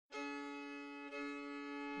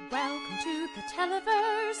Welcome to the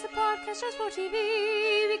Televerse, the podcast just for TV.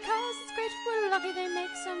 Because it's great, we're lucky they make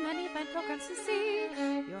so many fine programs to see.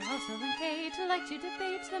 Your host, Noel and Kate, like to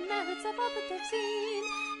debate the merits of all that they've seen.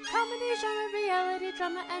 Comedy, genre, reality,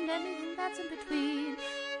 drama, and anything that's in between.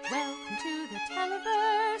 Welcome to the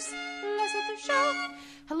Televerse. Let's get the show.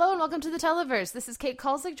 Hello and welcome to the Televerse. This is Kate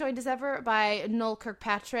Kulzick, joined as ever by Noel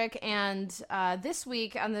Kirkpatrick. And this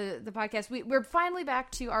week on the podcast, we're finally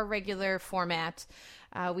back to our regular format.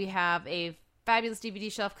 We have a fabulous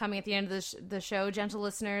DVD shelf coming at the end of the show, gentle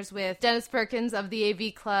listeners, with Dennis Perkins of the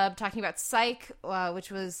AV Club talking about Psych,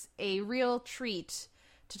 which was a real treat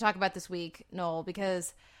to talk about this week, Noel,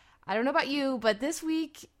 because I don't know about you, but this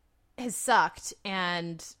week has sucked,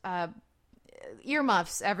 and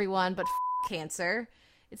earmuffs, everyone, but cancer.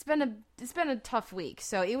 It's been a tough week,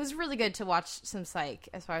 so it was really good to watch some Psych,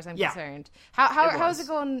 as far as I'm concerned. How is it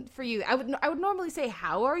going for you? I would normally say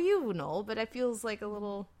how are you, Noel, but it feels like a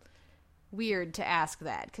little weird to ask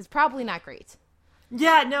that because probably not great.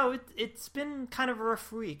 Yeah, no, it's been kind of a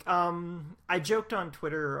rough week. I joked on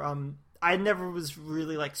Twitter. I never was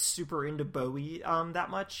really like super into Bowie that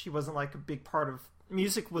much. He wasn't like a big part of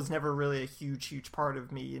music. Was never really a huge part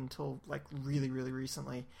of me until like really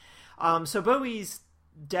recently. So Bowie's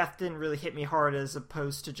death didn't really hit me hard as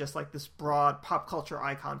opposed to just like this broad pop culture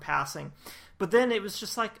icon passing. But then it was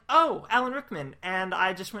just like, oh, Alan Rickman. And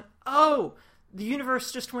I just went, oh, the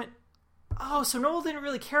universe just went, oh, so Noel didn't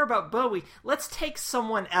really care about Bowie. Let's take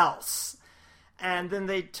someone else. And then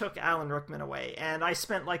they took Alan Rickman away. And I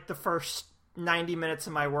spent like the first 90 minutes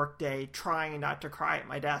of my workday trying not to cry at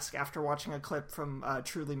my desk after watching a clip from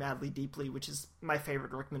Truly Madly Deeply, which is my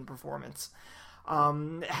favorite Rickman performance.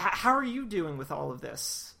 How are you doing with all of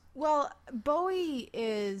this? Well, Bowie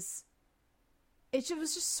it was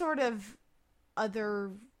just sort of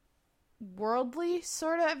otherworldly,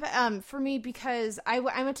 sort of, for me, because I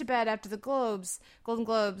went to bed after the Golden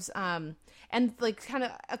Globes, and like kind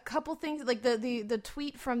of a couple things, like the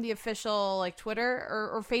tweet from the official like Twitter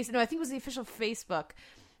or I think it was the official Facebook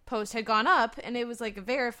post had gone up, and it was like a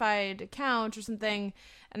verified account or something,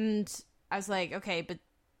 and I was like, okay, but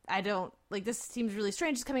I don't, like, this seems really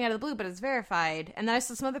strange. It's coming out of the blue, but it's verified. And then I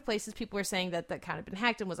saw some other places people were saying that kind of been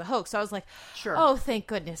hacked and was a hoax. So I was like, sure. Oh, thank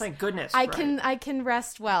goodness. Thank goodness. I can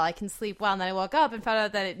rest well. I can sleep well. And then I woke up and found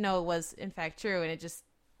out that it was in fact true. And it just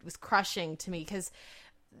was crushing to me because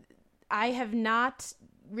I have not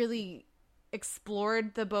really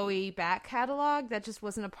explored the Bowie back catalog. That just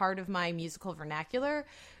wasn't a part of my musical vernacular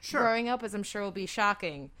growing up, as I'm sure will be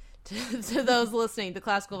shocking to those listening. The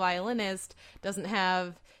classical violinist didn't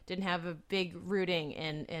have a big rooting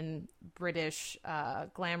in British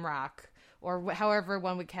glam rock, or however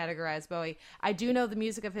one would categorize Bowie. I do know the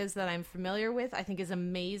music of his that I'm familiar with, I think is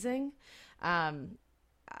amazing. So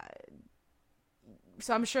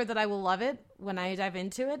I'm sure that I will love it when I dive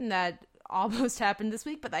into it, and that almost happened this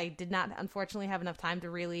week, but I did not, unfortunately, have enough time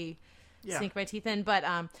to really sink my teeth in. But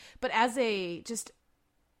as just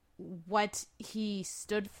what he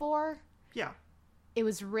stood for, it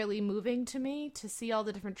was really moving to me to see all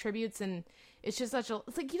the different tributes, and it's just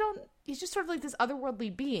he's just sort of like this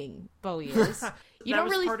otherworldly being, Bowie is. You don't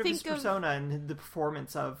really part think of his persona, and the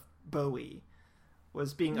performance of Bowie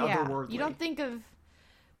was being otherworldly. You don't think of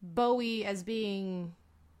Bowie as being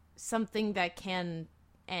something that can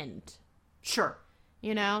end. Sure.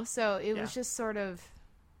 You know? So it was just sort of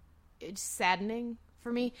saddening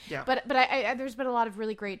for me. Yeah. But I there's been a lot of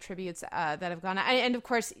really great tributes that have gone. And of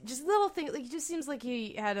course, just little things. Like, it just seems like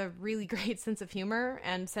he had a really great sense of humor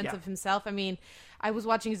and sense of himself. I mean, I was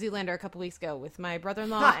watching Zoolander a couple weeks ago with my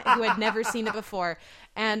brother-in-law who had never seen it before,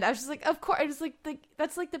 and I was just like, of course, I was like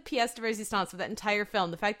that's like the pièce de résistance of that entire film.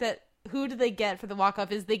 The fact that who do they get for the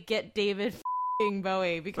walk-off is they get David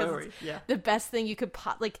Bowie, because the best thing you could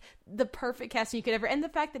like the perfect casting you could ever, and the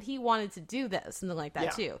fact that he wanted to do this, something like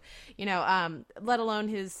that too, you know, let alone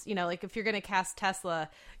his, you know, like if you're gonna cast Tesla,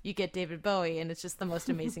 you get David Bowie, and it's just the most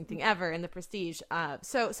amazing thing ever in the Prestige.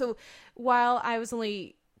 So while I was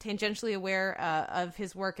only tangentially aware of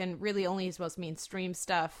his work and really only his most mainstream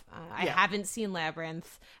stuff, I haven't seen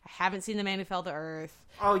Labyrinth, I haven't seen The Man Who Fell to Earth.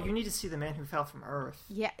 Oh, you need to see The Man Who Fell from Earth.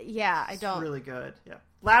 I don't. It's really good.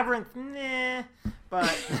 Labyrinth, nah, but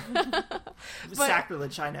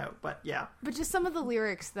sacrilege, I know, but yeah. But just some of the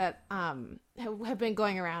lyrics that have been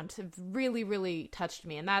going around have really, really touched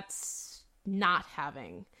me, and that's not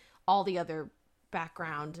having all the other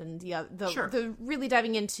background and the really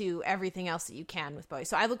diving into everything else that you can with Bowie.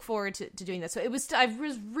 So I look forward to doing that. So I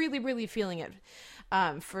was really, really feeling it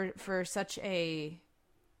for such a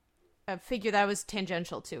figure that I was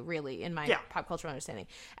tangential to, really, in my pop culture understanding.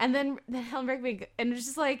 And then Helen Rickman, and it's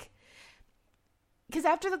just like, because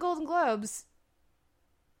after the Golden Globes,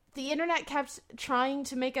 the internet kept trying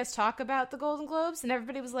to make us talk about the Golden Globes, and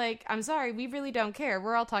everybody was like, I'm sorry, we really don't care.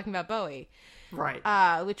 We're all talking about Bowie.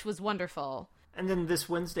 Right. Which was wonderful. And then this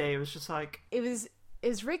Wednesday, it was just like... It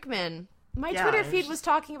was Rickman. My Twitter feed was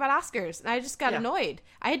talking about Oscars, and I just got annoyed.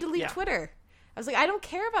 I had to leave Twitter. I was like, I don't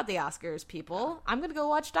care about the Oscars, people. I'm going to go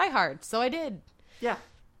watch Die Hard. So I did. Yeah.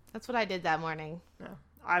 That's what I did that morning. Yeah.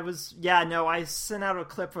 I sent out a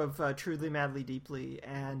clip of Truly, Madly, Deeply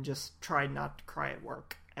and just tried not to cry at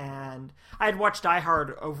work. And I had watched Die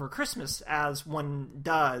Hard over Christmas, as one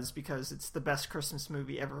does, because it's the best Christmas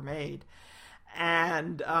movie ever made.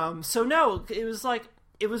 And so no, it was like,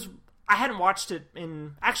 I hadn't watched it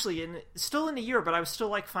still in a year, but I was still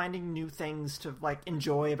like finding new things to like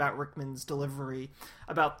enjoy about Rickman's delivery,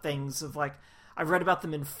 about things of like, I've read about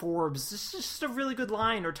them in Forbes. This is just a really good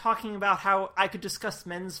line, or talking about how I could discuss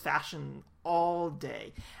men's fashion all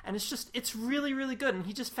day. And it's really, really good. And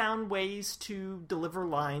he just found ways to deliver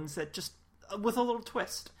lines that just, with a little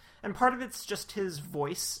twist. And part of it's just his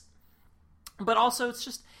voice, but also it's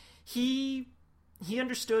just, he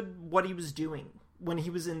understood what he was doing when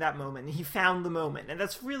he was in that moment, and he found the moment. And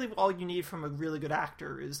that's really all you need from a really good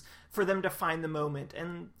actor, is for them to find the moment.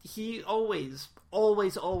 And he always,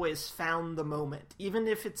 always, always found the moment, even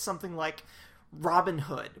if it's something like Robin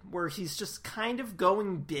Hood, where he's just kind of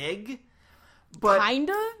going big, but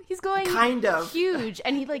he's going huge,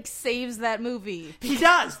 and he like saves that movie. He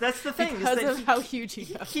does. That's the thing, because of how huge he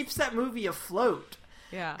goes. Keeps that movie afloat.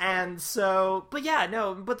 Yeah. And so, but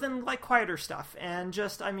then like quieter stuff, and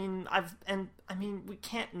just, we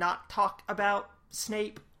can't not talk about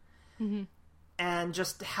Snape, and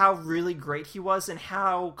just how really great he was, and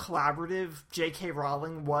how collaborative J.K.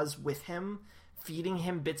 Rowling was with him, feeding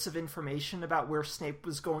him bits of information about where Snape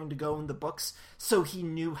was going to go in the books, so he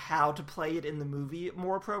knew how to play it in the movie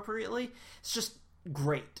more appropriately. It's just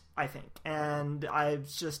great, I think, and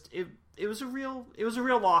it was a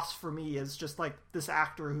real loss for me, as just like this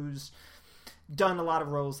actor who's done a lot of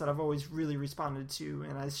roles that I've always really responded to,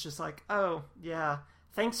 and I was just like, oh yeah,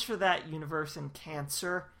 thanks for that, universe and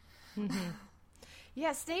Cancer.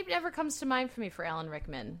 Yeah, Snape never comes to mind for me for Alan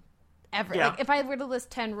Rickman. Ever. Yeah. Like, if I were to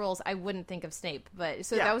list 10 roles, I wouldn't think of Snape. But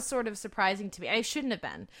that was sort of surprising to me. I shouldn't have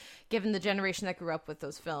been, given the generation that grew up with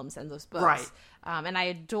those films and those books. Right. And I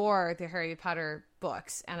adore the Harry Potter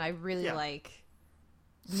books, and I really like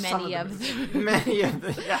many of them. Many of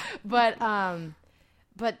them, yeah.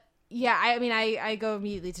 But yeah, I go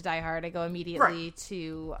immediately to Die Hard. I go immediately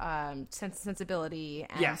to Sense and Sensibility,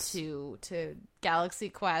 and to Galaxy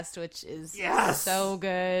Quest, which is so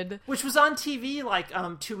good. Which was on TV like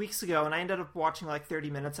 2 weeks ago, and I ended up watching like 30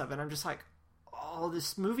 minutes of it. I'm just like, oh,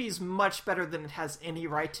 this movie is much better than it has any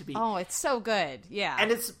right to be. Oh, it's so good. Yeah. And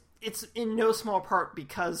it's in no small part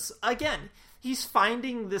because, again, he's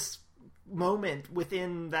finding this moment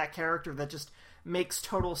within that character that just makes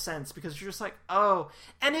total sense, because you're just like, oh,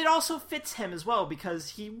 and it also fits him as well, because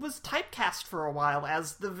he was typecast for a while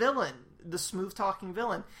as the villain, the smooth talking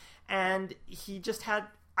villain, and he just had,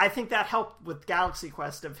 I think that helped with Galaxy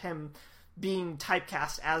Quest, of him being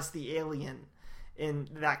typecast as the alien in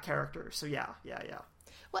that character. So yeah.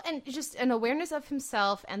 Well, and just an awareness of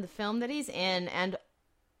himself and the film that he's in, and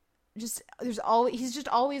just he's just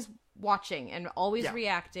always watching and always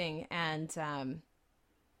reacting, and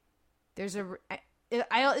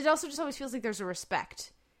it also just always feels like there's a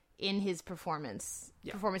respect in his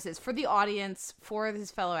performances for the audience, for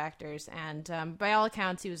his fellow actors, and by all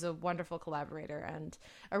accounts, he was a wonderful collaborator and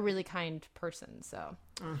a really kind person. So,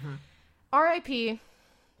 R.I.P.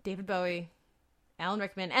 David Bowie, Alan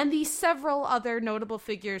Rickman, and the several other notable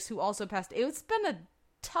figures who also passed. It's been a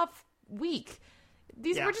tough week.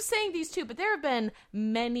 We're just saying these two, but there have been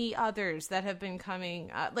many others that have been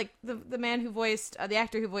coming, like the man who voiced, the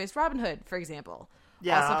actor who voiced Robin Hood, for example,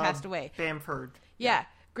 also passed away. Bamford. Yeah.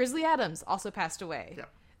 Grizzly Adams also passed away. Yeah.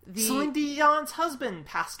 Celine Dion's husband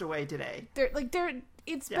passed away today.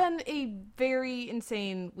 It's been a very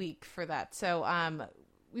insane week for that. So,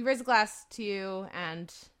 we raise a glass to you,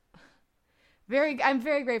 and I'm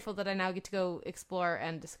very grateful that I now get to go explore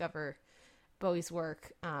and discover Bowie's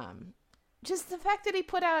work. Just the fact that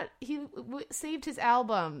he saved his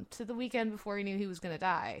album to the weekend before he knew he was going to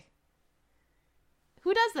die.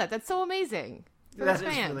 Who does that? That's so amazing. That is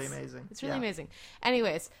really amazing. It's really amazing.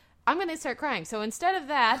 Anyways, I'm going to start crying. So instead of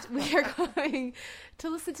that, we are going to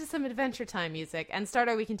listen to some Adventure Time music and start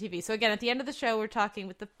our week in TV. So again, at the end of the show, we're talking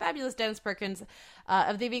with the fabulous Dennis Perkins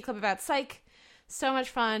of the AV Club about Psych. So much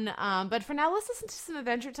fun. But for now, let's listen to some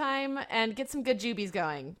Adventure Time and get some good jubies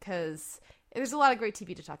going, because there's a lot of great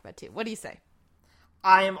TV to talk about, too. What do you say?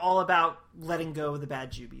 I am all about letting go of the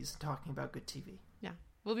bad Jubies and talking about good TV. Yeah.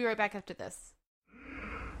 We'll be right back after this.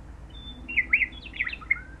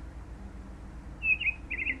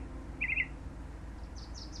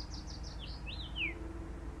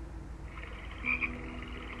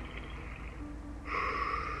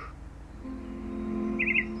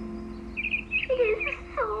 It is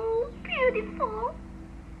so beautiful.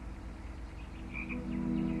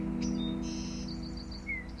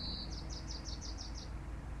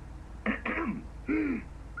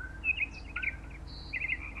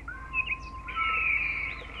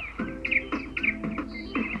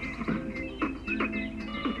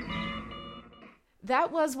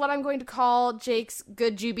 That was what I'm going to call Jake's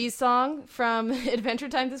Good Jubies song from Adventure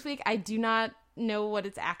Time this week. I do not know what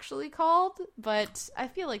it's actually called, but I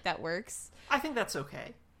feel like that works. I think that's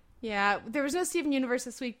okay. Yeah, there was no Steven Universe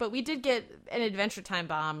this week, but we did get an Adventure Time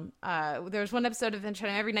bomb. There was one episode of Adventure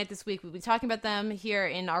Time every night this week. We'll be talking about them here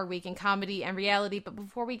in our week in comedy and reality. But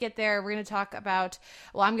before we get there, we're going to talk about,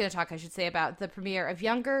 well, I'm going to talk, I should say, about the premiere of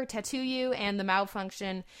Younger, Tattoo You, and The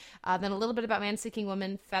Malfunction. Then a little bit about Man Seeking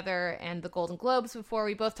Woman, Feather, and the Golden Globes before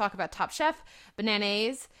we both talk about Top Chef,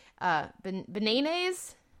 Bananas.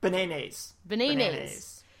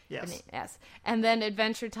 Yes. And then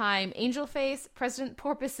Adventure Time, Angel Face, President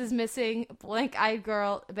Porpoise is Missing, Blank Eyed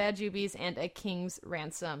Girl, Bad Jubies, and A King's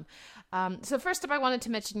Ransom. So first up, I wanted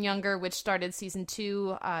to mention Younger, which started season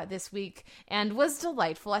 2 this week and was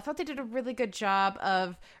delightful. I thought they did a really good job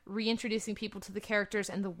of reintroducing people to the characters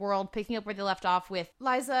and the world, picking up where they left off with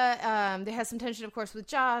Liza. They had some tension, of course, with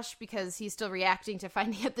Josh because he's still reacting to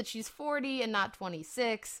finding out that she's 40 and not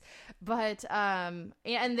 26. But and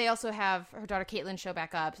they also have her daughter Caitlin show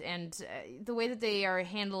back up, and the way that they are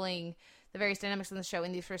handling the various dynamics in the show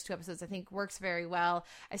in these first 2 episodes, I think works very well.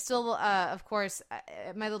 I still, of course,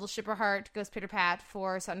 my little shipper heart goes pitter-pat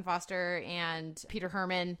for Sutton Foster and Peter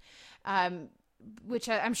Herman, which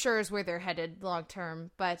I'm sure is where they're headed long term.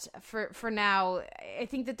 But for now, I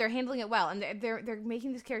think that they're handling it well, and they're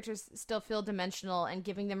making these characters still feel dimensional and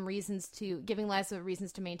giving Liza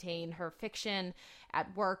reasons to maintain her fiction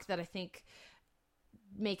at work that I think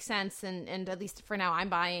makes sense, and at least for now I'm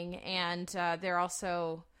buying. And they're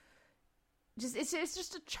also it's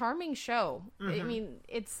just a charming show. Mm-hmm. I mean,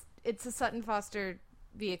 it's a Sutton Foster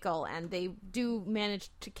vehicle, and they do manage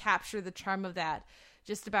to capture the charm of that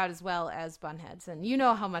just about as well as Bunheads. And you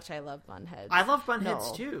know how much I love Bunheads. I love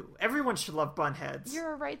Bunheads too. Everyone should love Bunheads.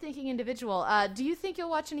 You're a right-thinking individual. Do you think you'll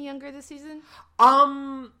watch any Younger this season?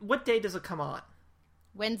 What day does it come on?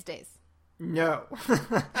 Wednesdays. No.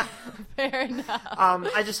 Fair enough.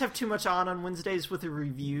 I just have too much on Wednesdays with a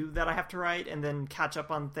review that I have to write and then catch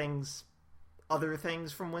up on other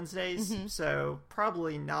things from Wednesdays. Mm-hmm. So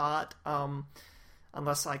probably not,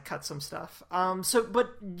 unless I cut some stuff. But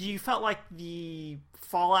you felt like the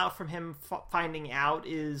fallout from him finding out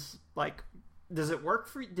is like, did it work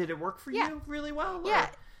for you really well? Yeah. Or?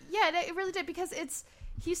 Yeah, it really did, because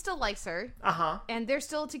he still likes her. Uh-huh. And they're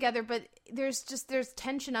still together, but there's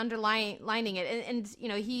tension underlining it. And you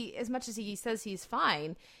know, he, as much as he says he's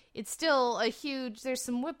fine, it's still there's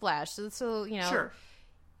some whiplash. So you know, sure.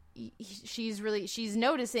 She's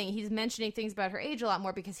noticing, he's mentioning things about her age a lot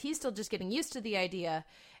more because he's still just getting used to the idea,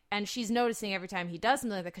 and she's noticing every time he does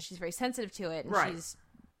something like that because she's very sensitive to it, and right. She's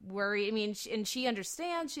worried. I mean, and she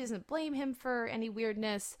understands, she doesn't blame him for any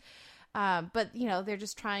weirdness, but you know, they're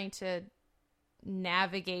just trying to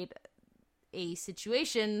navigate a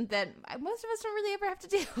situation that most of us don't really ever have to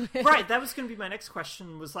deal with. Right, that was going to be my next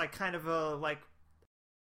question, was like kind of a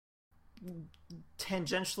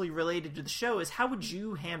tangentially related to the show, is how would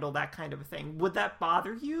you handle that kind of a thing? Would that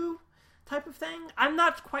bother you, type of thing? I'm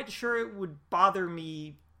not quite sure it would bother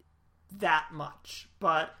me that much,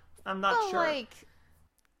 but I'm not sure. Like,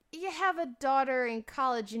 you have a daughter in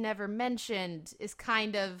college you never mentioned is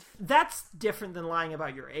kind of... That's different than lying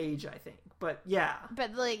about your age, I think. But yeah.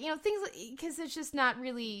 But like, you know, things like, because it's just not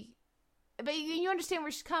really... But you understand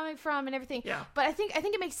where she's coming from and everything. Yeah. But I think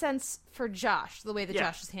it makes sense for Josh, the way that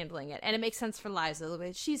Josh is handling it. And it makes sense for Liza, the way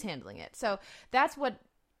that she's handling it. So that's what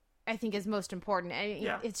I think is most important.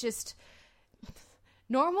 It's just...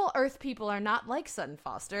 Normal Earth people are not like Sutton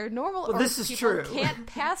Foster. Normal Earth people can't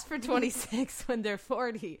pass for 26 when they're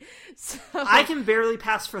 40. So I can barely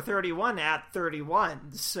pass for 31 at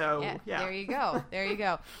 31. So yeah. There you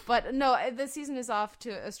go. But no, this season is off to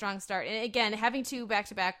a strong start. And again, having 2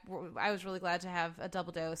 back-to-back, I was really glad to have a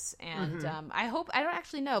double dose. And I don't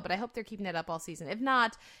actually know, but I hope they're keeping that up all season. If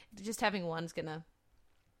not, just having one's gonna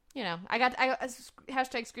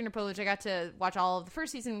hashtag screener privilege. I got to watch all of the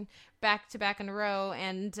first season back to back in a row,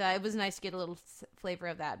 and it was nice to get a little flavor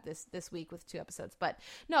of that this week with 2 episodes. But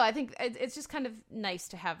no, I think it's just kind of nice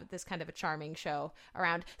to have this kind of a charming show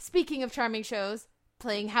around. Speaking of charming shows,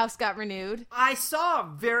 Playing House got renewed. I saw,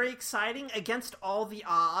 very exciting, against all the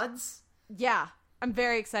odds. Yeah, I'm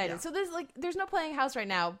very excited. Yeah. So there's no Playing House right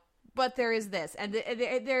now, but there is this, and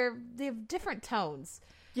they have different tones.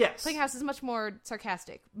 Yes. Playing House is much more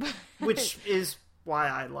sarcastic. Which is why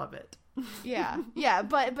I love it. Yeah,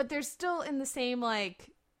 but they're still in the same, like,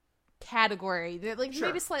 category. They're, like, Sure.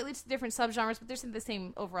 maybe slightly different subgenres, but they're in the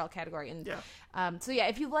same overall category. And so, yeah,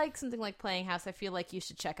 if you like something like Playing House, I feel like you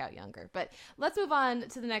should check out Younger. But let's move on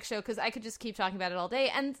to the next show, because I could just keep talking about it all day,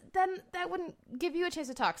 and then that wouldn't give you a chance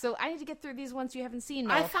to talk. So I need to get through these ones you haven't seen,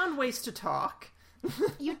 Noel. I found ways to talk.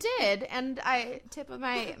 You did, and I tip of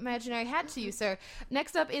my imaginary hat to you, sir.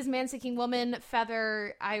 Next up is Man-Seeking Woman,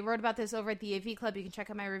 Feather. I wrote about this over at the AV Club. You can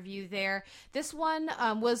check out my review there. This one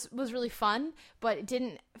was really fun, but it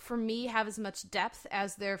didn't, for me, have as much depth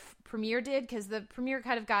as their premiere did, because the premiere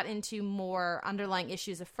kind of got into more underlying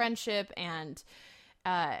issues of friendship and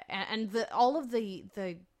all of the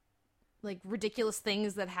like ridiculous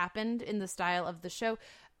things that happened in the style of the show.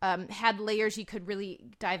 Had layers you could really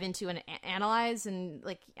dive into and analyze, and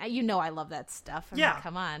like, I love that stuff. I mean,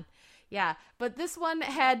 come on. Yeah, but this one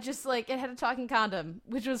had just like, it had a talking condom,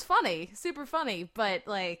 which was funny, super funny, but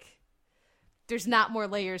like, there's not more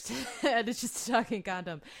layers to it. It's just a talking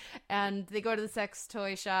condom. And they go to the sex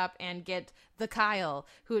toy shop and get the Kyle,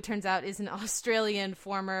 who it turns out is an Australian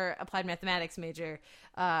former applied mathematics major,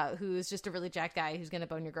 who's just a really jacked guy who's going to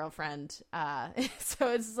bone your girlfriend. So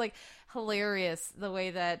it's just like hilarious the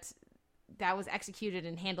way that was executed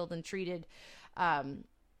and handled and treated. And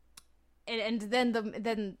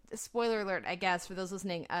then spoiler alert, I guess, for those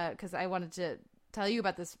listening, because I wanted to tell you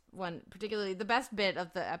about this one particularly. The best bit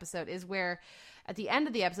of the episode is where at the end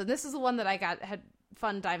of the episode, this is the one that I had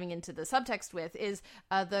fun diving into the subtext with, is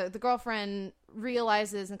the girlfriend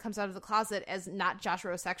realizes and comes out of the closet as not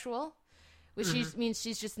Josh-rosexual, which means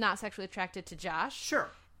she's just not sexually attracted to Josh. Sure.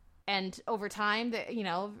 And over time,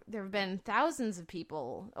 there have been thousands of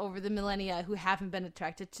people over the millennia who haven't been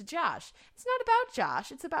attracted to Josh. It's not about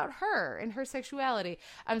Josh. It's about her and her sexuality.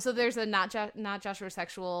 So there's a not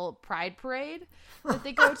Josh-rosexual pride parade that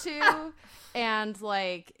they go to. And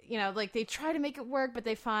they try to make it work, but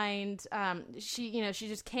they find she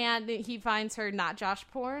just can't. He finds her not Josh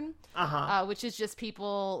porn, which is just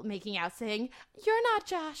people making out saying, "You're not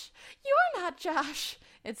Josh. You're not Josh."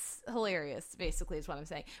 It's hilarious, basically, is what I'm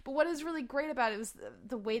saying. But what is really great about it was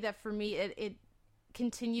the way that, for me, it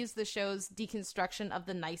continues the show's deconstruction of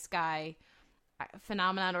the nice guy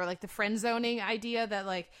phenomenon, or like the friend zoning idea that,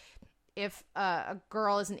 like, if a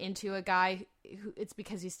girl isn't into a guy, it's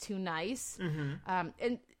because he's too nice.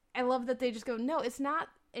 And I love that they just go, no, it's not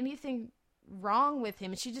anything wrong with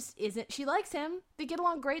him. She just isn't. She likes him. They get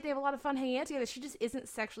along great. They have a lot of fun hanging out together. She just isn't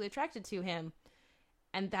sexually attracted to him.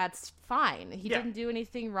 And that's fine. He didn't do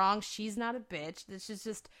anything wrong. She's not a bitch. This is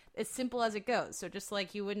just as simple as it goes. So just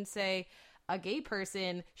like you wouldn't say a gay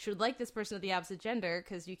person should like this person of the opposite gender,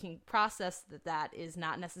 because you can process that is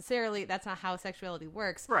not necessarily, that's not how sexuality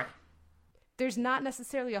works. Right. There's not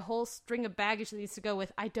necessarily a whole string of baggage that needs to go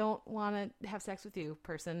with, I don't want to have sex with you,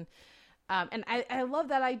 person. And I love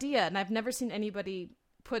that idea. And I've never seen anybody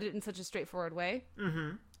put it in such a straightforward way.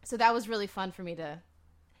 So that was really fun for me to...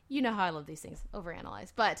 You know how I love these things,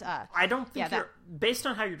 overanalyze. But I don't think based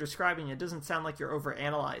on how you're describing it, doesn't sound like you're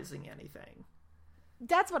overanalyzing anything.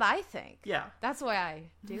 That's what I think. Yeah, that's why I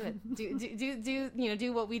do it.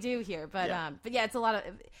 do what we do here. But yeah, it's a lot of.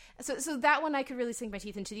 So that one I could really sink my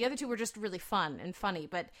teeth into. The other two were just really fun and funny,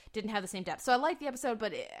 but didn't have the same depth. So I liked the episode,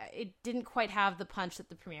 but it didn't quite have the punch that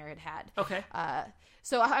the premiere had. Okay.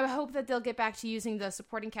 So I hope that they'll get back to using the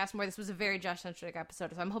supporting cast more. This was a very Josh-centric episode,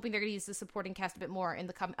 so I'm hoping they're going to use the supporting cast a bit more in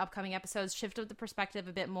the upcoming episodes, shift up the perspective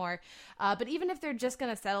a bit more. But even if they're just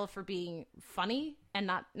going to settle for being funny and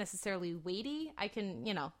not necessarily weighty, I can,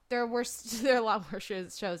 there are a lot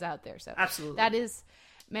worse shows out there. So absolutely, that is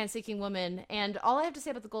Man-Seeking Woman. And all I have to say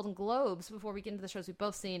about the Golden Globes before we get into the shows we've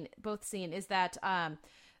both seen is that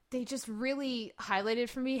they just really highlighted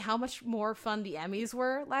for me how much more fun the Emmys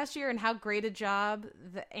were last year and how great a job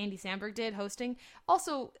that Andy Samberg did hosting.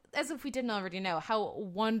 Also, as if we didn't already know, how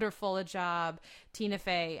wonderful a job Tina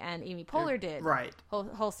Fey and Amy Poehler did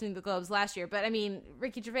hosting the Globes last year. But I mean,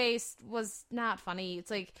 Ricky Gervais was not funny.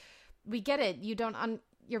 It's like, we get it.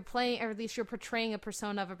 You're playing, or at least you're portraying a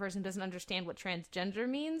persona of a person who doesn't understand what transgender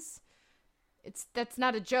means. that's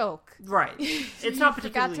not a joke. Right. It's You not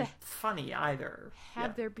forgot particularly to funny either.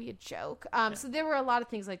 have there be a joke. So there were a lot of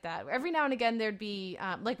things like that. Every now and again there'd be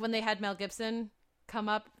like when they had Mel Gibson come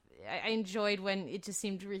up. I enjoyed when it just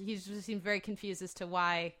seemed he just seemed very confused as to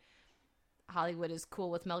why Hollywood is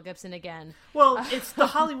cool with Mel Gibson again. Well, it's the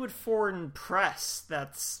Hollywood Foreign Press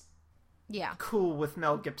that's Yeah. cool with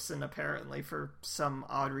Mel Gibson, apparently, for some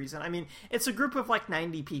odd reason. I mean, it's a group of like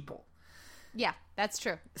 90 people. Yeah, that's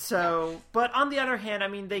true. So, but on the other hand, I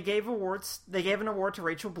mean, they gave awards. They gave an award to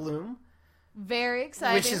Rachel Bloom, Very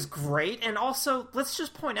exciting. which is great. And also, let's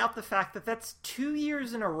just point out the fact that that's 2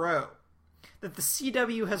 years in a row that the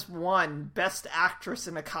CW has won Best Actress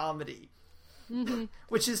in a Comedy,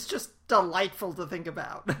 which is just delightful to think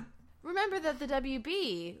about. Remember that the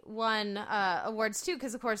WB won awards too,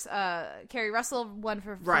 because of course Kerry Russell won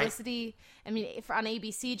for Right. Felicity. I mean, on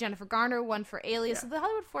ABC, Jennifer Garner won for Alias. Yeah. So the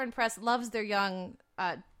Hollywood Foreign Press loves their young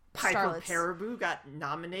Piper starlets. Perabo got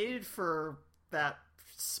nominated for that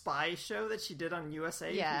spy show that she did on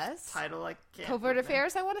USA. Yes. whose title I can't Covert remember.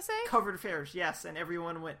 Affairs, I want to say. Covert Affairs, yes, and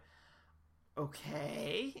everyone went,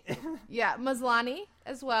 okay. Yeah, Maslany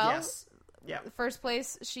as well. Yes. Yeah. First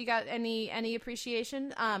place, she got any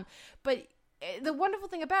appreciation. But the wonderful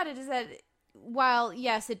thing about it is that while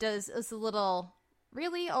yes, it's a little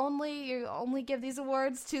really you only give these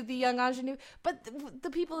awards to the young ingenue, but the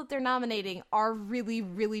people that they're nominating are really,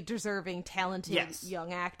 really deserving, talented Yes.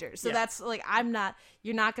 young actors. So Yeah. that's like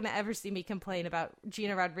you're not going to ever see me complain about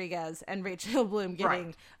Gina Rodriguez and Rachel Bloom getting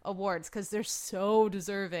Right. awards because they're so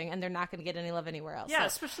deserving and they're not going to get any love anywhere else. Yeah, So-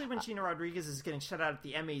 especially when Gina Rodriguez is getting shut out at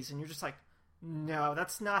the Emmys, and you're just like, no,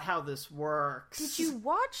 that's not how this works. Did you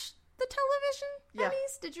watch the television Yeah.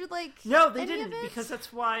 Emmys? Did you like? No, they any didn't, of it? because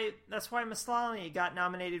that's why Maslany got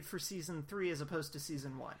nominated for season 3 as opposed to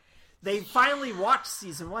season 1. They finally watched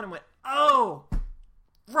season 1 and went, oh,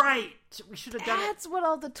 right, we should have done it. That's what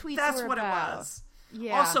all the tweets That's were what about. it was.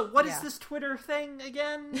 Yeah. Also, what is yeah. this Twitter thing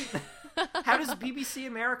again? How does BBC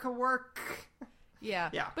America work?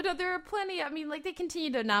 Yeah. Yeah. But no, there are plenty. I mean, like they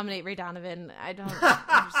continue to nominate Ray Donovan. I don't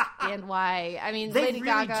understand why. I mean, They Lady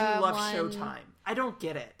really Gaga do love won. Showtime. I don't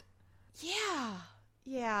get it. Yeah.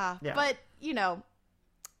 Yeah. But you know,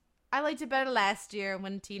 I liked it better last year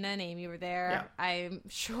when Tina and Amy were there. Yeah. I'm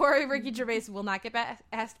sure Ricky Gervais will not get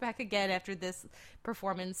asked back again after this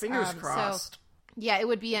performance. Fingers So, crossed. yeah, it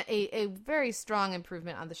would be a very strong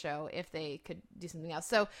improvement on the show if they could do something else.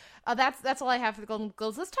 So that's all I have for the Golden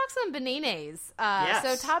Globes. Let's talk some bananas. Yes.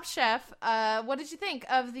 So Top Chef, what did you think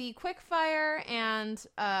of the quickfire and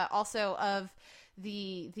also of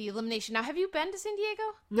the elimination? Now, have you been to San Diego?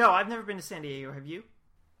 No, I've never been to San Diego. Have you?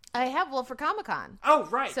 I have. Well, for Comic-Con. Oh,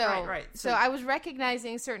 right, So, right. So I was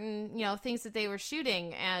recognizing certain things that they were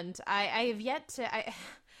shooting, and I have yet to.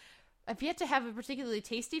 I've yet to have a particularly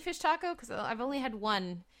tasty fish taco because I've only had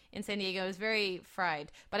one in San Diego. It was very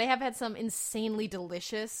fried. But I have had some insanely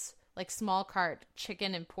delicious, like small cart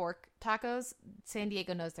chicken and pork tacos. San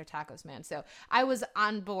Diego knows their tacos, man. So I was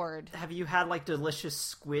on board. Have you had like delicious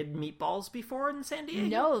squid meatballs before in San Diego?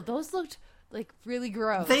 No, those looked like really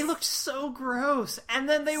gross. They looked so gross, and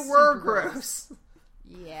then they Super were gross. gross.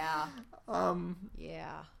 Yeah.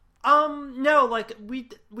 Yeah. No, like we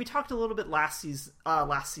talked a little bit last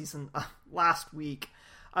week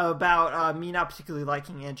about me not particularly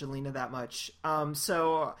liking Angelina that much.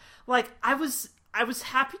 So like I was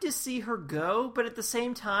happy to see her go, but at the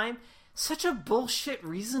same time, such a bullshit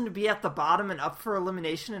reason to be at the bottom and up for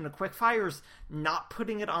elimination in a quickfire is not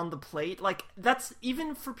putting it on the plate. Like, that's,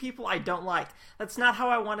 even for people I don't like, that's not how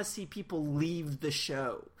I want to see people leave the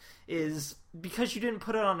show, is because you didn't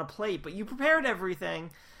put it on a plate, but you prepared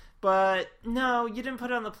everything, but no, you didn't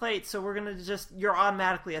put it on the plate, so we're gonna you're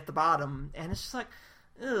automatically at the bottom, and it's just like,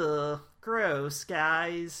 ugh, gross,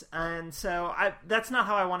 guys. And so that's not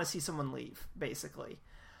how I want to see someone leave, basically.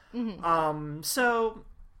 Mm-hmm.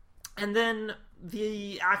 And then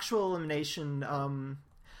the actual elimination,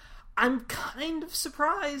 I'm kind of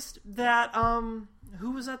surprised that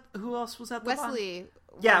who else was at the bottom? Wesley.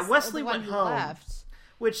 Yeah, was Wesley the one went who home. left.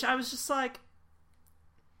 Which I was just like,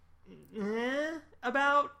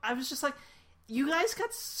 about. I was just like, you guys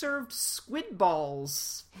got served squid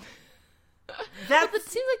balls. That It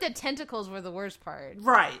seemed like the tentacles were the worst part.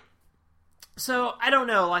 right. So I don't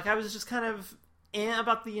know. Like, I was just kind of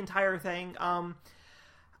about the entire thing.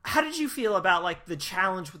 How did you feel about, like, the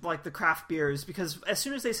challenge with, like, the craft beers? Because as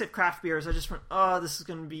soon as they said craft beers, I just went, oh, this is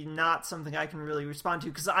going to be not something I can really respond to,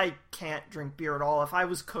 because I can't drink beer at all. If I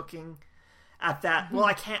was cooking at that, well,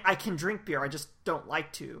 I can drink beer, I just don't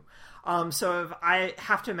like to. So if I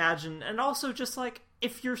have to imagine, and also just, like,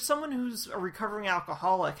 if you're someone who's a recovering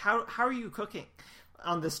alcoholic, how are you cooking?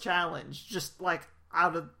 on this challenge. Just like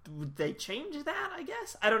would they change that? I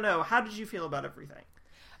guess I don't know. How did you feel about everything?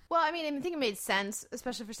 Well, I mean, I think it made sense,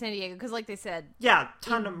 especially for San Diego, because like they said, yeah,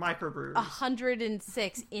 ton of microbrews,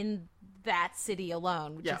 106 in that city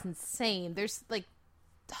alone, which is insane. There's like,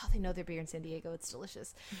 they know their beer in San Diego. It's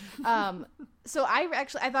delicious. So I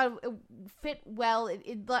thought it fit well.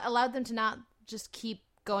 It allowed them to not just keep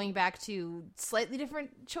going back to slightly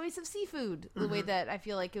different choice of seafood, the way that I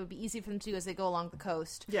feel like it would be easy for them to do as they go along the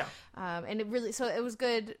coast. Yeah. And it was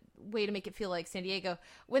good way to make it feel like San Diego.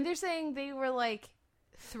 When they're saying they were like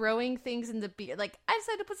throwing things in the beer, like, I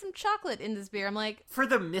decided to put some chocolate in this beer. I'm like, for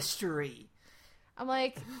the mystery. I'm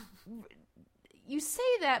like, you say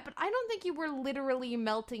that, but I don't think you were literally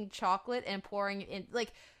melting chocolate and pouring it in.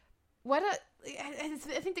 Like, what? I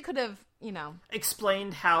think they could have,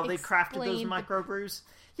 explained how they crafted those microbrews.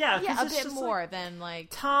 Yeah, a bit more than like.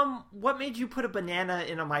 Tom, what made you put a banana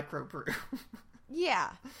in a microbrew?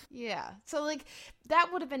 Yeah. So like that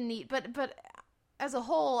would have been neat, but as a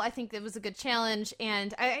whole, I think it was a good challenge,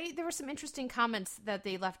 and there were some interesting comments that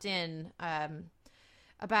they left in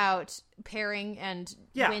about pairing and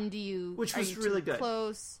when do you, which was really good,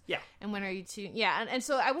 close, and when are you too, and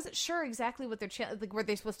so I wasn't sure exactly what their like were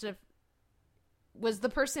they supposed to. Was the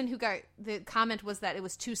person who got the comment was that it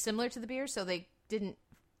was too similar to the beer, so they didn't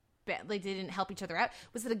help each other out?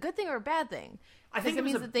 Was it a good thing or a bad thing? I think it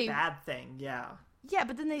was a bad thing. Yeah,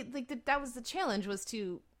 but then they that was the challenge, was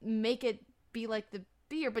to make it be like the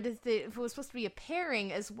beer, but if it was supposed to be a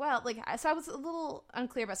pairing as well, like, so I was a little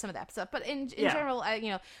unclear about some of that stuff. But in general,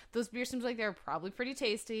 those beers seems like they're probably pretty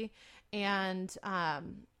tasty, and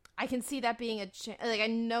I can see that being I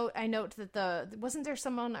note that wasn't there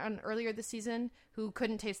someone on earlier this season who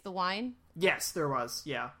couldn't taste the wine? Yes, there was.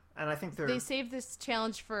 Yeah, and I think they saved this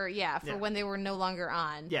challenge for when they were no longer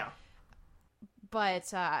on. Yeah.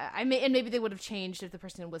 But maybe they would have changed if the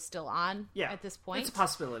person was still on. Yeah. At this point, it's a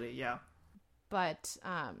possibility. Yeah. But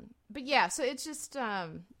yeah, so it's just I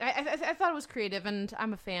thought it was creative, and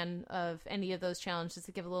I'm a fan of any of those challenges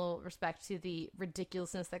that give a little respect to the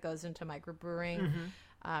ridiculousness that goes into microbrewing,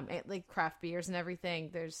 like craft beers and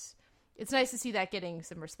everything. It's nice to see that getting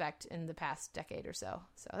some respect in the past decade or so.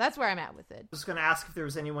 So that's where I'm at with it. I was going to ask if there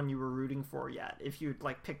was anyone you were rooting for yet, if you'd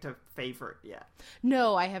like picked a favorite yet.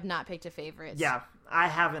 No, I have not picked a favorite. Yeah, I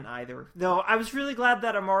haven't either. Though I was really glad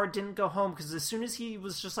that Amar didn't go home, because as soon as he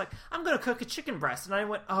was just like, I'm going to cook a chicken breast, and I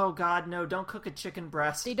went, oh God, no, don't cook a chicken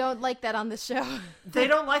breast. They don't like that on the show. They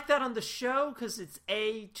don't like that on the show because it's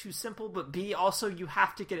A, too simple, but B, also you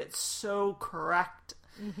have to get it so correct.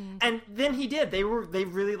 Mm-hmm. And then he did. They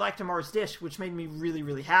really liked Amar's dish, which made me really,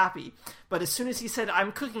 really happy. But as soon as he said,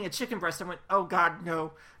 I'm cooking a chicken breast, I went, oh God,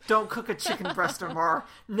 no, don't cook a chicken breast, Amar.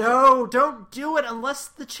 No, don't do it unless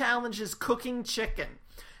the challenge is cooking chicken.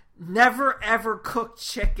 Never, ever cook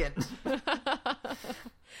chicken.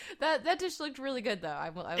 That dish looked really good, though.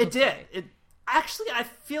 I it did. It actually, I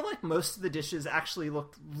feel like most of the dishes actually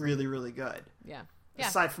looked really, really good. Yeah.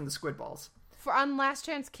 Aside from the squid balls. On Last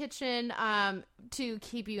Chance Kitchen, to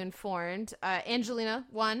keep you informed, Angelina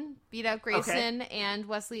won, beat out Grayson and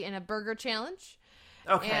Wesley in a burger challenge.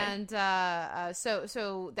 Okay. And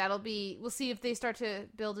so that'll be, we'll see if they start to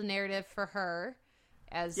build a narrative for her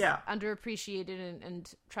as underappreciated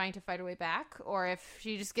and trying to fight her way back, or if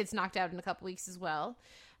she just gets knocked out in a couple weeks as well.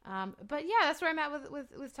 But yeah, that's where I'm at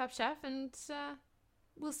with Top Chef, and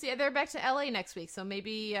we'll see. They're back to LA next week, so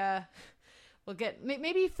maybe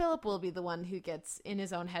maybe Philip will be the one who gets in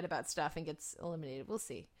his own head about stuff and gets eliminated. We'll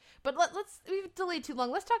see. But we've delayed too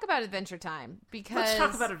long. Let's talk about Adventure Time, because let's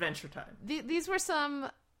talk about Adventure Time. These were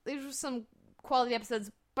some quality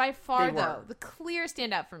episodes. By far, though, the clear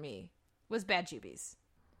standout for me was Bad Jubies.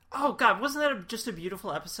 Oh God, wasn't that just a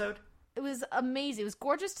beautiful episode? It was amazing. It was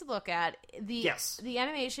gorgeous to look at. The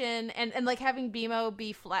animation and like having BMO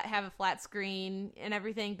have a flat screen and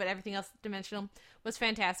everything, but everything else dimensional was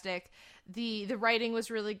fantastic. The writing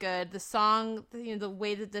was really good. The song, the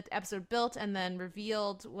way that the episode built and then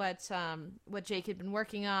revealed what Jake had been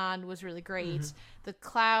working on was really great. Mm-hmm. The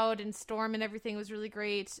cloud and storm and everything was really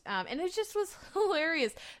great. And it just was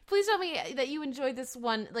hilarious. Please tell me that you enjoyed this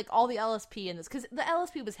one, like all the LSP in this, because the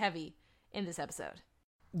LSP was heavy in this episode.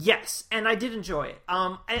 Yes, and I did enjoy it.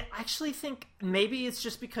 I actually think maybe it's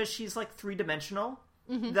just because she's like 3-dimensional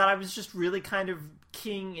that I was just really kind of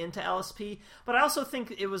keying into LSP. But I also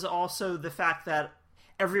think it was also the fact that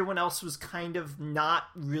everyone else was kind of not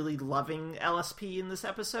really loving LSP in this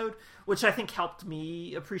episode, which I think helped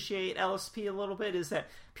me appreciate LSP a little bit, is that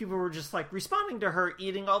people were just like responding to her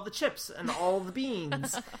eating all the chips and all the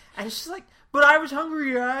beans. And she's like, but I was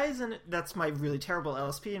hungry, guys. And that's my really terrible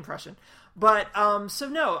LSP impression. But, so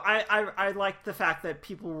no, I liked the fact that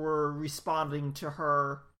people were responding to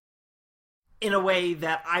her in a way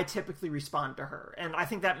that I typically respond to her. And I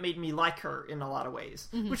think that made me like her in a lot of ways,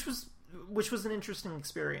 which was an interesting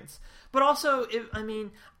experience. But also,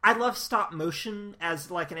 I love stop motion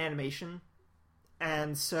as like an animation.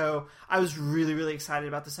 And so I was really, really excited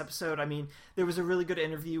about this episode. I mean, there was a really good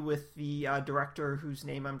interview with the director, whose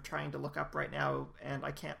name I'm trying to look up right now and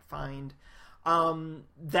I can't find.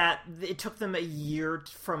 That it took them a year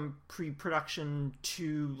from pre-production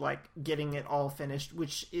to like getting it all finished,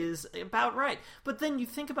 which is about right. But then you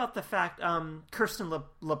think about the fact, Kirsten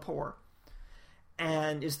Lepore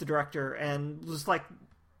and is the director, and was like,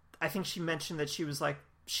 I think she mentioned that she was like,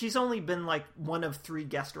 she's only been like one of 3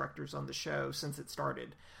 guest directors on the show since it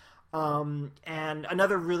started. And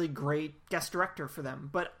another really great guest director for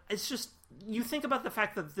them. But it's just, you think about the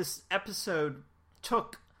fact that this episode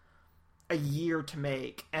took a year to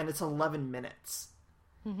make, and it's 11 minutes.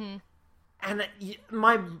 Mm-hmm. And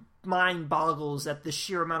my mind boggles at the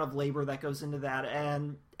sheer amount of labor that goes into that.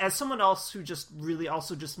 And as someone else who just really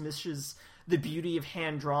also just misses the beauty of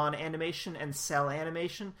hand-drawn animation and cell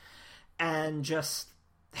animation, and just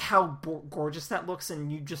how gorgeous that looks,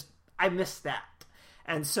 and I miss that.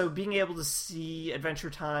 And so being able to see Adventure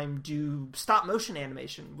Time do stop-motion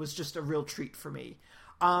animation was just a real treat for me.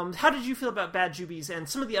 How did you feel about Bad Jubies and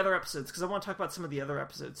some of the other episodes? Because I want to talk about some of the other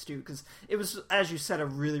episodes, too, because it was, as you said, a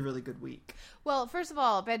really, really good week. Well, first of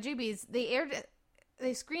all, Bad Jubies,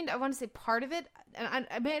 they screened, I want to say part of it, and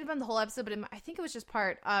I may have been the whole episode, but I think it was just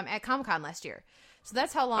part, at Comic-Con last year. So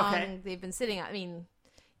that's how long they've been sitting. I mean,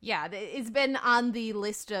 yeah, it's been on the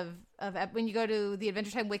list of when you go to the Adventure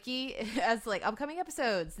Time wiki as like upcoming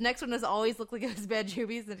episodes. The next one has always looked like it was Bad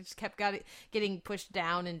Jubies, and it just kept getting pushed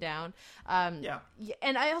down and down. Yeah,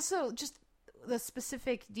 and I also just, the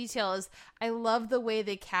specific detail is, I love the way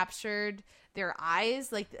they captured their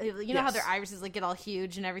eyes. Like, you know how their irises like get all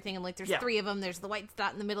huge and everything, and like there's 3 of them. There's the white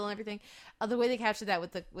dot in the middle and everything. The way they captured that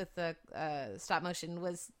with the stop motion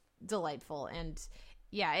was delightful, and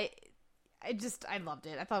yeah. I loved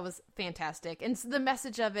it. I thought it was fantastic. And so the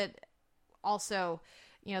message of it also,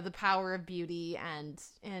 you know, the power of beauty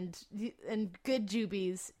and good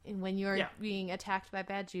jubies when you're being attacked by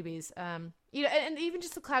bad jubies. You know, and even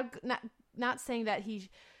just the Cloud, not saying that he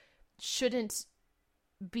shouldn't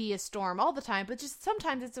be a storm all the time, but just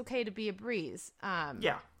sometimes it's okay to be a breeze. I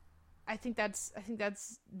think that's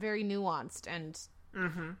very nuanced and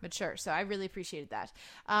mature, so I really appreciated that.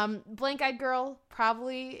 Blank Eyed Girl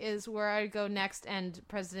probably is where I'd go next, and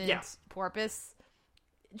President Porpoise,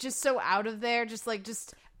 just so out of there. Just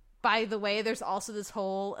by the way, there's also this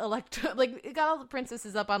whole it got all the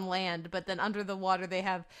princesses up on land, but then under the water they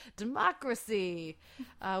have democracy.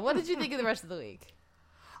 What did you think of the rest of the week?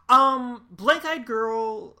 Blank Eyed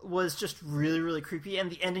Girl was just really, really creepy, and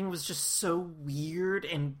the ending was just so weird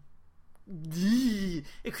and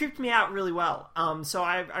it creeped me out really well. So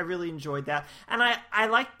I really enjoyed that. And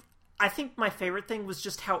I think my favorite thing was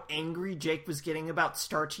just how angry Jake was getting about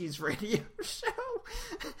Starchy's radio show.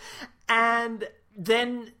 And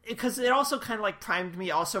then, because it also kind of like primed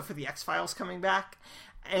me also for the X-Files coming back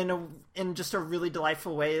in just a really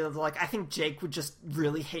delightful way. Of like, I think Jake would just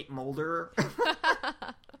really hate Mulder.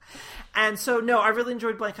 And so, no, I really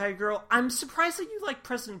enjoyed Blank Eyed Girl. I'm surprised that you like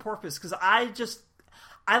President Porpoise, because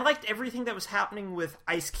I liked everything that was happening with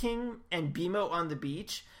Ice King and BMO on the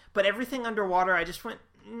beach, but everything underwater, I just went,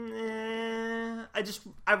 I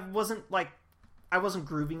wasn't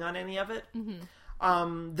grooving on any of it.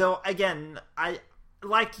 Mm-hmm. Though, again, I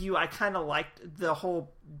kind of liked the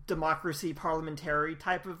whole democracy parliamentary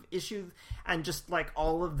type of issue, and just like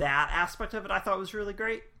all of that aspect of it, I thought was really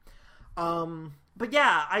great. But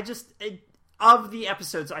yeah, of the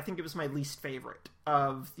episodes, I think it was my least favorite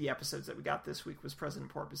of the episodes that we got this week was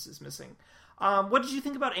President Porpoise is Missing. What did you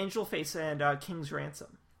think about Angel Face and King's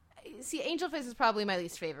Ransom? See, Angel Face is probably my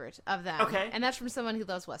least favorite of them. Okay. And that's from someone who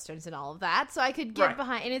loves Westerns and all of that. So I could get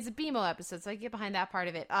behind, and it's a BMO episode, so I could get behind that part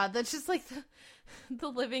of it. That's just like the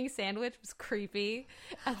living sandwich was creepy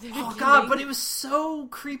at the beginning. God, but it was so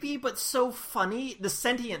creepy, but so funny. The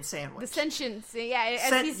sentient sandwich. The sentience,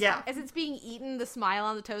 as it's being eaten, the smile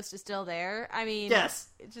on the toast is still there. I mean, it's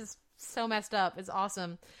just so messed up. It's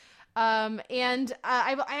awesome. And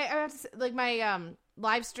I have to say, like, my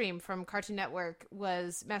live stream from Cartoon Network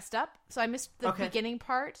was messed up, so I missed the beginning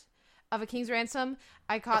part of A King's Ransom.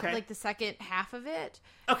 I caught like the second half of it.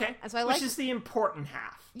 Okay, and so which is the important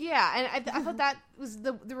half. Yeah, and I thought that was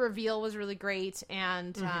the reveal was really great,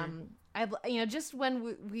 and just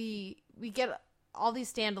when we get all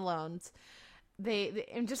these standalones, they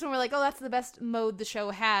and just when we're like, oh, that's the best mode the show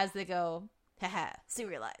has, they go, haha,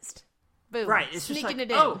 serialized, boom, right? It's sneaking just like,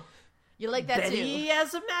 it in. Oh, you like that Betty too?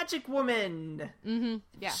 as a magic woman. Mm-hmm.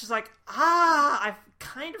 Yeah, she's like, I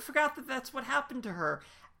kind of forgot that that's what happened to her.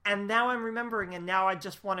 And now I'm remembering, and now I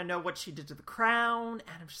just want to know what she did to the crown.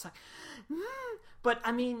 And I'm just like, But,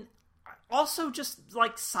 I mean, also just,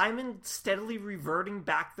 like, Simon steadily reverting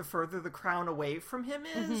back the further the crown away from him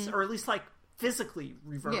is, or at least, like, physically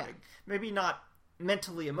reverting. Yeah. Maybe not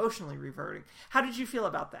mentally, emotionally reverting. How did you feel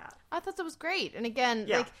about that? I thought that was great. And again,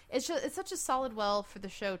 like, it's such a solid well for the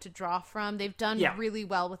show to draw from. They've done really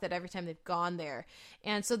well with it every time they've gone there.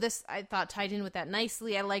 And so this, I thought, tied in with that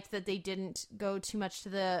nicely. I liked that they didn't go too much to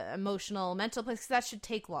the emotional, mental place, because that should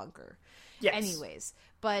take longer. Yes. Anyways.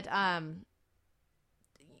 But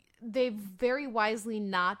they've very wisely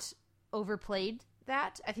not overplayed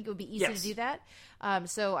that. I think it would be easy to do that.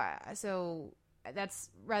 So that's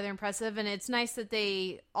rather impressive, and it's nice that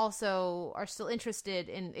they also are still interested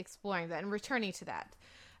in exploring that and returning to that.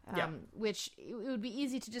 Which it would be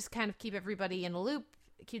easy to just kind of keep everybody in a loop,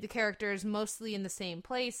 keep the characters mostly in the same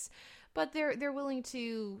place, but they're willing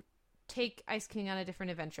to take Ice King on a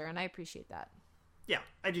different adventure, and I appreciate that. Yeah,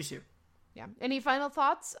 I do too. Yeah. Any final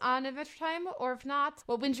thoughts on Adventure Time, or if not,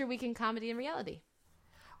 what wins your week in comedy and reality?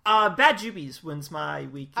 Bad Jubies wins my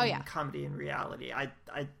week in comedy and reality. I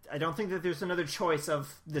don't think that there's another choice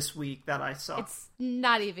of this week that I saw. It's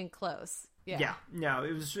not even close. Yeah. No,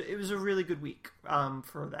 it was a really good week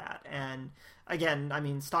for that. And again, I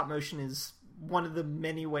mean, stop motion is one of the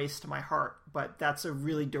many ways to my heart, but that's a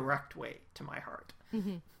really direct way to my heart.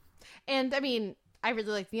 Mm-hmm. And I mean, I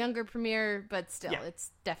really like the younger premiere, but still,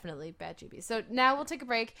 it's definitely Bad Jubies. So now we'll take a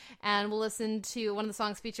break, and we'll listen to one of the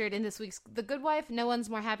songs featured in this week's The Good Wife, No One's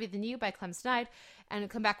More Happy Than You by Clem Snide, and we'll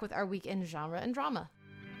come back with our week in genre and drama.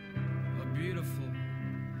 A beautiful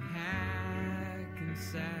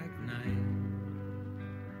Hackensack night.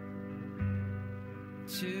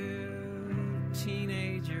 Two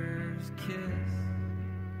teenagers kiss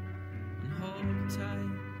and hold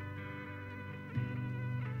tight.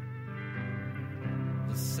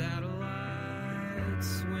 The satellite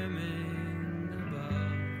swimming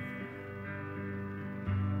above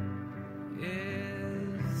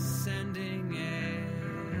is sending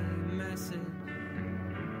a message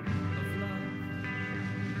of love.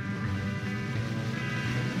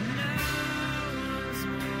 No one's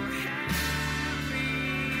more happy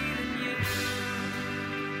than you.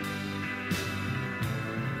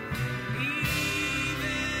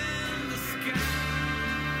 Even the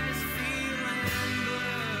skies feeling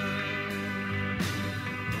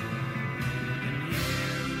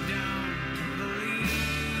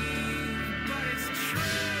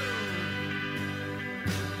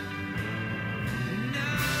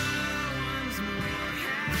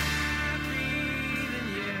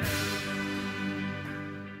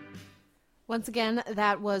Once again,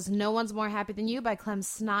 that was No One's More Happy Than You by Clem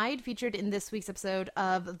Snide, featured in this week's episode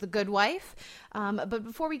of The Good Wife. But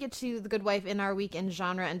before we get to The Good Wife in our week in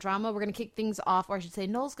genre and drama, we're going to kick things off, or I should say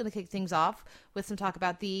Noel's going to kick things off with some talk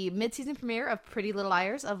about the mid-season premiere of Pretty Little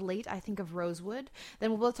Liars. Of late, I think of Rosewood. Then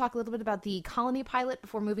we'll both talk a little bit about the Colony pilot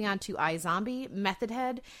before moving on to iZombie, Method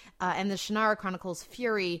Head, and the Shannara Chronicles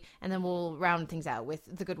Fury, and then we'll round things out with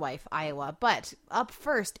The Good Wife, Iowa. But up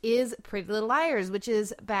first is Pretty Little Liars, which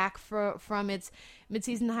is back from its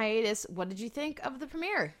mid-season hiatus. What did you think of the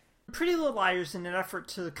premiere? Pretty Little Liars, in an effort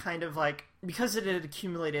to kind of like, because it had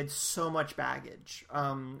accumulated so much baggage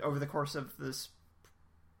over the course of this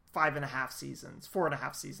 4.5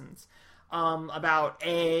 seasons, about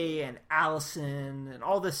A and Allison and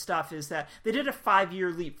all this stuff, is that they did a 5-year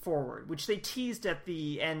leap forward, which they teased at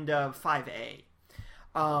the end of 5A.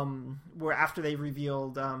 Where after they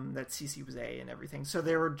revealed that Cece was A and everything. So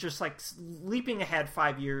they were just like leaping ahead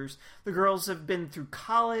 5 years. The girls have been through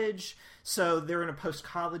college, so they're in a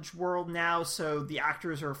post-college world now, so the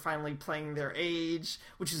actors are finally playing their age,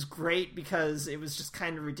 which is great because it was just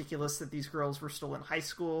kind of ridiculous that these girls were still in high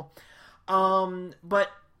school.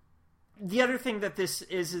 But the other thing that this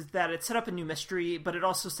is that it set up a new mystery, but it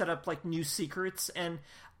also set up like new secrets. And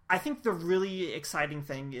I think the really exciting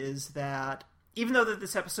thing is that even though that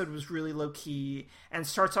this episode was really low-key and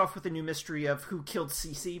starts off with a new mystery of who killed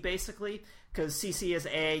Cece, basically, because Cece as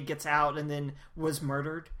A gets out and then was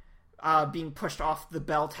murdered, being pushed off the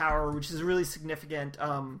bell tower, which is a really significant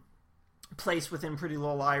place within Pretty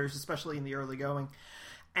Little Liars, especially in the early going.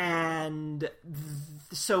 And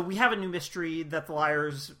so we have a new mystery that the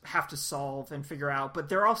liars have to solve and figure out. But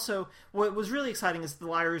they're also, what was really exciting is the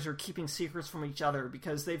liars are keeping secrets from each other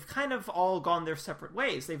because they've kind of all gone their separate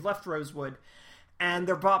ways. They've left Rosewood, and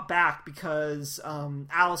they're brought back because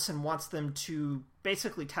Allison wants them to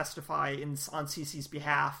basically testify on Cece's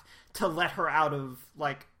behalf to let her out of,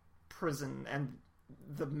 like, prison and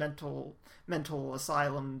the mental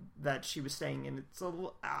asylum that she was staying in.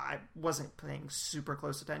 I wasn't paying super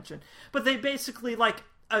close attention, but they basically, like,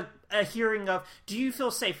 a hearing of, do you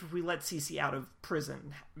feel safe if we let Cece out of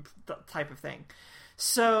prison, type of thing.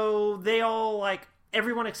 So they all, like,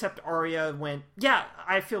 everyone except Arya went, yeah,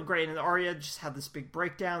 I feel great. And Arya just had this big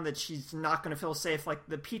breakdown that she's not going to feel safe. Like,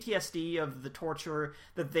 the PTSD of the torture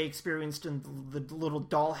that they experienced in the little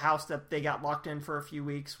dollhouse that they got locked in for a few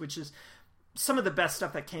weeks, which is some of the best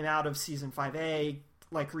stuff that came out of season 5A,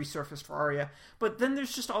 like, resurfaced for Arya. But then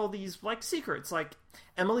there's just all these, like, secrets. Like,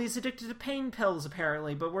 Emily's addicted to pain pills,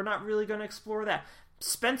 apparently, but we're not really going to explore that.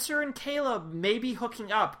 Spencer and Caleb may be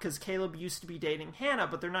hooking up, because Caleb used to be dating Hannah,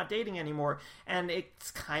 but they're not dating anymore. And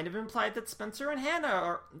it's kind of implied that Spencer and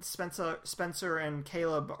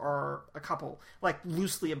Caleb are a couple. Like,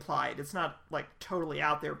 loosely implied. It's not, like, totally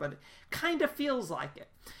out there, but it kind of feels like it.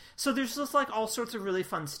 So there's just, like, all sorts of really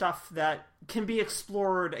fun stuff that can be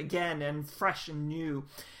explored again and fresh and new.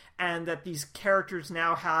 And that these characters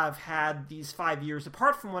now have had these 5 years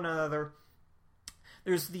apart from one another.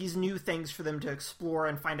 There's these new things for them to explore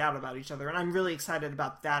and find out about each other. And I'm really excited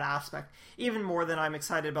about that aspect. Even more than I'm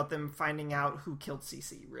excited about them finding out who killed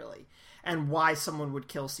Cece, really. And why someone would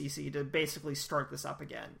kill Cece to basically start this up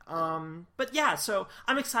again. But yeah, so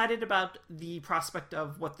I'm excited about the prospect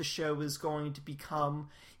of what the show is going to become.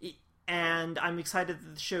 And I'm excited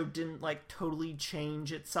that the show didn't, like, totally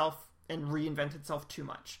change itself and reinvent itself too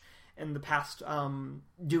much in the past,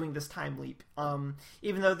 doing this time leap.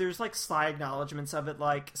 Even though there's, like, sly acknowledgments of it,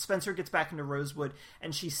 like, Spencer gets back into Rosewood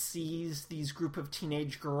and she sees these group of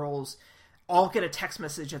teenage girls all get a text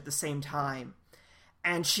message at the same time.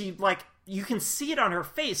 And she, like, you can see it on her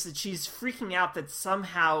face that she's freaking out that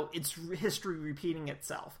somehow it's history repeating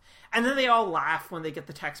itself. And then they all laugh when they get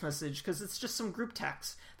the text message, because it's just some group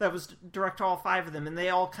text that was direct to all 5 of them, and they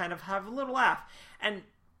all kind of have a little laugh. And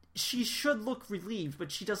she should look relieved,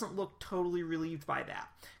 but she doesn't look totally relieved by that.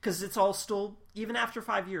 Because it's all still, even after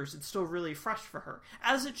 5 years, it's still really fresh for her,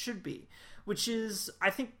 as it should be. Which is, I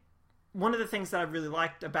think, one of the things that I really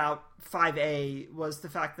liked about 5A was the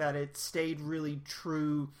fact that it stayed really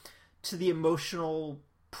true to the emotional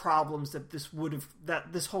problems that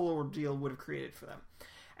this whole ordeal would have created for them.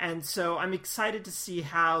 And so I'm excited to see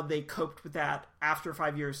how they coped with that after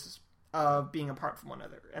 5 years of being apart from one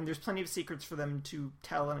another. And there's plenty of secrets for them to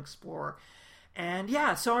tell and explore. And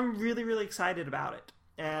yeah, so I'm really, really excited about it.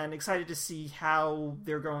 And excited to see how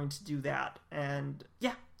they're going to do that. And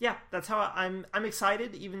yeah, that's how I'm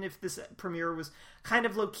excited, even if this premiere was kind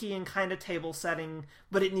of low-key and kind of table setting,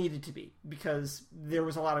 but it needed to be, because there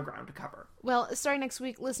was a lot of ground to cover. Well, starting next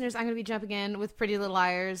week, listeners, I'm going to be jumping in with Pretty Little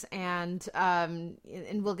Liars, and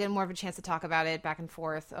we'll get more of a chance to talk about it back and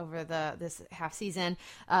forth over this half season.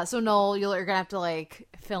 So Noel, you're going to have to, like,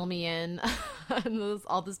 fill me in on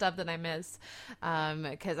all the stuff that I missed,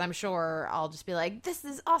 because I'm sure I'll just be like, this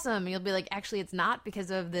is awesome. And you'll be like, actually, it's not,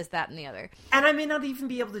 because of this, that, and the other. And I may not even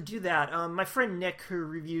be able to do that. My friend Nick, who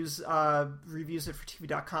reviews it for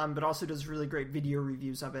TV.com, but also does really great video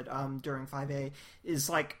reviews of it during 5A, is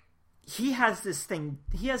like, he has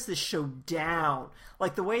this show down.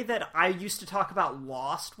 Like, the way that I used to talk about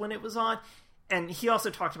Lost when it was on, and he also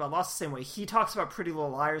talked about Lost the same way. He talks about Pretty Little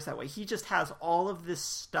Liars that way. He just has all of this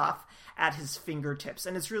stuff at his fingertips,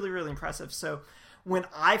 and it's really, really impressive. So when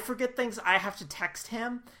I forget things, I have to text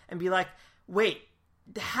him and be like, wait,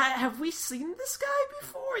 have we seen this guy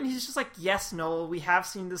before? And he's just like, yes, Noel, we have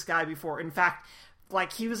seen this guy before. In fact,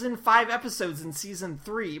 like, he was in 5 episodes in season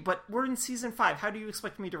 3, but we're in season 5. How do you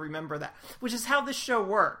expect me to remember that? Which is how this show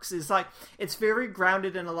works. Is like, it's very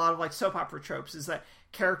grounded in a lot of, like, soap opera tropes. Is that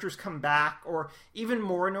characters come back, or even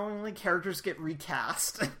more annoyingly, characters get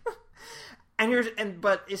recast.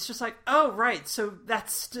 But it's just like, oh, right, so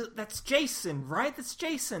that's Jason, right? That's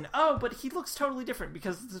Jason. Oh, but he looks totally different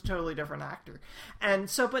because it's a totally different actor. And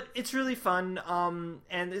so, but it's really fun,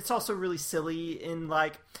 and it's also really silly in,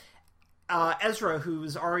 like, Ezra,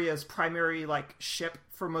 who's Arya's primary, like, ship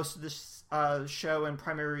for most of this show, and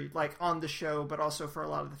primary, like, on the show, but also for a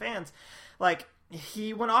lot of the fans. Like,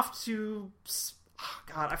 he went off to,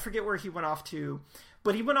 I forget where he went off to,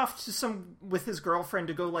 but he went off to with his girlfriend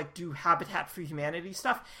to go, like, do Habitat for Humanity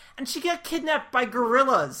stuff, and she got kidnapped by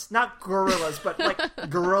gorillas. Not gorillas, but, like,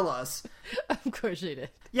 gorillas. Of course she did.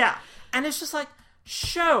 Yeah, and it's just like,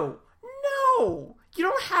 show. No! You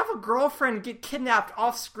don't have a girlfriend get kidnapped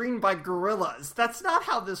off screen by gorillas. That's not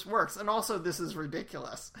how this works. And also, this is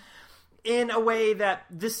ridiculous. In a way that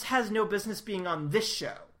this has no business being on this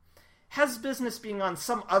show. Has business being on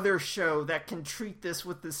some other show that can treat this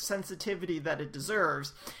with the sensitivity that it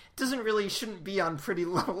deserves. It shouldn't be on Pretty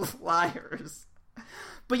Little Liars.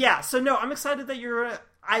 But yeah, so no, I'm excited that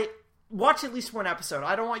I watch at least one episode.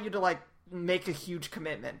 I don't want you to, make a huge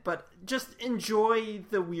commitment, but just enjoy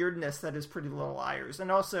the weirdness that is Pretty Little Liars. And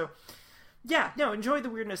also, enjoy the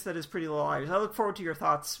weirdness that is Pretty Little Liars. I look forward to your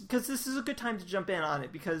thoughts, because this is a good time to jump in on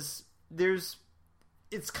it, because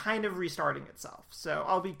it's kind of restarting itself. So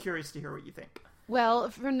I'll be curious to hear what you think. Well,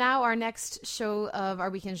 for now, our next show of our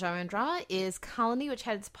weekend genre and drama is Colony, which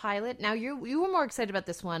had its pilot. Now, you were more excited about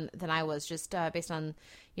this one than I was, just based on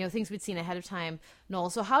things we'd seen ahead of time. Noel,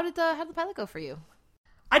 so how did the pilot go for you?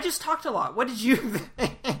 I just talked a lot. What did you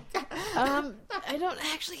think? I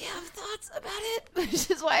don't actually have thoughts about it, which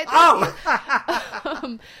is why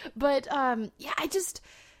I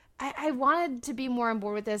I wanted to be more on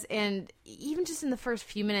board with this, and even just in the first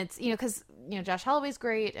few minutes, because, Josh Holloway's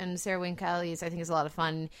great, and Sarah Wayne Callies, I think, is a lot of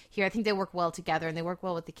fun here. I think they work well together, and they work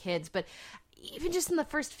well with the kids, but even just in the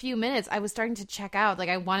first few minutes, I was starting to check out.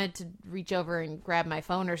 I wanted to reach over and grab my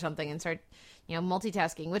phone or something and start,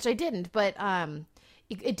 multitasking, which I didn't, but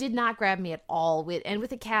it did not grab me at all. With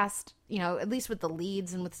the cast, at least with the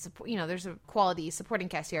leads and with support, there's a quality supporting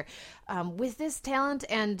cast here. With this talent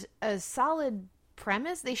and a solid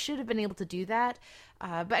premise, they should have been able to do that.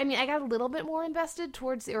 But I mean, I got a little bit more invested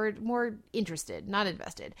more interested, not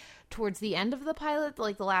invested, towards the end of the pilot,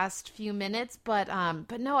 the last few minutes. But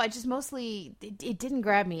no, I just mostly, it didn't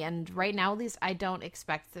grab me. And right now, at least, I don't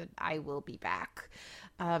expect that I will be back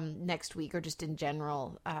next week, or just in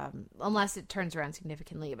general, unless it turns around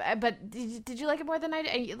significantly. But did you like it more than I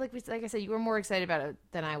did? Like I said, you were more excited about it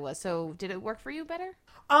than I was. So did it work for you better?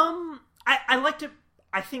 I liked it,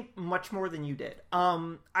 I think, much more than you did.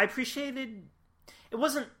 I appreciated, it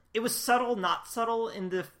was subtle, not subtle, in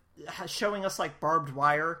the showing us barbed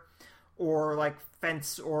wire or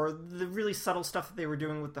fence, or the really subtle stuff that they were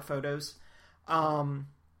doing with the photos. And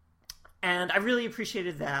I really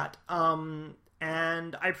appreciated that.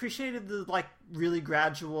 And I appreciated the really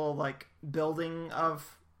gradual building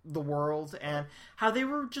of the world, and how they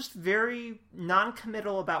were just very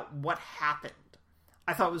non-committal about what happened.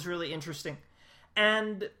 I thought was really interesting.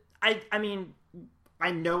 And I mean,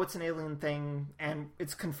 I know it's an alien thing, and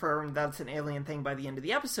it's confirmed that it's an alien thing by the end of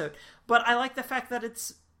the episode, but I like the fact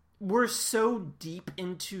that we're so deep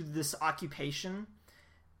into this occupation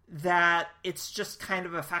that it's just kind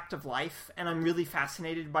of a fact of life, and I'm really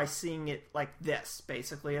fascinated by seeing it like this,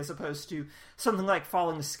 basically, as opposed to something like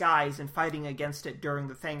Falling Skies and fighting against it during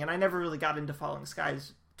the thing. And I never really got into Falling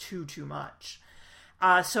Skies too much.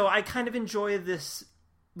 So I kind of enjoy this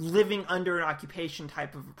living under an occupation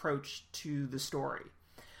type of approach to the story.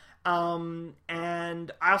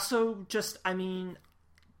 And I also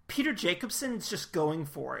Peter Jacobson's just going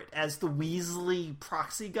for it as the Weasley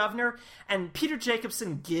proxy governor, and Peter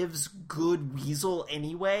Jacobson gives good Weasel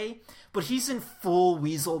anyway, but he's in full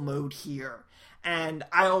Weasel mode here. And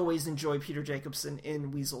I always enjoy Peter Jacobson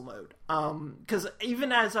in Weasel mode. Because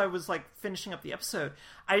even as I was finishing up the episode,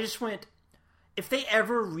 I just went, if they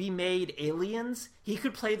ever remade Aliens, he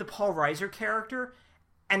could play the Paul Reiser character,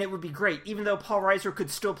 and it would be great, even though Paul Reiser could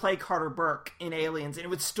still play Carter Burke in Aliens, and it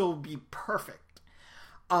would still be perfect.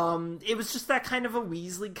 It was just that kind of a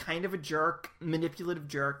Weasley, kind of a jerk, manipulative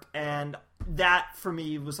jerk, and that, for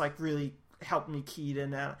me, was, really helped me keyed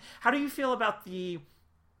in that. How do you feel about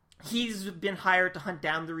he's been hired to hunt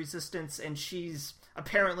down the Resistance, and she's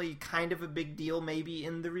apparently kind of a big deal, maybe,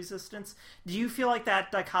 in the Resistance? Do you feel like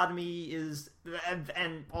that dichotomy is,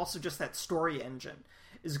 and also just that story engine,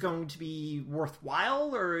 is going to be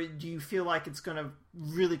worthwhile, or do you feel like it's going to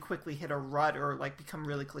really quickly hit a rut, or become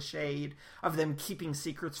really cliched of them keeping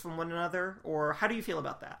secrets from one another? Or how do you feel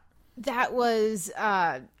about that? That was,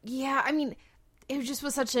 it just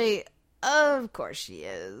was such a, of course she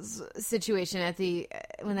is, situation at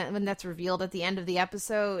when that's revealed at the end of the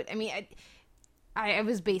episode. I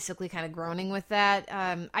was basically kind of groaning with that.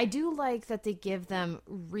 I do like that they give them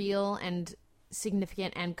real and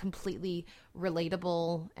significant and completely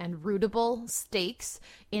relatable and rootable stakes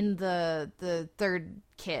in the third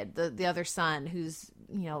kid, the other son who's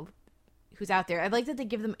out there. I like that they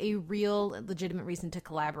give them a real legitimate reason to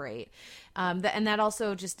collaborate, and that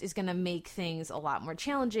also just is going to make things a lot more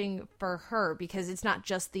challenging for her, because it's not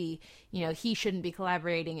just the he shouldn't be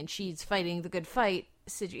collaborating and she's fighting the good fight.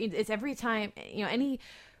 It's every time any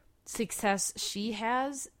success she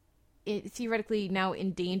has it theoretically now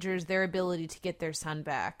endangers their ability to get their son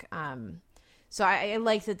back. So I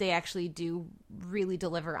like that they actually do really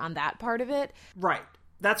deliver on that part of it. Right.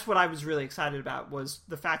 That's what I was really excited about, was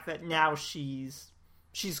the fact that now she's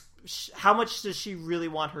how much does she really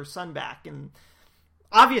want her son back? And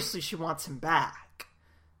obviously she wants him back,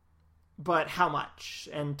 but how much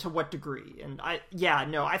and to what degree? And I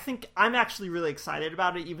think I'm actually really excited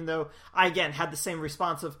about it, even though I, again, had the same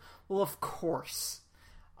response of, well, of course.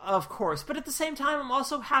 But at the same time, I'm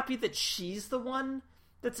also happy that she's the one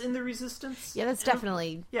that's in the Resistance. Yeah, that's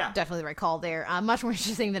definitely the right call there. Much more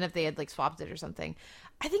interesting than if they had like swapped it or something.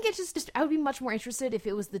 I think it's just I would be much more interested if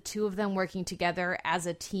it was the two of them working together as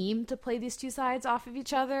a team to play these two sides off of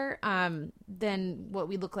each other, than what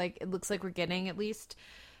we look like. It looks like we're getting, at least.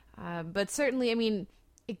 But certainly, I mean,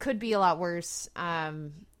 it could be a lot worse.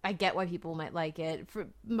 I get why people might like it.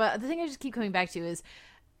 But the thing I just keep coming back to is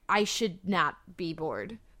I should not be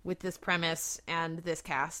bored with this premise and this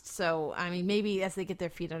cast. So, I mean, maybe as they get their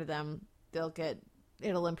feet under them,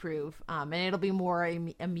 it'll improve, and it'll be more a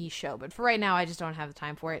me show. But for right now, I just don't have the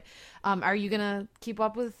time for it. Are you gonna keep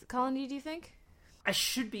up with Colony, do you think? I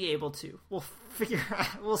should be able to. We'll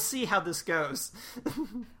see how this goes.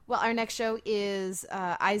 Well, our next show is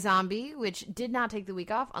iZombie, which did not take the week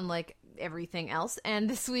off, unlike everything else. And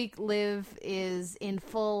this week, Liv is in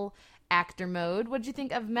full actor mode. What did you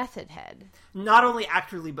think of Method Head? Not only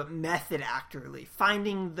actorly, but method actorly.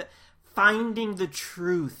 Finding the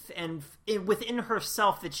truth and within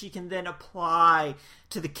herself that she can then apply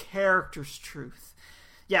to the character's truth.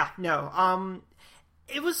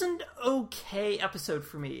 It was an okay episode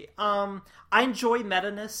for me. I enjoy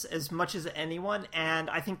meta-ness as much as anyone, and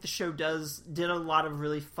I think the show did a lot of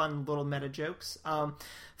really fun little meta jokes.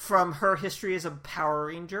 From her history as a Power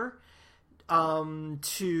Ranger,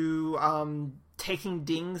 to taking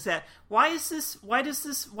dings at why is this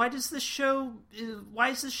show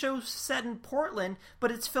set in Portland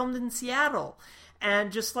but it's filmed in Seattle,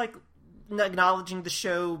 and just like acknowledging the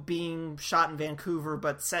show being shot in Vancouver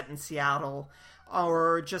but set in Seattle,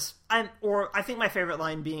 or I think my favorite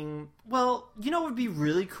line being, well, you know what would be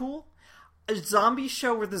really cool? A zombie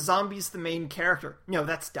show where the zombie's the main character. No,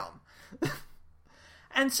 that's dumb.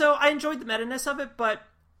 And so I enjoyed the meta-ness of it, but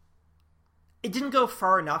it didn't go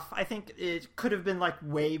far enough. I think it could have been like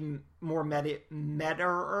way more meta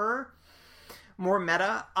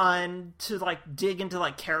on to like dig into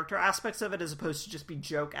like character aspects of it as opposed to just be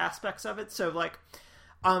joke aspects of it. So like,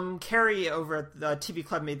 Carrie over at the TV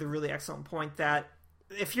Club made the really excellent point that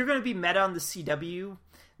if you're going to be meta on the CW,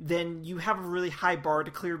 then you have a really high bar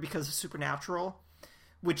to clear because of Supernatural,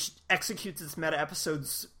 which executes its meta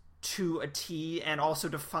episodes to a T, and also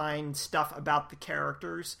define stuff about the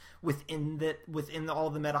characters within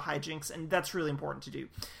all the meta hijinks, and that's really important to do.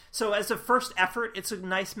 So as a first effort, it's a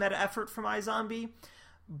nice meta effort from iZombie,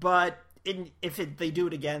 but if they do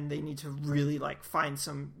it again, they need to really like find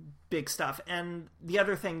some big stuff. And the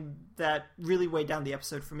other thing that really weighed down the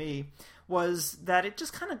episode for me was that it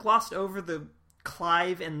just kind of glossed over the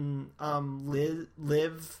Clive and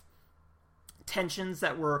Liv tensions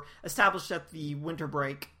that were established at the winter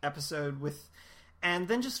break episode and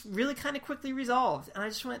then just really kind of quickly resolved. And I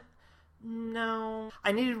just went, no,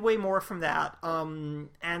 I needed way more from that.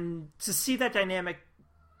 And to see that dynamic,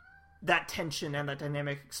 that tension and that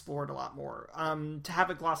dynamic explored a lot more. To have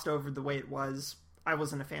it glossed over the way it was, I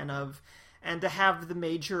wasn't a fan of. And to have the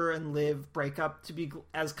Major and Liv breakup to be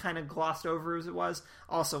as kind of glossed over as it was,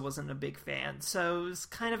 also wasn't a big fan. So it was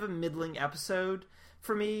kind of a middling episode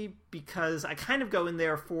for me, because I kind of go in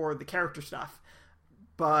there for the character stuff,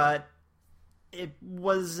 but it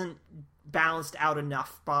wasn't balanced out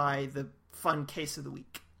enough by the fun case of the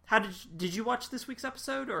week. Did you watch this week's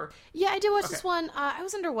episode? Or yeah, I did watch this one. I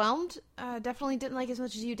was underwhelmed. Definitely didn't like it as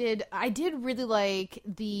much as you did. I did really like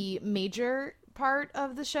the Major part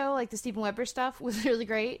of the show, like the Steven Weber stuff was really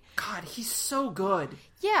great. God, he's so good.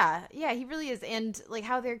 Yeah, he really is. And like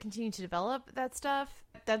how they're continuing to develop that stuff,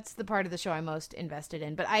 that's the part of the show I'm most invested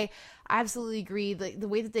in. But I absolutely agree. The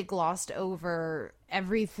way that they glossed over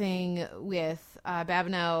everything with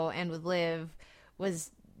Babineau and with Liv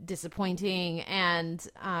was disappointing. And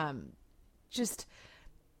just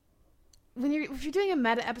if you're doing a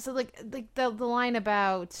meta episode, like the line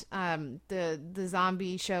about the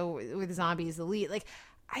zombie show where the zombie is the lead, like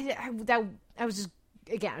I was just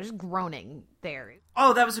groaning there.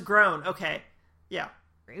 Oh, that was a groan. Okay, yeah.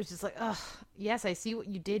 It was just like, ugh, yes, I see what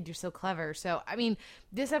you did. You're so clever. So, I mean,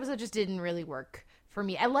 this episode just didn't really work for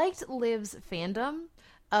me. I liked Liv's fandom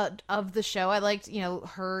of the show. I liked,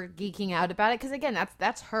 her geeking out about it. Because, again,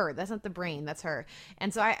 that's her. That's not the brain. That's her.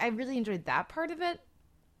 And so I really enjoyed that part of it.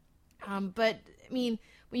 But, I mean,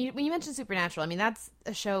 when you mention Supernatural, I mean, that's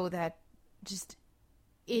a show that just,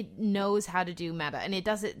 it knows how to do meta, and it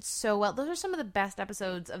does it so well. Those are some of the best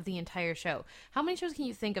episodes of the entire show. How many shows can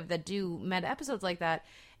you think of that do meta episodes like that?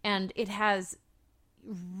 And it has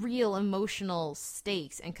real emotional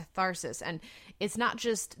stakes and catharsis, and it's not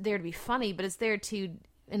just there to be funny, but it's there to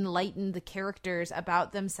enlighten the characters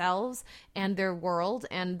about themselves and their world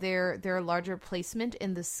and their larger placement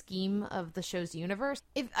in the scheme of the show's universe.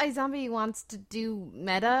 If iZombie wants to do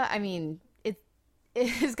meta, I mean,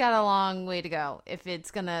 it's got a long way to go if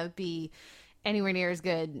it's gonna be anywhere near as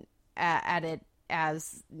good at it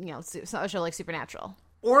as, you know, a show like Supernatural.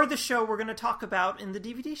 Or the show we're going to talk about in the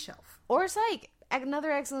DVD shelf. Or Psych,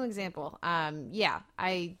 another excellent example. Yeah,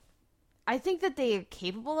 I think that they are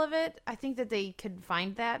capable of it. I think that they could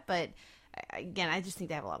find that, but again, I just think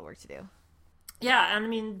they have a lot of work to do. Yeah, and I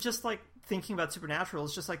mean, just like thinking about Supernatural,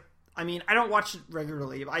 it's just like, I mean, I don't watch it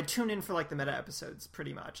regularly. I tune in for like the meta episodes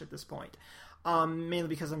pretty much at this point. Mainly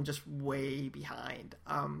because I'm just way behind.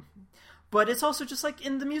 But it's also just like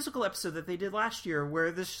in the musical episode that they did last year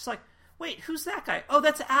where there's just like, wait, who's that guy? Oh,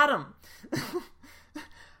 that's Adam.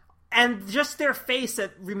 And just their face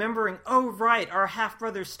at remembering, oh, right, our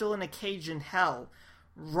half-brother's still in a cage in hell.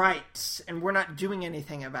 Right. And we're not doing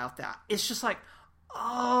anything about that. It's just like,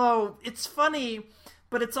 oh, it's funny,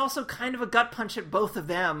 but it's also kind of a gut punch at both of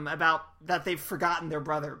them about that they've forgotten their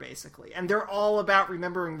brother, basically. And they're all about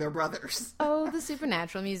remembering their brothers. Oh, the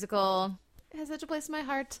Supernatural musical. It has such a place in my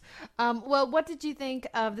heart. Well, what did you think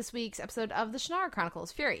of this week's episode of the Shannara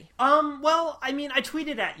Chronicles, Fury? Well, I mean, I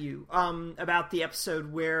tweeted at you about the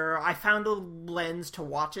episode where I found a lens to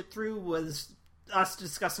watch it through was us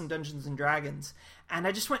discussing Dungeons & Dragons. And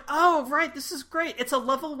I just went, oh, right, this is great. It's a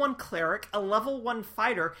level 1 cleric, a level 1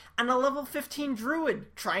 fighter, and a level 15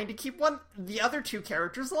 druid trying to keep the other two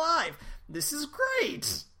characters alive. This is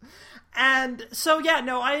great. And so, yeah,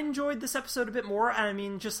 no, I enjoyed this episode a bit more. And I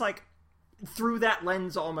mean, just like, through that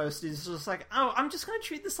lens almost is just like, oh, I'm just going to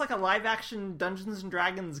treat this like a live-action Dungeons &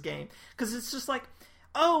 Dragons game. Because it's just like,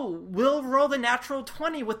 oh, we'll roll the natural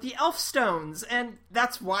 20 with the elf stones, and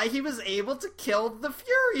that's why he was able to kill the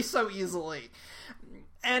Fury so easily.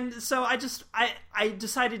 And so I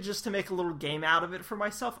decided just to make a little game out of it for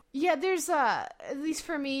myself. Yeah, there's, at least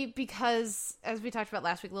for me, because, as we talked about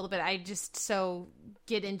last week a little bit, I just so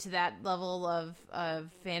get into that level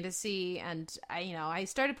of fantasy, and I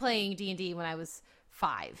started playing D&D when I was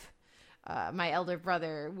 5. My elder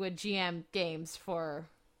brother would GM games for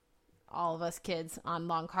all of us kids on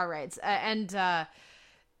long car rides,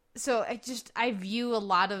 so I view a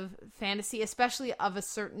lot of fantasy, especially of a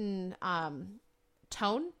certain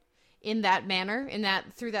tone, in that manner,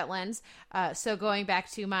 through that lens. So going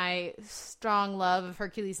back to my strong love of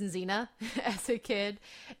Hercules and Xena as a kid,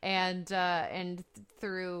 and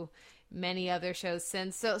through many other shows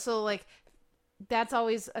since. So like that's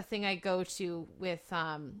always a thing I go to with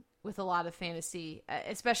a lot of fantasy,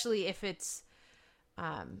 especially if it's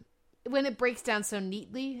when it breaks down so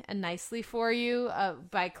neatly and nicely for you,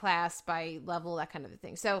 by class, by level, that kind of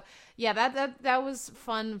thing. So yeah, that was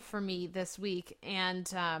fun for me this week.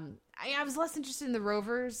 And I was less interested in the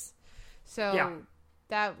Rovers. So yeah.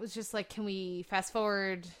 That was just like, can we fast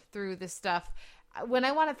forward through this stuff? When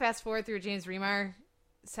I want to fast forward through a James Remar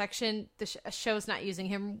section, the show's not using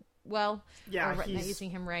him well. Yeah, or not using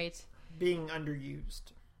him right. Being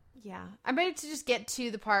underused. Yeah. I'm ready to just get to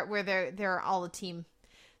the part where they're all a team.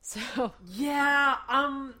 So yeah,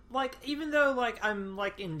 like, even though like I'm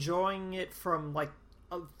like enjoying it from like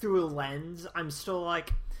through a lens, I'm still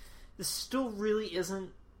like, this still really isn't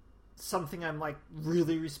something I'm like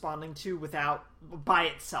really responding to by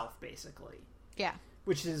itself, basically. Yeah,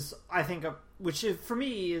 which is, I think, for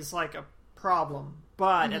me is like a problem,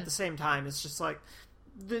 but at the same time, it's just like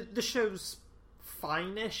the show's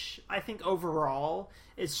fine-ish. I think overall,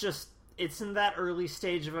 it's in that early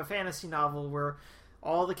stage of a fantasy novel where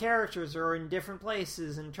all the characters are in different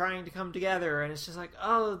places and trying to come together, and it's just like,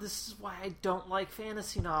 oh, this is why I don't like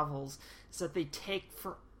fantasy novels, is that they take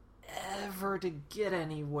forever to get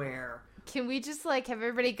anywhere. Can we just, like, have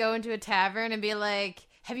everybody go into a tavern and be like,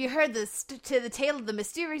 have you heard the tale of the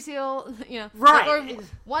mysterious, right, or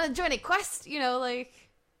want to join a quest, like...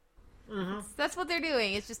 Mm-hmm. That's what they're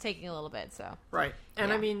doing. It's just taking a little bit, so... Right. And,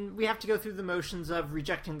 yeah. I mean, we have to go through the motions of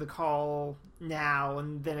rejecting the call now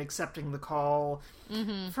and then accepting the call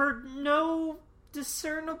for no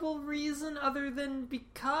discernible reason other than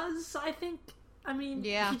because, I think. I mean,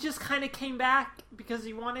 he just kind of came back because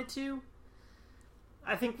he wanted to.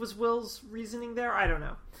 I think was Will's reasoning there. I don't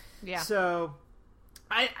know. Yeah. So...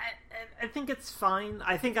 I think it's fine.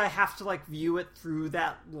 I think I have to, like, view it through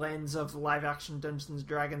that lens of live-action Dungeons &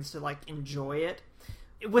 Dragons to, like, enjoy it.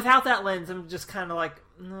 without that lens, I'm just kind of like,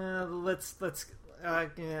 let's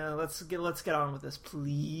get on with this,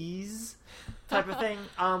 please, type of thing.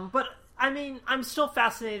 But I mean, I'm still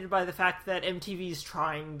fascinated by the fact that MTV's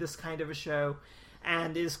trying this kind of a show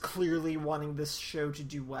and is clearly wanting this show to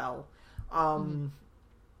do well.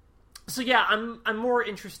 So yeah, I'm more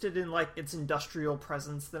interested in like its industrial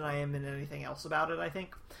presence than I am in anything else about it, I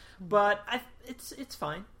think. But it's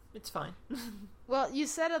fine. It's fine. Well, you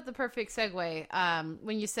set up the perfect segue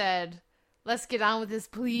when you said, "Let's get on with this,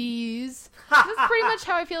 please." That's pretty much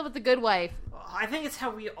how I feel about The Good Wife. I think it's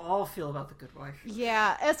how we all feel about The Good Wife.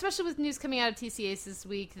 Yeah, especially with news coming out of TCAs this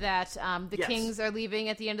week that the Yes. Kings are leaving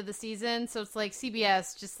at the end of the season. So it's like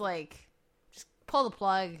CBS, just pull the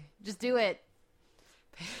plug, just do it.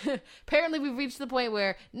 Apparently, we've reached the point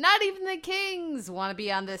where not even the Kings want to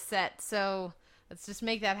be on this set. So let's just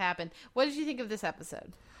make that happen. What did you think of this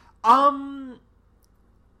episode? I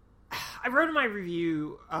wrote in my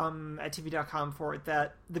review at TV.com for it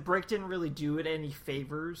that the break didn't really do it any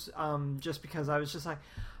favors, just because I was just like,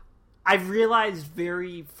 I realized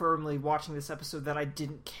very firmly watching this episode that I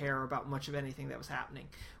didn't care about much of anything that was happening,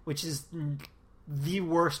 which is the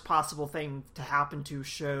worst possible thing to happen to a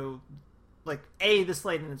show, like, A, this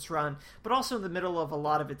late in its run, but also in the middle of a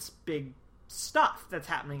lot of its big stuff that's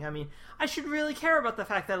happening. I mean, I should really care about the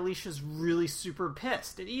fact that Alicia's really super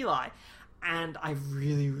pissed at Eli, and I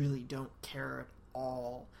really, really don't care at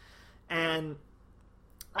all. And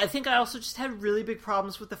I think I also just had really big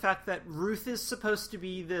problems with the fact that Ruth is supposed to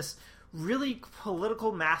be this really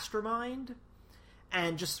political mastermind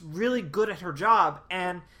and just really good at her job,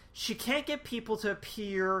 and she can't get people to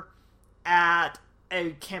appear at a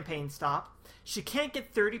campaign stop. She can't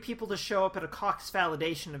get 30 people to show up at a Cox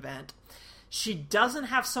validation event. She doesn't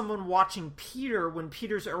have someone watching Peter when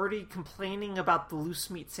Peter's already complaining about the loose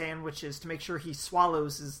meat sandwiches to make sure he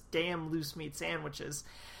swallows his damn loose meat sandwiches.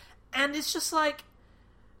 And it's just like,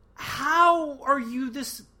 how are you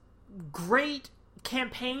this great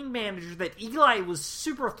campaign manager that Eli was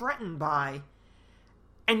super threatened by,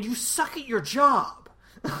 and you suck at your job?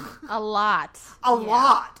 A lot. A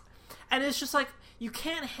lot. And it's just like, you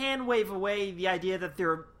can't hand wave away the idea that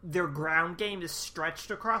their ground game is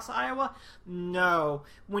stretched across Iowa. No.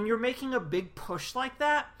 When you're making a big push like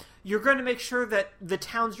that, you're going to make sure that the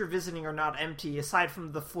towns you're visiting are not empty, aside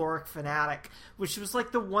from the Floric Fanatic, which was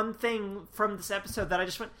like the one thing from this episode that I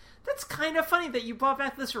just went, that's kind of funny that you brought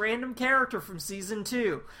back this random character from season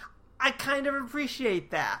 2. I kind of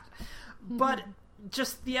appreciate that. But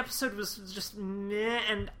just the episode was just meh,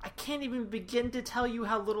 and I can't even begin to tell you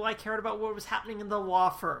how little I cared about what was happening in the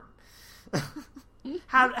law firm.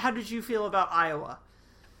 How did you feel about Iowa?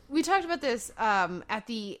 We talked about this at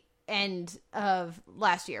the end of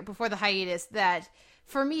last year, before the hiatus, that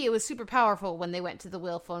for me it was super powerful when they went to the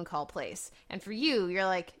Will phone call place. And for you, you're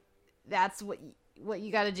like, that's what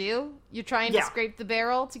you got to do? You're trying to scrape the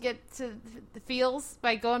barrel to get to the feels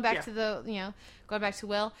by going back to going back to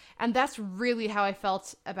Will. And that's really how I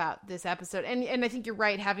felt about this episode. And I think you're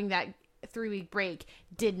right, having that 3-week break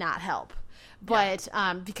did not help. But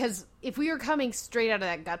because if we were coming straight out of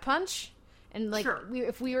that gut punch, and like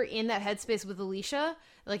if we were in that headspace with Alicia,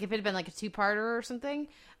 like if it had been like a 2-parter or something,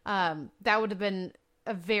 that would have been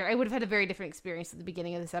I would have had a very different experience at the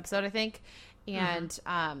beginning of this episode, I think. And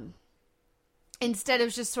instead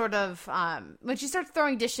of just sort of when she starts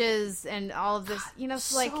throwing dishes and all of this,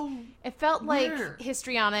 like it felt like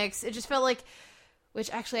histrionics. It just felt like,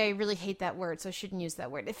 which actually I really hate that word, so I shouldn't use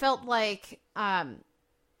that word. It felt like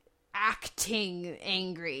acting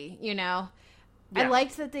angry, I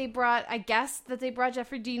liked that they brought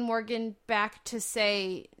Jeffrey Dean Morgan back to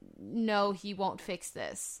say, no, he won't fix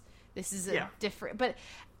this. This is a different, but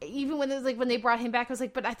even when it was like, when they brought him back, I was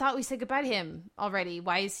like, but I thought we said goodbye to him already.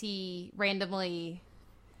 Why is he randomly?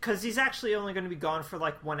 Because he's actually only going to be gone for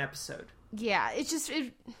like 1 episode. Yeah, it's just,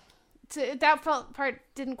 that part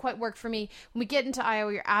didn't quite work for me. When we get into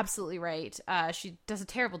Iowa, you're absolutely right. She does a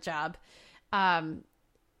terrible job.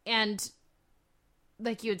 And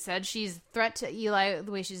like you had said, she's a threat to Eli the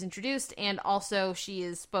way she's introduced, and also she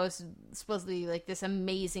is supposedly like this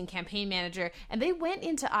amazing campaign manager. And they went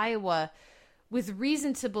into Iowa with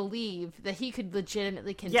reason to believe that he could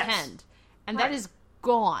legitimately contend. And that is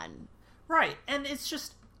gone. Right. And it's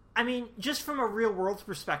just, I mean, just from a real world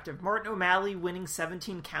perspective, Martin O'Malley winning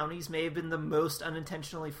 17 counties may have been the most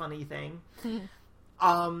unintentionally funny thing.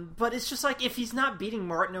 But it's just like, if he's not beating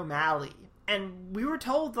Martin O'Malley, and we were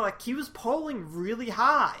told like he was polling really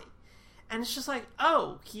high, and it's just like,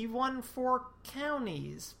 oh, he won 4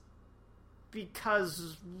 counties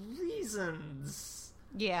because reasons.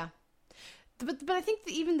 Yeah. But I think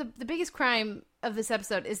even the biggest crime of this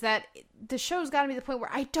episode is that the show's got to be the point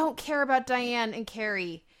where I don't care about Diane and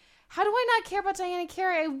Carrie. How do I not care about Diane and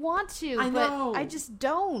Carrie? I want to, but I just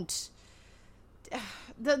don't.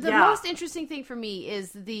 The most interesting thing for me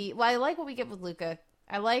is I like what we get with Luca.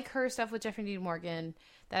 I like her stuff with Jeffrey Dean Morgan,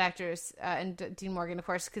 that actress, and Dean Morgan, of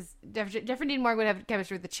course, because Jeffrey Dean Morgan would have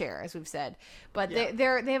chemistry with the chair, as we've said. But they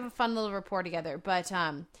have a fun little rapport together. But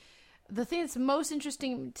the thing that's most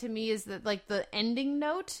interesting to me is that, like, the ending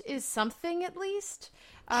note is something, at least.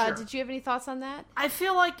 Sure. Did you have any thoughts on that? I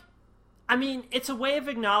feel like, I mean, it's a way of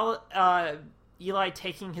Eli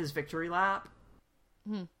taking his victory lap.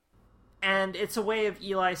 And it's a way of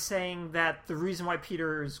Eli saying that the reason why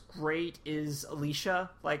Peter is great is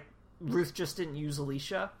Alicia. Like, Ruth just didn't use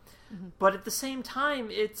Alicia. But at the same time,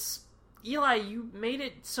 it's, Eli, you made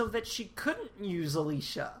it so that she couldn't use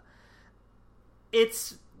Alicia.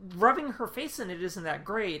 It's rubbing her face in it isn't that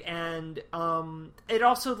great. And it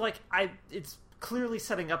also, like, it's clearly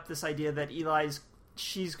setting up this idea that Eli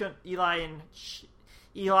and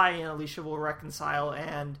Alicia will reconcile,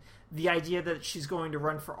 and the idea that she's going to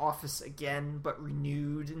run for office again, but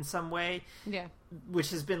renewed in some way. Yeah.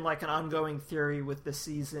 Which has been like an ongoing theory with this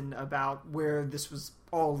season about where this was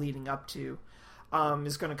all leading up to,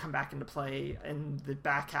 is going to come back into play in the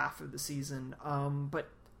back half of the season. But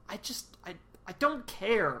I don't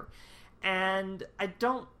care. And I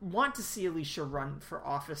don't want to see Alicia run for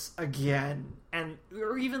office again.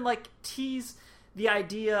 Or even like tease the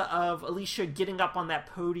idea of Alicia getting up on that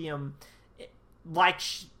podium like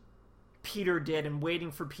Peter did, and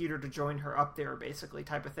waiting for Peter to join her up there, basically,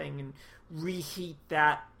 type of thing, and reheat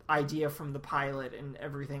that idea from the pilot and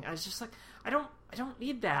everything. I was just like, I don't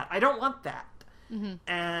need that. I don't want that.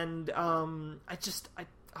 And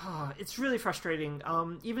it's really frustrating.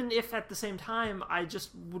 Even if at the same time I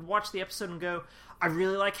just would watch the episode and go, I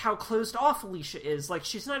really like how closed off Alicia is. Like,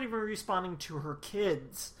 she's not even responding to her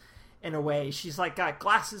kids in a way. She's like got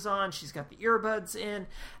glasses on, she's got the earbuds in,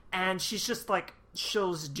 and she's just like,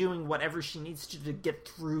 she's doing whatever she needs to get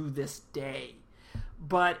through this day.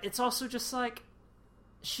 But it's also just like,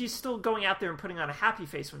 she's still going out there and putting on a happy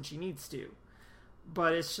face when she needs to.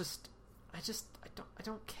 But it's just, I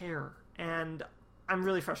don't care. And I'm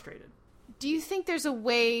really frustrated. Do you think there's a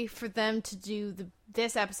way for them to do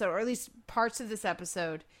this episode, or at least parts of this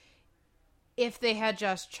episode, if they had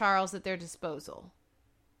just Charles at their disposal?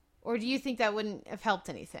 Or do you think that wouldn't have helped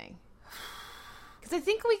anything? Because I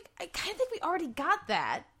kind of think we already got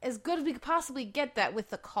that, as good as we could possibly get that with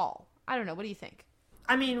the call. I don't know. What do you think?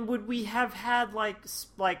 I mean, would we have had what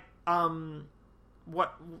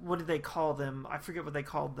did they call them? I forget what they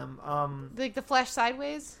called them. Like the flash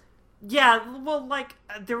sideways? Yeah, well, like,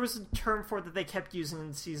 there was a term for it that they kept using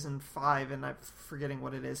in season 5, and I'm forgetting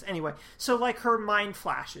what it is. Anyway, so, like, her mind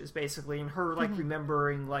flashes, basically, and her, like,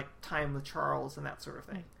 remembering, like, time with Charles and that sort of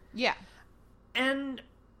thing. Yeah. And,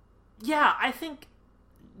 yeah, I think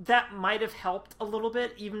that might have helped a little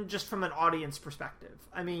bit, even just from an audience perspective.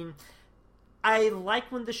 I mean, I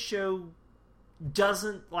like when the show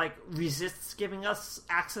doesn't, like, resists giving us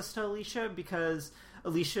access to Alicia, because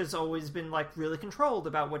Alicia's always been, like, really controlled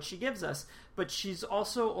about what she gives us, but she's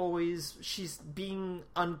also she's being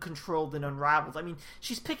uncontrolled and unraveled. I mean,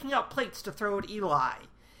 she's picking up plates to throw at Eli.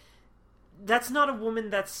 That's not a woman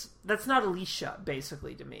that's not Alicia,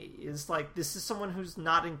 basically, to me. Is like, this is someone who's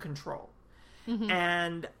not in control.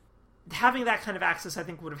 And having that kind of access, I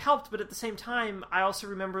think, would have helped, but at the same time, I also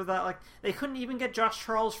remember that, like, they couldn't even get Josh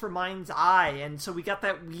Charles for Mind's Eye, and so we got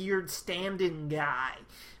that weird stand-in guy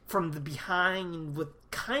from the behind with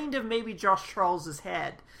kind of maybe Josh Charles's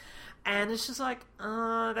head. And it's just like,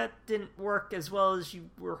 that didn't work as well as you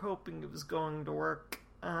were hoping it was going to work.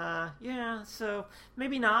 Yeah, so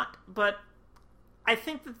maybe not, but I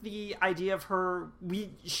think that the idea of her,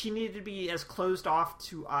 she needed to be as closed off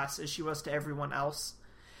to us as she was to everyone else,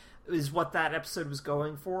 is what that episode was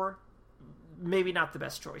going for. Maybe not the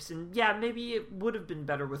best choice. And yeah, maybe it would have been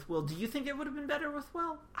better with Will. Do you think it would have been better with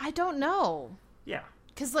Will? I don't know. Yeah.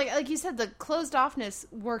 Because, like you said, the closed offness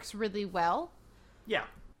works really well. Yeah.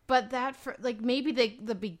 But that, maybe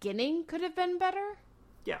the beginning could have been better.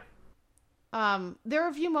 Yeah. There were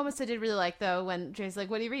a few moments I did really like, though, when Jay's like,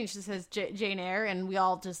 what are you reading? She says Jane Eyre, and we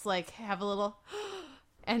all just, like, have a little...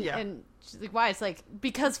 And she's like, why? It's like,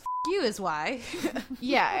 because f*** you is why.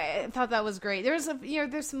 Yeah, I thought that was great. There's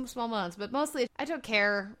some small moments, but mostly I don't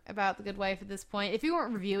care about The Good Wife at this point. If we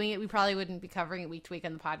weren't reviewing it, we probably wouldn't be covering it week to week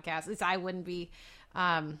on the podcast. At least I wouldn't be.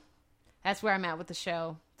 That's where I'm at with the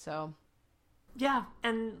show, so. Yeah,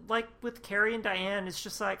 and like with Carrie and Diane, it's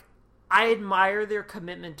just like, I admire their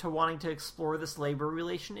commitment to wanting to explore this labor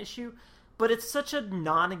relation issue, but it's such a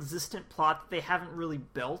non-existent plot that they haven't really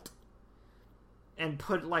built and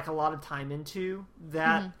put like a lot of time into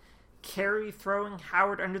that Carrie throwing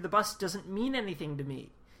Howard under the bus doesn't mean anything to me.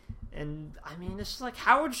 And I mean, it's just like,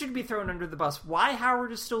 Howard should be thrown under the bus. Why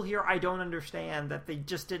Howard is still here, I don't understand. That they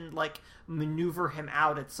just didn't like maneuver him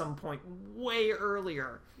out at some point way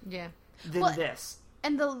earlier than this.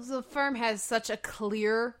 And the firm has such a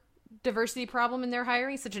clear diversity problem in their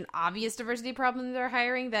hiring, such an obvious diversity problem in their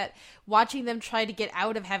hiring, that watching them try to get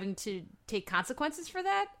out of having to take consequences for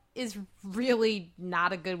that is really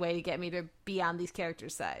not a good way to get me to be on these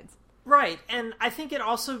characters' sides. Right, and I think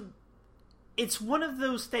it's one of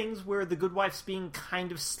those things where The Good Wife's being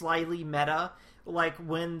kind of slyly meta, like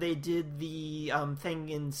when they did the thing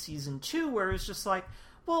in season 2 where it's just like,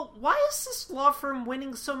 well, why is this law firm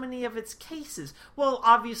winning so many of its cases? Well,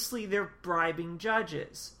 obviously they're bribing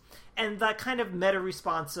judges. And that kind of meta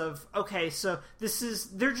response of, okay, so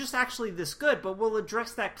they're just actually this good, but we'll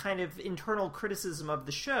address that kind of internal criticism of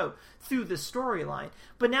the show through the storyline.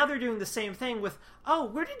 But now they're doing the same thing with, oh,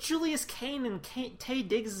 where did Julius Cain and Taye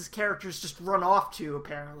Diggs' characters just run off to,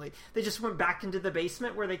 apparently? They just went back into the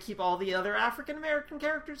basement where they keep all the other African-American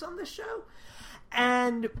characters on this show?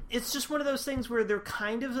 And it's just one of those things where they're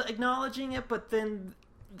kind of acknowledging it, but then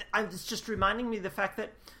it's just reminding me of the fact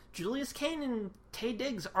that Julius Cain and Taye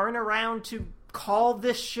Diggs aren't around to call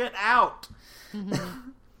this shit out.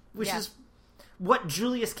 Which is what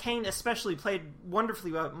Julius Cain, especially played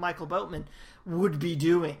wonderfully by Michael Boatman, would be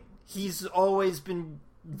doing. He's always been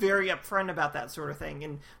very upfront about that sort of thing.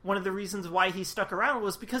 And one of the reasons why he stuck around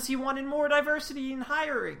was because he wanted more diversity in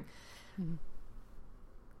hiring.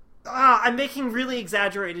 I'm making really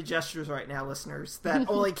exaggerated gestures right now, listeners, that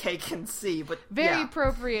only Kay can see. But very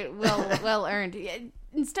appropriate, well earned.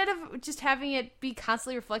 Instead of just having it be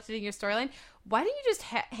constantly reflected in your storyline, why don't you just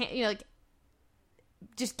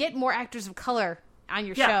just get more actors of color on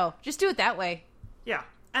your show? Just do it that way. Yeah,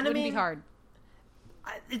 and Wouldn't be hard.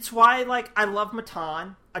 It's why, like, I love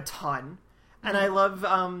Matan a ton, and I love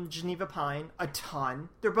Geneva Pine a ton.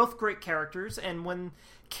 They're both great characters, and when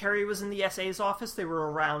Carrie was in the SA's office, they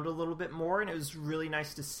were around a little bit more, and it was really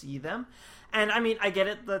nice to see them. And, I mean, I get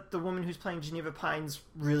it that the woman who's playing Geneva Pine's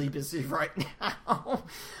really busy right now.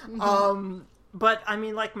 But, I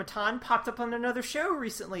mean, like, Matan popped up on another show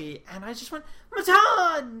recently, and I just went,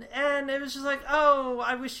 Matan! And it was just like, oh,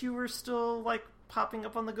 I wish you were still, like, popping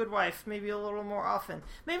up on The Good Wife maybe a little more often.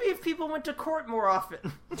 Maybe if people went to court more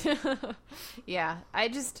often. Yeah.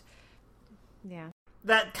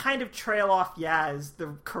 That kind of trail off, is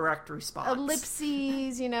the correct response.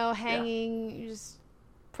 Ellipses, hanging, just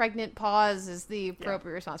pregnant pause is the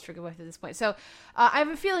appropriate response for Good Wife at this point. So I have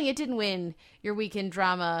a feeling it didn't win your weekend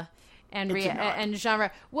drama and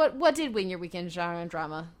genre. What did win your weekend genre and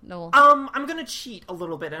drama, Noel? I'm gonna cheat a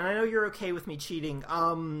little bit, and I know you're okay with me cheating.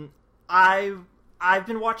 I've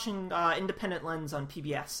been watching Independent Lens on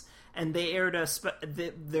PBS, and they aired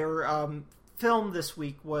their film this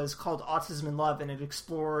week was called Autism in Love, and it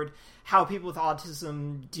explored how people with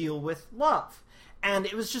autism deal with love. And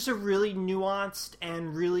it was just a really nuanced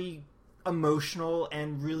and really emotional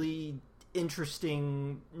and really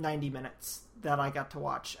interesting 90 minutes that I got to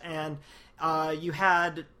watch. And you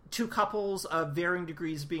had two couples of varying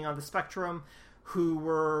degrees being on the spectrum who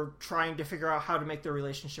were trying to figure out how to make their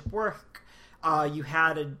relationship work. You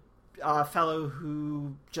had a fellow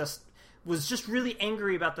who was just really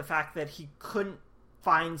angry about the fact that he couldn't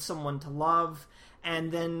find someone to love.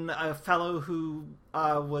 And then a fellow who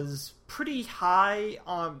was pretty high,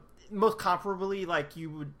 most comparably, like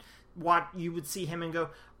you would see him and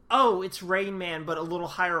go, oh, it's Rain Man, but a little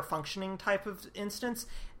higher functioning type of instance,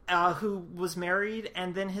 who was married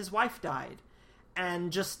and then his wife died.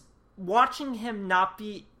 And just watching him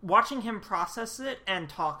process it and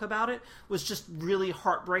talk about it was just really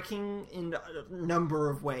heartbreaking in a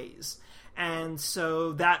number of ways. And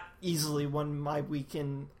so that easily won my week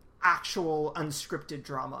in actual unscripted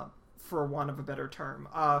drama, for want of a better term.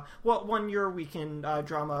 What won your weekend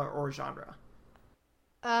drama or genre?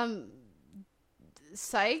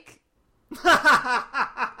 Psych.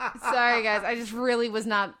 Sorry, guys. I just really was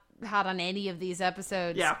not hot on any of these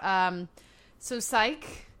episodes. Yeah. So Psych,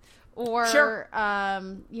 or sure.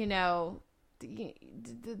 The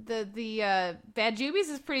Bad Jubies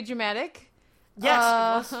is pretty dramatic.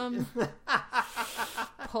 Yes. It was.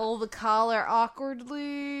 Pull the collar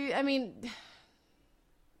awkwardly. I mean,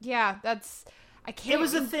 yeah, I can't. It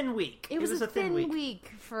was a thin week. It was a thin week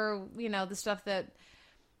for the stuff that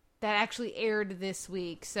actually aired this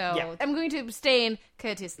week. So yeah. I'm going to abstain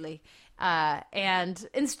courteously and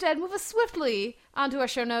instead move us swiftly onto our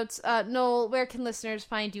show notes. Noel, where can listeners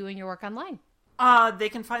find you and your work online? They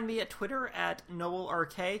can find me at Twitter at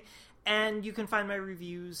NoelRK, and you can find my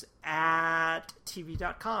reviews at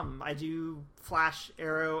TV.com. I do Flash,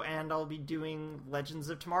 Arrow, and I'll be doing Legends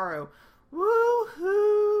of Tomorrow.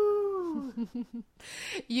 Woohoo!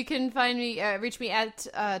 You can find me, reach me at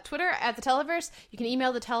Twitter at The Televerse. You can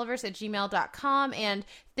email theteleverse@gmail.com. And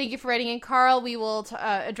thank you for writing in, Carl. We will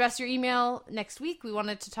address your email next week. We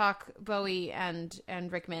wanted to talk Bowie and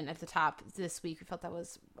Rickman at the top this week. We felt that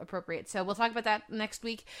was appropriate. So we'll talk about that next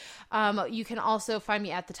week. You can also find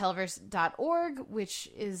me at theteleverse.org, which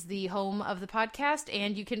is the home of the podcast.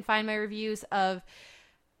 And you can find my reviews of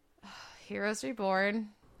Heroes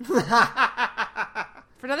Reborn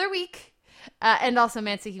for another week, and also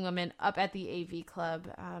Man Seeking Woman up at the AV Club.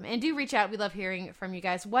 And do reach out. We love hearing from you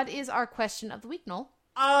guys. What is our question of the week, Noel?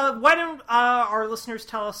 Why don't our listeners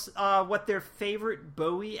tell us what their favorite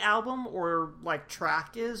Bowie album or like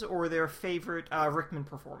track is, or their favorite Rickman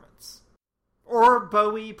performance, or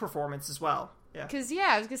Bowie performance as well? Yeah, because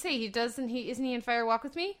I was gonna say isn't he in Fire Walk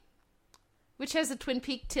with Me, which has a Twin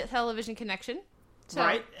Peak television connection. So,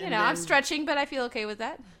 right. I'm stretching, but I feel okay with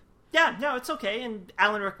that. Yeah, no, it's okay. And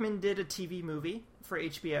Alan Rickman did a TV movie for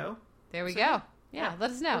HBO. There we go. Yeah,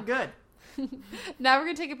 let us know. We're good. Now we're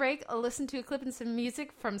going to take a break, listen to a clip and some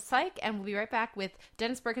music from Psych, and we'll be right back with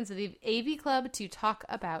Dennis Perkins of the AV Club to talk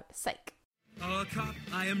about Psych. A cop,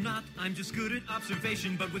 I am not. I'm just good at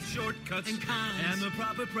observation, but with shortcuts and cons and the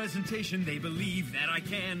proper presentation, they believe that I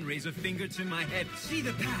can raise a finger to my head, see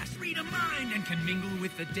the past, read a mind, and can mingle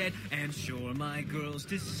with the dead. And sure, my girl's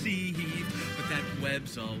deceived, but that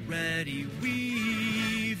web's already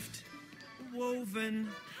weaved, woven,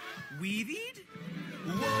 weaved,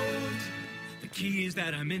 wove. The key is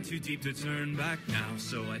that I'm in too deep to turn back now,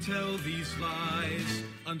 so I tell these lies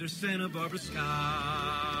under Santa Barbara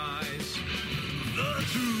skies. The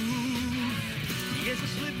truth is a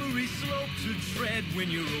slippery slope to tread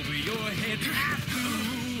when you're over your head. You have to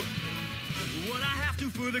what I have to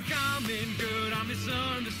for the common good. I'm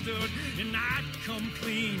misunderstood and I'd come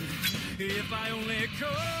clean if I only could.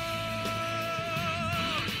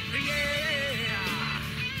 Yeah,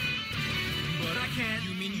 but I can't.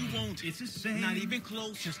 You mean you won't? It's the same. Not even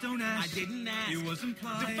close. Just don't ask. I didn't ask. It was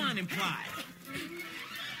implied. Define implied.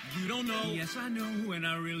 You don't know. Yes, I know, and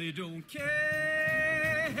I really don't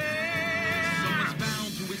care. Someone's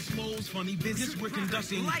bound to expose funny business we're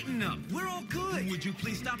conducting. Lighten up. We're all good. Would you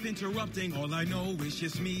please stop interrupting? All I know is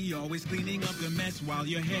just me, always cleaning up the mess while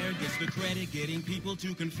your hair gets the credit, getting people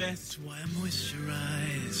to confess. That's why I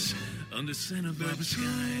moisturize under Santa Barbara skies.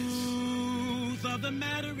 The truth of the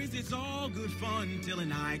matter is it's all good fun till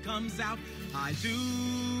an eye comes out. I do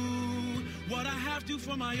what I have to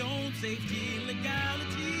for my own safety and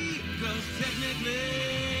legality, 'cause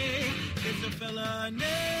technically it's a felony.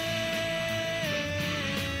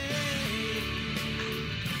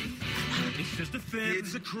 It's just a fib.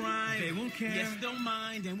 It's a crime. They won't care. Yes, they'll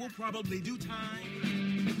mind, and we'll probably do time.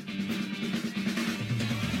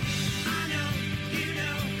 I know, you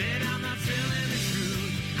know, that I'm not telling the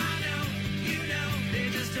truth. I know, you know, they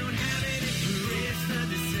just don't have any proof. It's the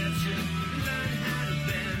deception. Learn how to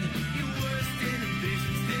bend your worst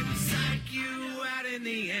inhibitions. They will psych you out in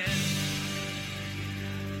the end.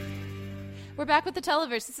 We're back with the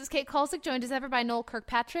Televerse. This is Kate Kulzick, joined as ever by Noel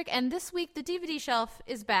Kirkpatrick. And this week, the DVD shelf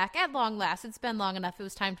is back at long last. It's been long enough. It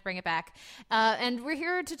was time to bring it back. And we're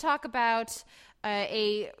here to talk about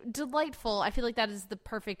a delightful, I feel like that is the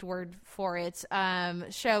perfect word for it,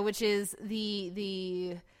 show, which is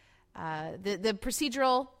the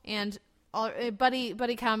procedural and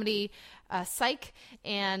buddy comedy Psych,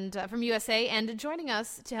 and from USA. And joining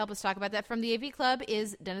us to help us talk about that from the AV Club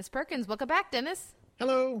is Dennis Perkins. Welcome back, Dennis.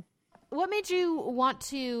 Hello. What made you want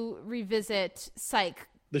to revisit Psych?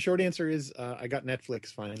 The short answer is I got Netflix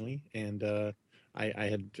finally, and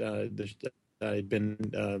I'd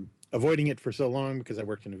been avoiding it for so long because I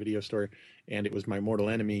worked in a video store, and it was my mortal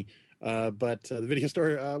enemy. But the video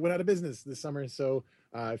store went out of business this summer, so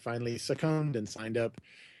I finally succumbed and signed up.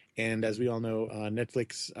 And as we all know,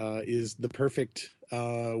 Netflix is the perfect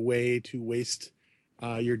way to waste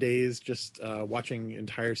your days just watching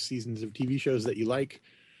entire seasons of TV shows that you like.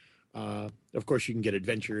 Of course, you can get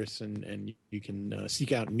adventurous and you can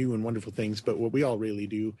seek out new and wonderful things. But what we all really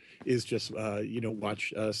do is just,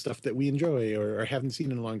 watch stuff that we enjoy or haven't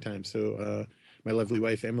seen in a long time. So my lovely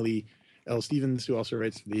wife, Emily L. Stevens, who also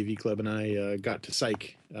writes for the AV Club, and I got to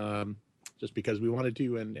Psych just because we wanted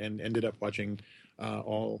to, and ended up watching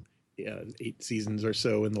all 8 seasons or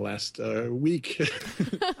so in the last week.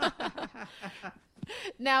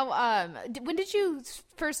 Now, when did you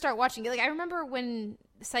first start watching it? Like, I remember when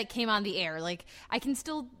Psych came on the air. Like, I can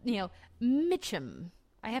still, Mitchum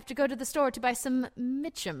I have to go to the store to buy some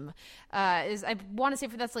Mitchum. I want to say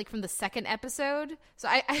that's like from the second episode. So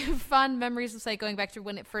I have fond memories of Psych going back to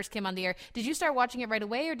when it first came on the air. Did you start watching it right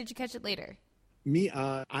away, or did you catch it later? Me,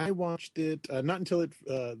 I watched it not until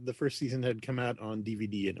the first season had come out on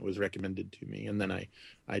DVD and it was recommended to me, and then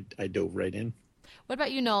I dove right in. What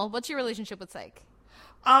about you, Noel? What's your relationship with Psych?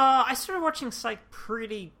 I started watching Psych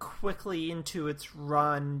pretty quickly into its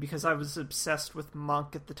run because I was obsessed with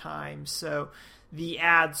Monk at the time. So the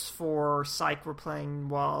ads for Psych were playing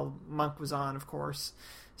while Monk was on, of course.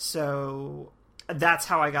 So that's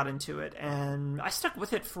how I got into it, and I stuck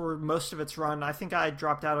with it for most of its run. I think I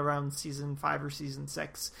dropped out around season 5 or season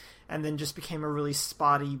 6, and then just became a really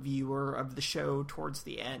spotty viewer of the show towards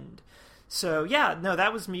the end. So yeah, no,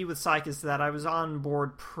 that was me with Psych, is that I was on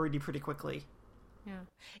board pretty quickly. Yeah,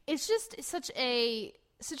 it's just such a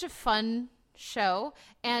fun show,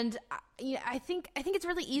 and I think it's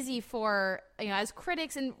really easy for, as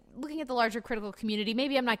critics and looking at the larger critical community.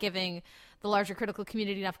 Maybe I'm not giving the larger critical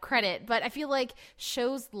community enough credit, but I feel like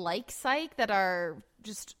shows like Psych that are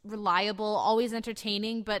just reliable, always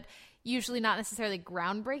entertaining, but usually not necessarily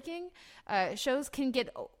groundbreaking, shows can get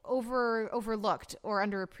overlooked or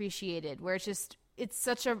underappreciated, where it's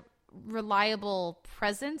such a reliable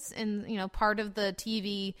presence and part of the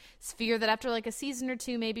TV sphere that after like a season or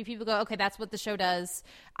two, maybe people go, okay, that's what the show does.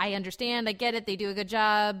 I understand, I get it, they do a good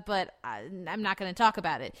job, but I'm not going to talk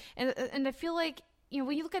about it. And I feel like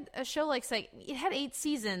when you look at a show like Psych, it had 8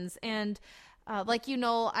 seasons, and like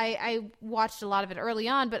I watched a lot of it early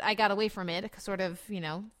on, but I got away from it, sort of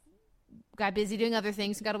got busy doing other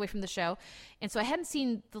things and got away from the show, and so I hadn't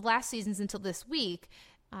seen the last seasons until this week.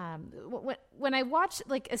 When I watch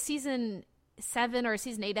like a season 7 or a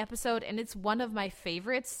season 8 episode, and it's one of my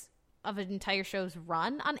favorites of an entire show's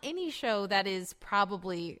run, on any show that is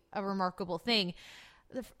probably a remarkable thing.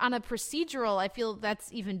 On a procedural, I feel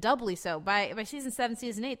that's even doubly so. By season 7,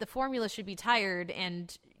 season 8, the formula should be tired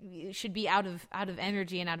and should be out of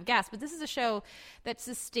energy and out of gas. But this is a show that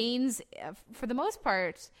sustains, for the most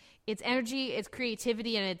part, its energy, its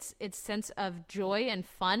creativity, and its sense of joy and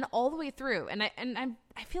fun all the way through. And I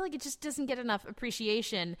feel like it just doesn't get enough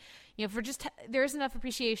appreciation. There isn't enough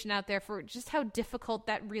appreciation out there for just how difficult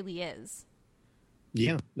that really is.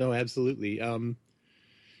 Yeah, no, absolutely. I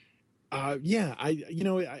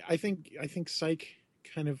think Psych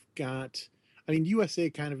kind of got, USA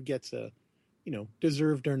kind of gets a,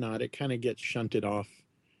 deserved or not, it kind of gets shunted off.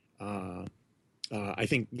 I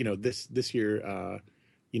think, this year,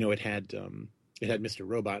 it had Mr.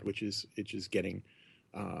 Robot, which is getting,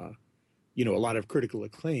 a lot of critical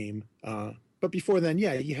acclaim. But before then,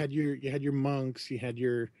 yeah, you had your Monks, you had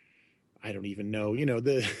your, I don't even know,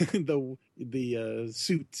 the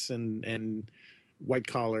Suits and White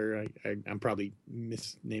Collar. I'm probably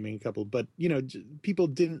misnaming a couple, but people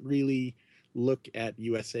didn't really look at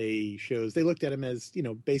USA shows. They looked at them as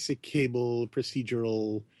basic cable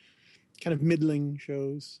procedural, kind of middling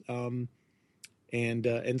shows.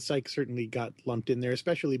 And Psych certainly got lumped in there,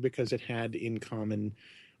 especially because it had in common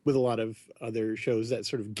with a lot of other shows that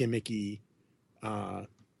sort of gimmicky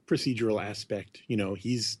procedural aspect.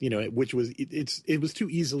 Which was it was too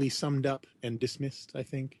easily summed up and dismissed. I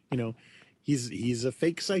think He's a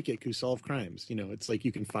fake psychic who solved crimes. It's like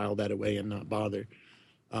you can file that away and not bother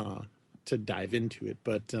to dive into it.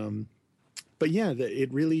 But yeah,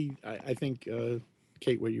 it really, I think,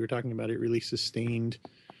 Kate, what you were talking about, it really sustained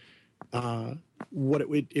what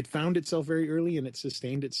it found itself very early, and it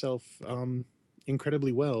sustained itself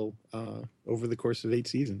incredibly well over the course of 8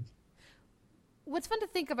 seasons. What's fun to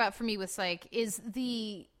think about for me with Psych is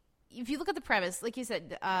if you look at the premise, like you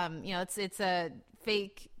said, it's a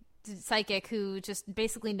fake psychic who just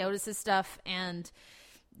basically notices stuff and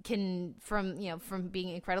can, from being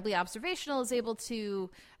incredibly observational, is able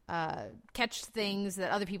to catch things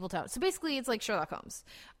that other people don't. So basically it's like Sherlock Holmes.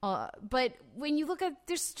 But when you look at,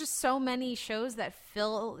 there's just so many shows that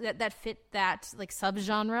fit that like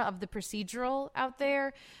subgenre of the procedural out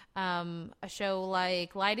there. A show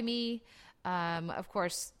like Lie to Me, of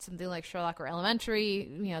course, something like Sherlock or Elementary,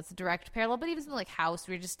 it's a direct parallel, but even something like House,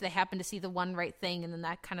 where they happen to see the one right thing, and then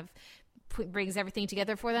that kind of brings everything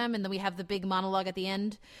together for them, and then we have the big monologue at the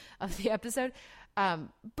end of the episode.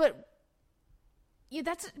 But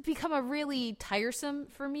that's become a really tiresome,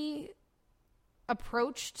 for me,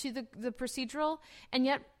 approach to the procedural, and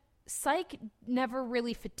yet Psych never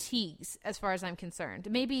really fatigues, as far as I'm concerned.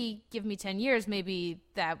 Maybe give me 10 years, maybe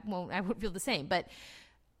I won't feel the same, but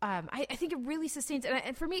I think it really sustains,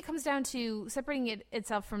 and for me, it comes down to separating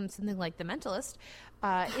itself from something like The Mentalist.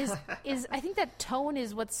 Is I think that tone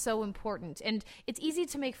is what's so important, and it's easy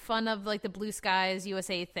to make fun of like the Blue Skies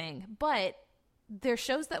USA thing, but their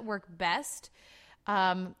shows that work best.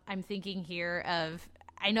 I'm thinking here of,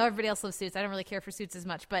 I know everybody else loves Suits. I don't really care for Suits as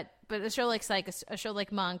much, but a show like Psych, a show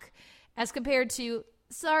like Monk, as compared to,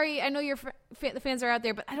 sorry, I know the fans are out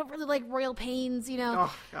there, but I don't really like Royal Pains, you know.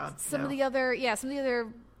 Oh, God, some of the other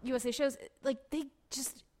USA shows, like they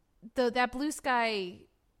just, that Blue Sky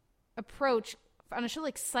approach on a show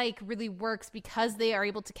like Psych really works because they are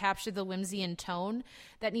able to capture the whimsy and tone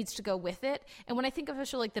that needs to go with it. And when I think of a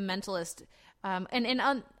show like The Mentalist, and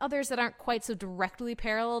on others that aren't quite so directly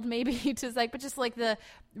paralleled maybe to Psych, but just like the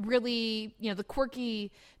really, you know, the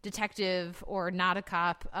quirky detective or not a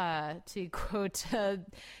cop, to quote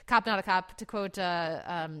Cop Not a Cop, to quote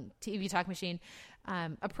TV Talk Machine,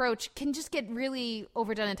 approach can just get really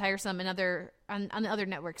overdone and tiresome on the other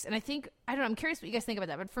networks. And I don't know, I'm curious what you guys think about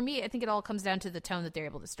that, but for me, I think it all comes down to the tone that they're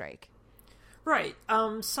able to strike. Right.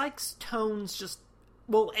 Psych's tone's just,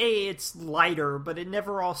 well, it's lighter, but it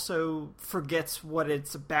never also forgets what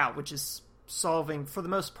it's about, which is solving, for the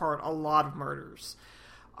most part, a lot of murders.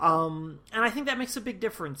 And I think that makes a big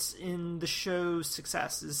difference in the show's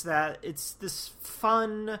success, is that it's this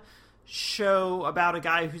fun show about a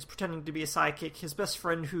guy who's pretending to be a psychic, his best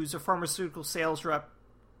friend who's a pharmaceutical sales rep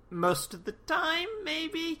most of the time,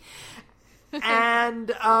 maybe. And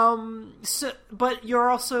but you're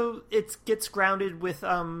also, it gets grounded with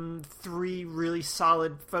three really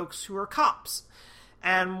solid folks who are cops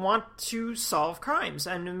and want to solve crimes.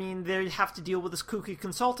 And I mean, they have to deal with this kooky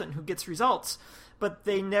consultant who gets results, but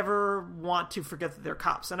they never want to forget that they're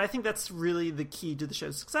cops. And I think that's really the key to the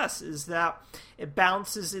show's success, is that it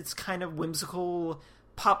balances its kind of whimsical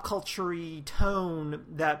pop culture-y tone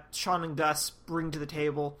that Sean and Gus bring to the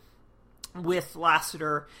table with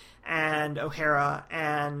Lassiter and O'Hara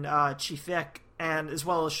and Chief Vic, and as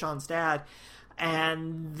well as Sean's dad.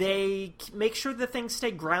 And they make sure that things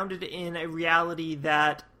stay grounded in a reality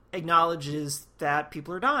that acknowledges that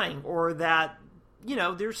people are dying, or that, you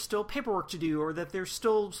know, there's still paperwork to do, or that there's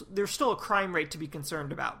still a crime rate to be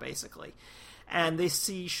concerned about, basically. And they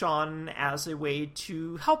see Sean as a way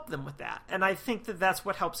to help them with that. And I think that that's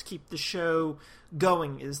what helps keep the show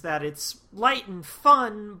going, is that it's light and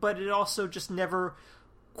fun, but it also just never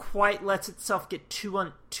quite lets itself get too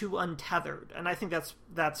untethered. And I think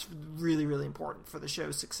that's really, really important for the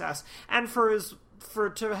show's success, and for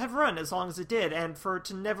it to have run as long as it did, and for it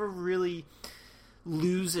to never really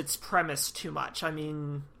lose its premise too much. I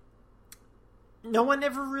mean, no one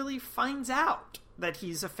ever really finds out that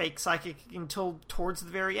he's a fake psychic until towards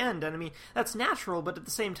the very end. And I mean, that's natural, but at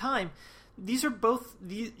the same time, these are both,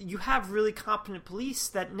 you have really competent police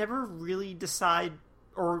that never really decide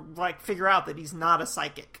or like figure out that he's not a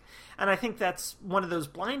psychic. And I think that's one of those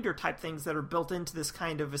blinder type things that are built into this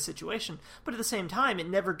kind of a situation. But at the same time, it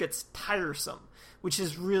never gets tiresome, which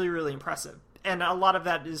is really, really impressive. And a lot of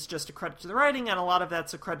that is just a credit to the writing, and a lot of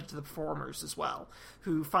that's a credit to the performers as well,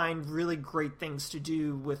 who find really great things to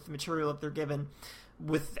do with the material that they're given,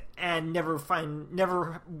 and you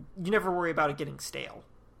never worry about it getting stale.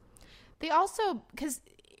 They also, because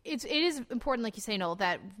it is important, like you say, Noel,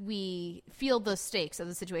 that we feel the stakes of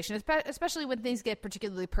the situation, especially when things get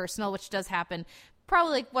particularly personal, which does happen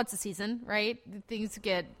probably like once a season, right? Things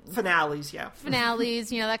get finales, you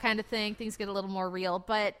know, that kind of thing. Things get a little more real,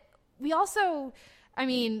 but we also, I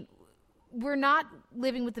mean, we're not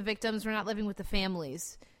living with the victims. We're not living with the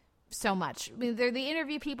families so much. I mean, they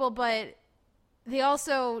interview people, but they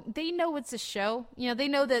know it's a show. You know, they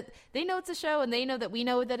know it's a show, and they know that we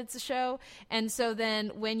know that it's a show. And so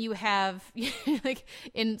then when you have, like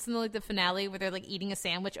in something like the finale where they're like eating a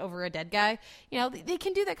sandwich over a dead guy, you know, they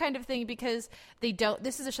can do that kind of thing because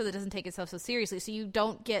this is a show that doesn't take itself so seriously. So you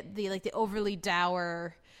don't get the overly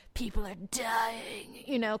dour, people are dying,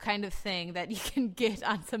 you know, kind of thing that you can get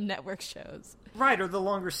on some network shows. Right, or the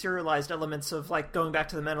longer serialized elements of, like, going back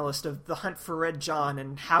to The Mentalist, of the hunt for Red John,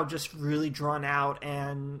 and how just really drawn out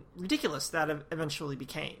and ridiculous that eventually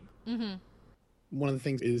became. Mm-hmm. One of the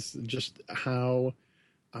things is just how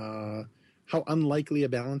unlikely a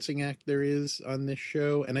balancing act there is on this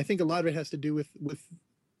show, and I think a lot of it has to do with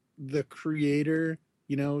the creator,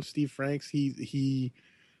 you know, Steve Franks. He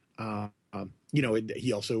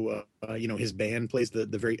also, his band plays the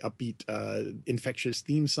very upbeat, infectious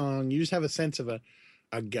theme song. You just have a sense of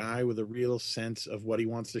a guy with a real sense of what he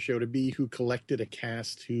wants the show to be, who collected a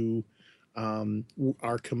cast who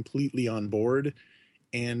are completely on board,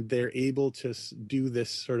 and they're able to do this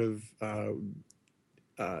sort of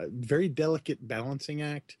very delicate balancing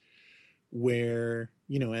act where,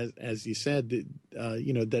 you know, as you said,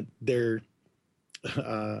 that they're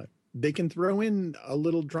they can throw in a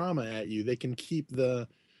little drama at you. They can keep the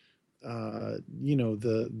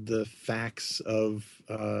the facts of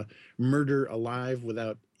murder alive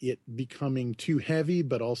without it becoming too heavy,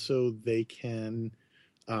 but also they can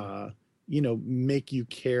make you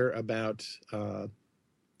care about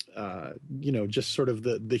just sort of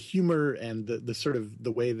the humor and the sort of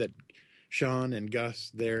the way that Sean and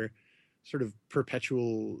Gus, their sort of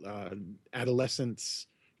perpetual adolescence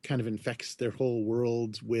kind of infects their whole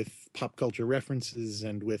world with pop culture references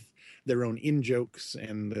and with their own in-jokes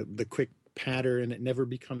and the quick patter, and it never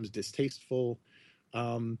becomes distasteful.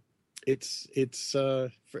 It's for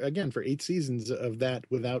 8 seasons of that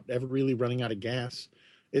without ever really running out of gas.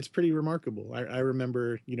 It's pretty remarkable. I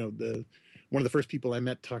remember, one of the first people I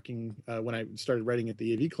met talking when I started writing at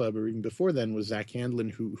the AV Club, or even before then, was Zach Handlin,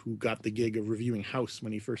 who got the gig of reviewing House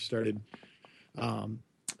when he first started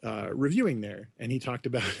reviewing there. And he talked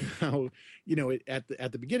about how, at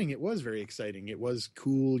the beginning, it was very exciting. It was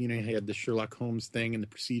cool. He had the Sherlock Holmes thing and the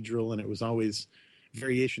procedural, and it was always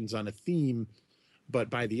variations on a theme. But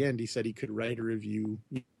by the end, he said he could write a review,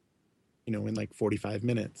 in like 45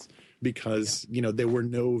 minutes because, there were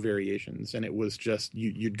no variations, and it was just,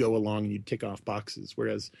 you'd go along and you'd tick off boxes.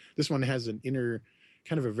 Whereas this one has an inner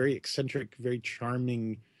kind of a very eccentric, very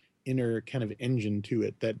charming inner kind of engine to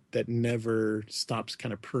it that never stops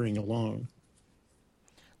kind of purring along.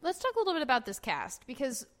 Let's talk a little bit about this cast,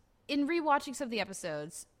 because in rewatching some of the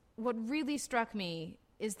episodes, what really struck me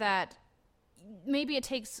is that maybe it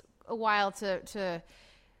takes a while to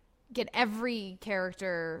get every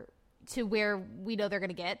character to where we know they're going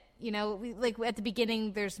to get. Like at the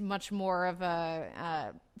beginning, there's much more of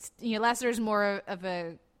a, Lassiter's more of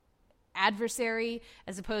a adversary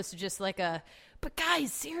as opposed to just like but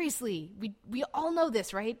guys, seriously, we all know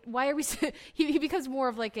this, right? Why are we he becomes more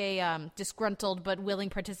of like a disgruntled but willing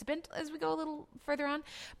participant as we go a little further on.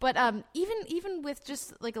 But even with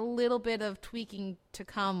just like a little bit of tweaking to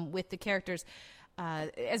come with the characters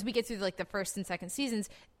as we get through like the first and second seasons,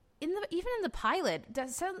 even in the pilot,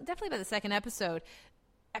 definitely by the second episode,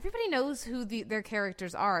 everybody knows who their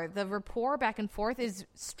characters are. The rapport back and forth is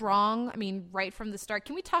strong. I mean, right from the start.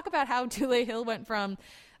 Can we talk about how Dule Hill went from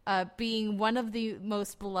being one of the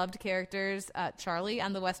most beloved characters, Charlie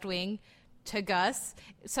on The West Wing, to Gus?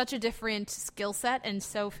 Such a different skill set and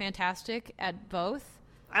so fantastic at both.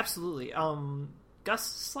 Absolutely.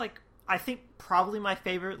 Gus is I think probably my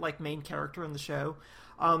favorite main character in the show.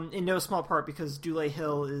 In no small part because Dule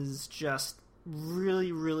Hill is just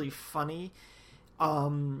really, really funny.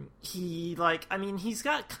 He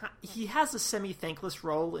has a semi-thankless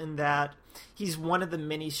role in that he's one of the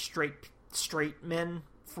many straight men,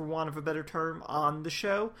 for want of a better term, on the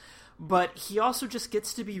show, but he also just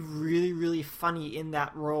gets to be really, really funny in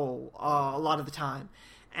that role a lot of the time.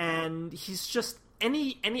 And he's just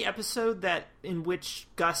any episode in which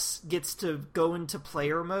Gus gets to go into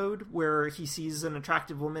player mode where he sees an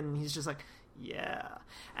attractive woman and he's just like, yeah,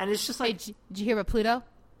 and it's just like, hey, did you hear about Pluto?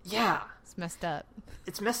 Yeah, it's messed up.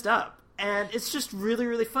 It's messed up. And it's just really,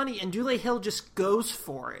 really funny. And Dule Hill just goes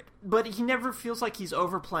for it. But he never feels like he's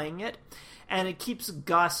overplaying it. And it keeps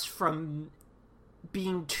Gus from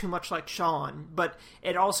being too much like Sean. But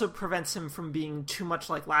it also prevents him from being too much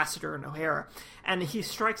like Lassiter and O'Hara. And he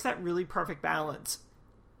strikes that really perfect balance.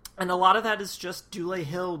 And a lot of that is just Dule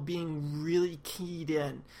Hill being really keyed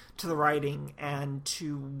in to the writing and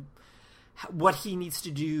to what he needs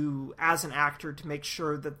to do as an actor to make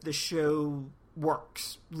sure that the show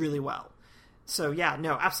works really well. So yeah,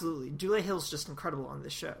 no, absolutely. Dule Hill's just incredible on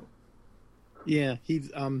this show. Yeah, he's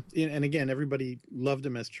and again, everybody loved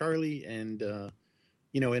him as Charlie, and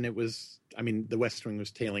and it was, the West Wing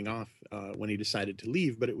was tailing off when he decided to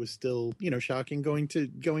leave, but it was still, shocking going to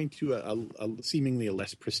a seemingly a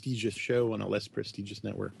less prestigious show on a less prestigious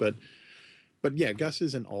network. But yeah, Gus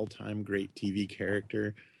is an all-time great TV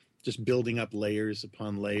character, just building up layers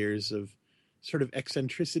upon layers of sort of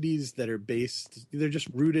eccentricities that are they're just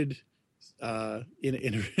rooted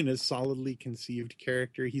in a solidly conceived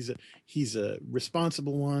character. He's a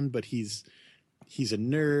responsible one, but he's a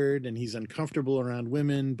nerd and he's uncomfortable around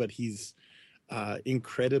women, but he's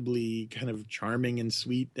incredibly kind of charming and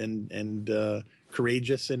sweet and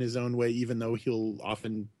courageous in his own way, even though he'll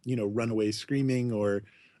often, run away screaming or,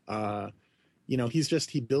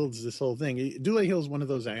 he builds this whole thing. Dule Hill's one of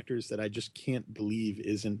those actors that I just can't believe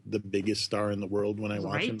isn't the biggest star in the world when I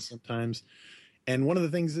watch him sometimes. And one of the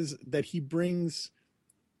things is that he brings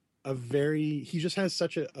he just has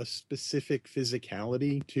such a specific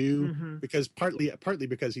physicality too, because partly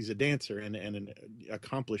because he's a dancer and an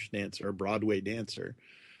accomplished dancer, a Broadway dancer.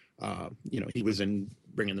 He was in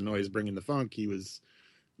Bringing the Noise, Bringing the Funk. He was,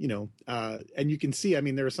 and you can see, I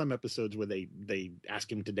mean, there are some episodes where they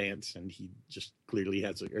ask him to dance and he just clearly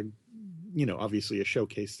has obviously a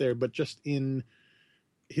showcase there, but just in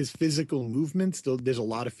his physical movements, there's a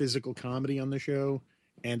lot of physical comedy on the show.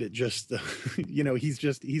 And it just,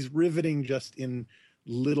 he's riveting just in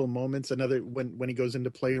little moments. Another, when he goes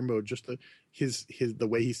into player mode, just the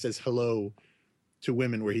way he says hello to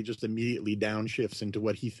women, where he just immediately downshifts into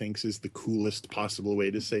what he thinks is the coolest possible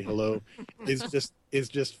way to say hello, is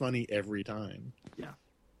just funny every time. Yeah.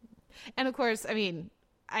 And of course, I mean,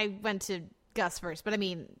 I went to Gus first, but I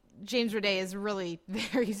mean, James Roday is really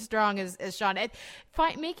very strong as Sean.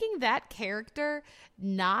 Making that character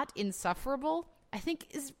not insufferable, I think,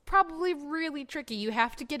 is probably really tricky. You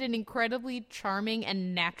have to get an incredibly charming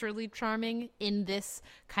and naturally charming in this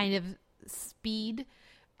kind of speed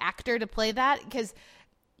actor to play that, because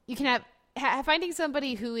you can have finding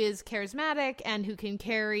somebody who is charismatic and who can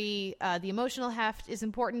carry the emotional heft is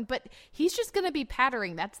important, but he's just going to be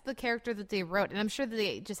pattering. That's the character that they wrote, and I'm sure that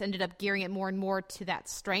they just ended up gearing it more and more to that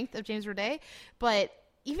strength of James Roday. But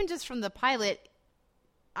even just from the pilot,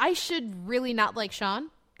 I should really not like Sean,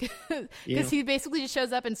 because he basically just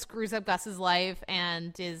shows up and screws up Gus's life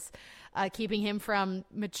and is keeping him from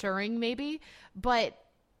maturing, maybe. But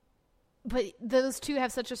those two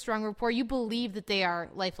have such a strong rapport. You believe that they are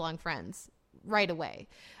lifelong friends right away.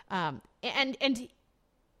 And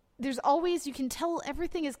there's always, you can tell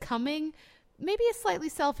everything is coming, maybe a slightly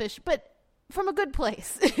selfish, but from a good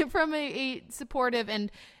place, from a supportive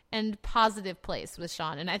and positive place with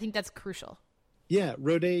Sean. And I think that's crucial. Yeah,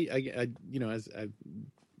 Roday, as I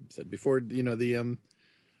said before,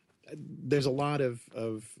 there's a lot of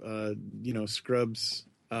Scrubs,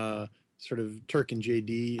 sort of Turk and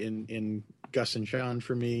JD in Gus and Sean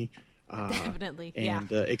for me. Definitely,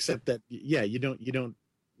 and except that, you don't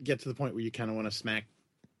get to the point where you kind of want to smack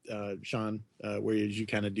Sean, whereas you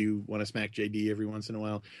kind of do want to smack JD every once in a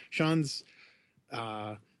while. Sean's,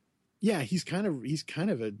 he's kind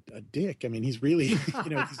of a dick. I mean, he's really, he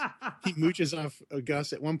mooches off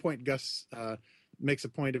Gus. At one point, Gus makes a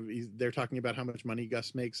point of, they're talking about how much money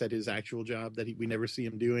Gus makes at his actual job that we never see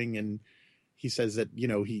him doing, and he says that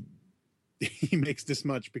he makes this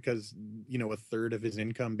much because a third of his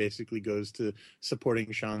income basically goes to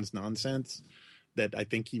supporting Sean's nonsense. That I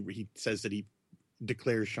think he says that he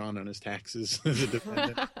declares Sean on his taxes as a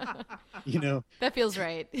defendant. That feels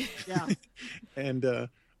right. Yeah. And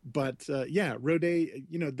Roday,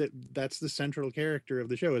 that's the central character of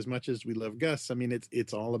the show. As much as we love Gus, I mean,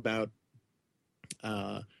 it's all about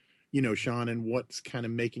Sean and what's kind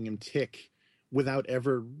of making him tick without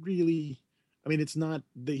ever really. I mean, it's not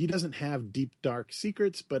that he doesn't have deep, dark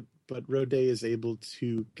secrets, but Roday is able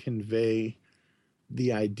to convey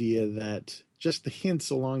the idea that just the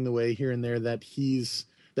hints along the way here and there that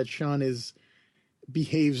Sean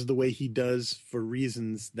behaves the way he does for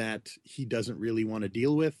reasons that he doesn't really want to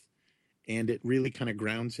deal with. And it really kind of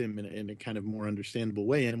grounds him in a kind of more understandable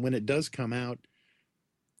way. And when it does come out,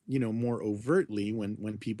 more overtly,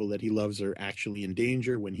 when people that he loves are actually in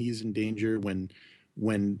danger, when he's in danger, when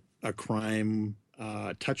a crime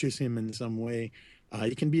touches him in some way,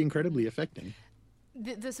 it can be incredibly affecting.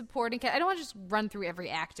 The supporting cast, I don't want to just run through every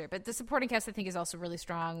actor, but the supporting cast I think is also really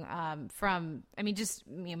strong.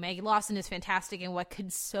 Maggie Lawson is fantastic in what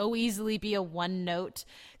could so easily be a one-note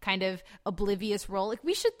kind of oblivious role. Like,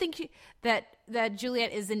 we should think that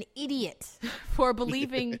Juliet is an idiot for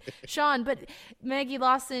believing Sean, but Maggie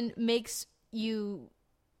Lawson makes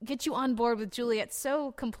get you on board with Juliet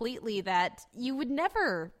so completely that you would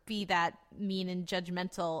never be that mean and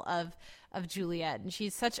judgmental of Juliet. And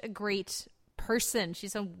she's such a great person.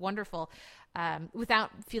 She's so wonderful,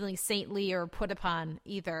 without feeling saintly or put upon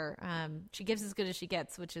either. She gives as good as she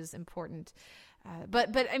gets, which is important.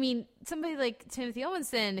 But I mean, somebody like Timothy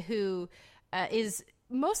Owenson, who is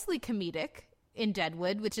mostly comedic in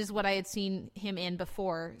Deadwood, which is what I had seen him in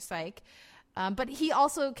before Psych. But he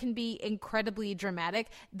also can be incredibly dramatic.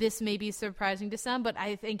 This may be surprising to some, but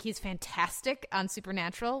I think he's fantastic on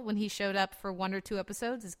Supernatural when he showed up for 1 or 2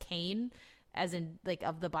 episodes as Cain, as in like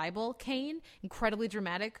of the Bible Cain. Incredibly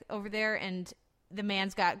dramatic over there, and the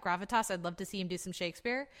man's got gravitas. I'd love to see him do some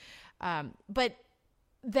Shakespeare. But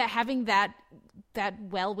that having that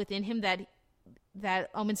well within him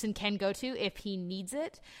that Omenson can go to if he needs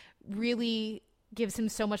it really gives him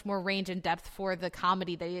so much more range and depth for the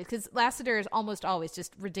comedy that he is. Because Lassiter is almost always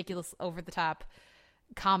just ridiculous, over the top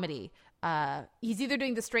comedy. He's either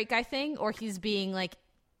doing the straight guy thing or he's being like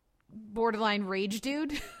borderline rage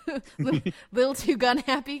dude, little too gun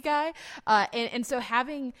happy guy. And so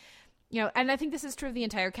having, and I think this is true of the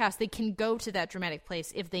entire cast, they can go to that dramatic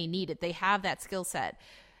place if they need it. They have that skill set.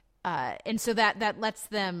 And so that lets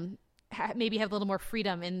them maybe have a little more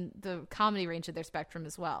freedom in the comedy range of their spectrum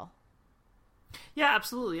as well. Yeah,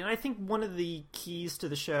 absolutely. And I think one of the keys to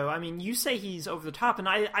the show, I mean, you say he's over the top, and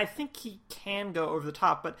I think he can go over the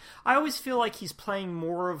top, but I always feel like he's playing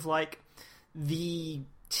more of like the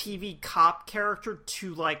TV cop character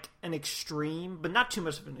to like an extreme, but not too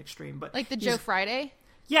much of an extreme. But like the Joe Friday?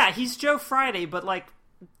 Yeah, he's Joe Friday, but like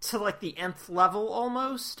to like the nth level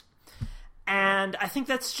almost. And I think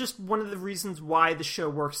that's just one of the reasons why the show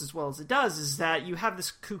works as well as it does, is that you have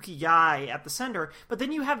this kooky guy at the center, but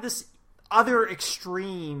then you have this other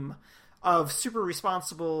extreme of super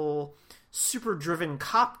responsible, super driven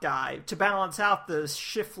cop guy to balance out the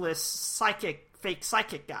shiftless fake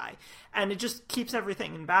psychic guy. And it just keeps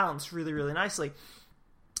everything in balance really, really nicely.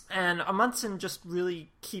 And Amundsen just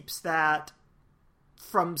really keeps that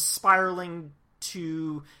from spiraling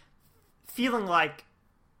to feeling like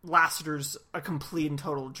Lassiter's a complete and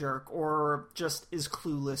total jerk or just is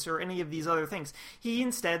clueless or any of these other things. He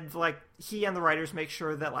instead, like, he and the writers make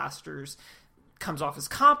sure that Lassiter's comes off as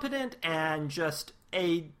competent and just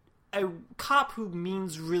a cop who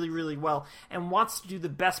means really, really well and wants to do the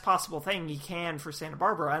best possible thing he can for Santa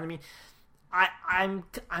Barbara. And I mean,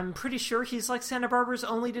 I'm pretty sure he's like Santa Barbara's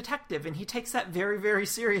only detective, and he takes that very, very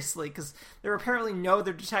seriously because there are apparently no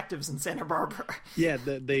other detectives in Santa Barbara. Yeah,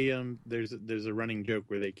 there's a running joke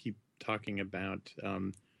where they keep talking about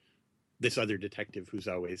this other detective who's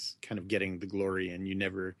always kind of getting the glory, and you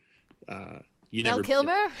never Val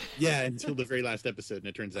Kilmer? Yeah, until the very last episode, and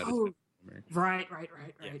it turns out it's Val Kilmer. Right.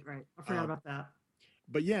 I forgot about that.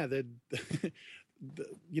 But yeah, the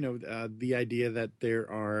idea that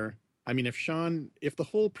there are. I mean, if the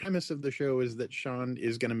whole premise of the show is that Sean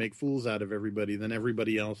is going to make fools out of everybody, then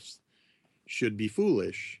everybody else should be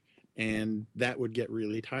foolish, and that would get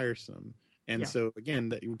really tiresome. And so, again,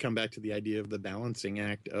 that would come back to the idea of the balancing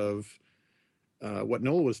act of what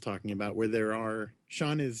Noel was talking about, where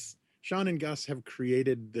Sean and Gus have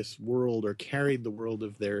created this world or carried the world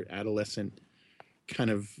of their adolescent kind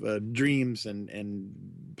of dreams and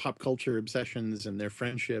pop culture obsessions and their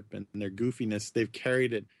friendship and their goofiness. They've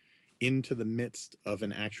carried it into the midst of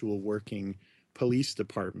an actual working police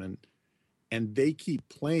department, and they keep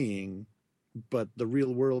playing, but the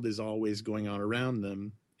real world is always going on around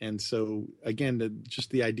them. And so, again, just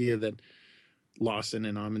the idea that Lawson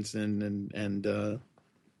and Amundsen and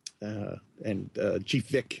Chief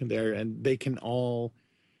Vic there, and they can all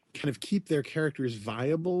kind of keep their characters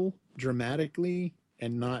viable dramatically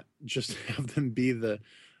and not just have them be the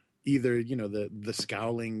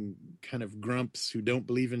scowling kind of grumps who don't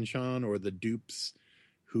believe in Sean, or the dupes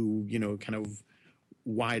who, kind of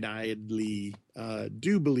wide-eyedly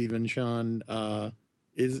do believe in Sean,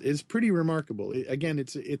 is pretty remarkable. Again,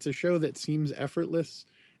 it's a show that seems effortless,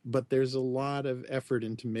 but there's a lot of effort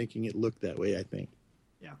into making it look that way, I think.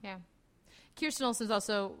 Yeah. Kirsten Olsen's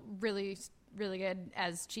also really, really good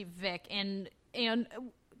as Chief Vic, and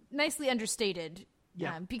nicely understated.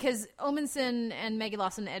 Yeah. Because Amundsen and Maggie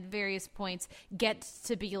Lawson at various points get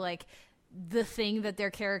to be like the thing that their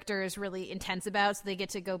character is really intense about, so they get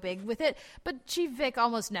to go big with it. But Chief Vic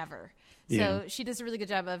almost never. So she does a really good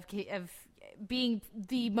job of being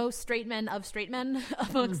the most straight men of straight men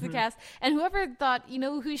amongst the cast. And whoever thought,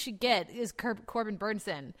 who you should get is Corbin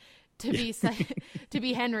Burnson to be to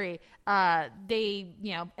be Henry. They,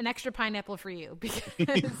 an extra pineapple for you, because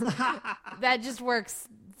that just works.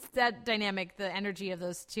 That dynamic, the energy of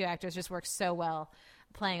those two actors just works so well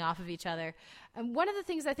playing off of each other. And one of the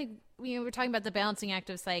things I think, we're talking about the balancing act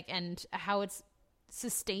of Psych and how it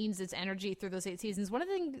sustains its energy through those 8 seasons. One of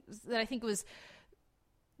the things that I think was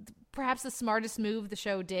perhaps the smartest move the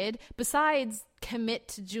show did, besides commit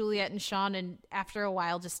to Juliet and Sean, and after a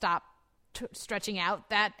while just stop stretching out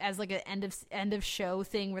that as like an end of show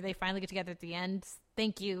thing where they finally get together at the end.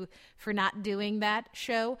 Thank you for not doing that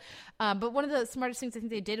show. But one of the smartest things I think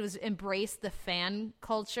they did was embrace the fan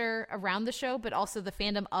culture around the show, but also the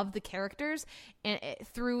fandom of the characters and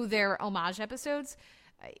through their homage episodes.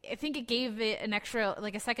 I think it gave it an extra,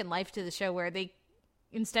 like a second life to the show, where they,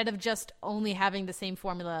 instead of just only having the same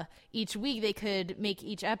formula each week, they could make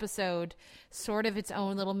each episode sort of its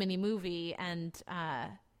own little mini movie and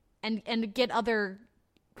get other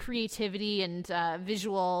creativity and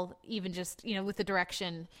visual, even just with the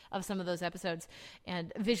direction of some of those episodes,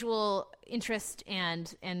 and visual interest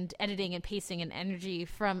and editing and pacing and energy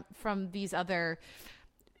from these other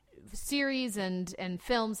series and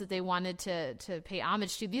films that they wanted to pay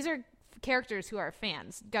homage to. These are characters who are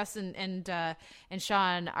fans. Gus and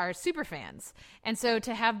Sean are super fans, and so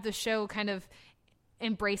to have the show kind of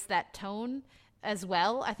embrace that tone as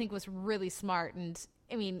well, I think was really smart.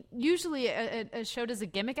 I mean, usually a show does a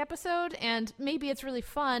gimmick episode, and maybe it's really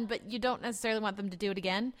fun, but you don't necessarily want them to do it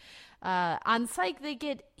again. On Psych, they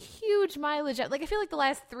get huge mileage. Like, I feel like the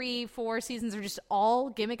last 3-4 seasons are just all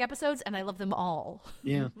gimmick episodes, and I love them all.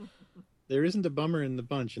 Yeah. There isn't a bummer in the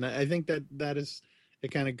bunch. And I think that is,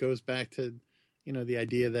 it kind of goes back to, the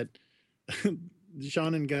idea that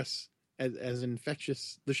Sean and Gus, as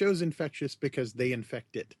infectious, the show's infectious because they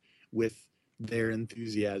infect it with their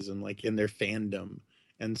enthusiasm, like in their fandom.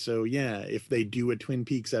 And so, yeah, if they do a Twin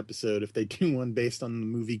Peaks episode, if they do one based on the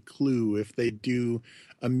movie Clue, if they do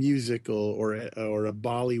a musical or a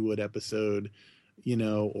Bollywood episode, you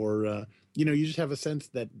just have a sense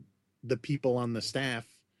that the people on the staff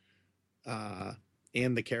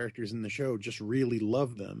and the characters in the show just really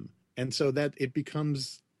love them. And so that it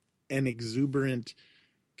becomes an exuberant,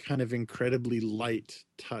 kind of incredibly light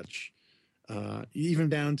touch. Even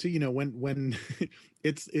down to, when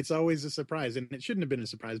it's always a surprise, and it shouldn't have been a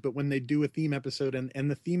surprise, but when they do a theme episode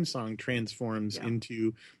and the theme song transforms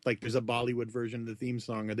into, like, there's a Bollywood version of the theme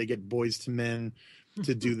song, or they get Boyz II Men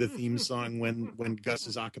to do the theme song when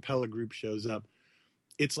Gus's a cappella group shows up.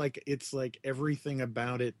 It's like everything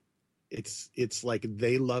about it. It's like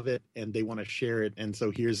they love it and they want to share it. And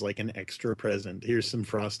so here's like an extra present. Here's some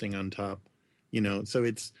frosting on top, so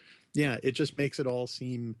it just makes it all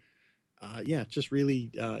seem, just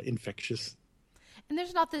really infectious. And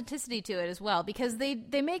there's an authenticity to it as well, because they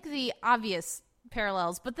make the obvious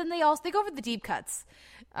parallels, but then they go over the deep cuts,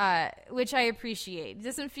 which I appreciate. It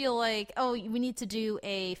doesn't feel like, oh, we need to do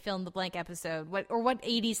a fill in the blank episode. What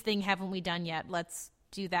 80s thing haven't we done yet? Let's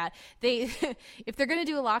do that. If they're going to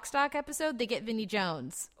do a Lock, Stock episode, they get Vinnie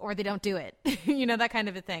Jones, or they don't do it. That kind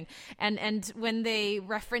of a thing. And when they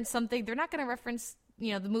reference something, they're not going to reference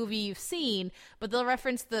the movie you've seen, but they'll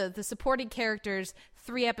reference the supporting characters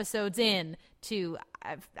 3 episodes in to,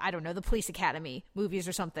 I don't know, the Police Academy movies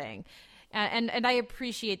or something. And I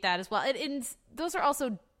appreciate that as well. And those are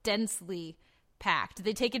also densely packed.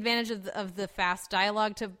 They take advantage of the fast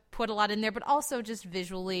dialogue to put a lot in there, but also just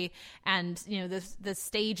visually and, the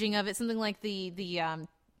staging of it. Something like the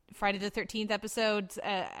Friday the 13th episodes,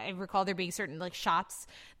 I recall there being certain, like, shots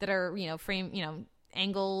that are, frame,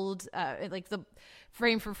 angled, like the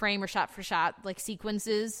frame for frame or shot for shot, like,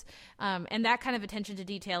 sequences, and that kind of attention to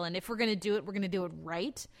detail. And if we're going to do it, we're going to do it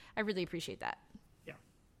right. I really appreciate that. Yeah,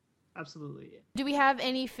 absolutely. Do we have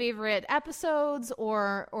any favorite episodes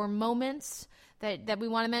or moments that we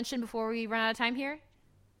want to mention before we run out of time here?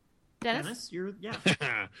 Dennis,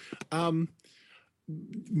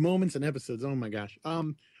 moments and episodes. Oh my gosh.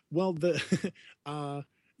 Well, the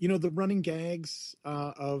the running gags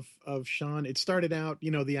of Sean. It started out,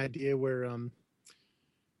 the idea where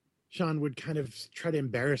Sean would kind of try to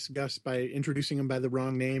embarrass Gus by introducing him by the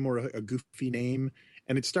wrong name or a goofy name,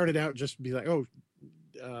 and it started out just to be like,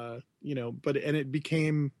 but it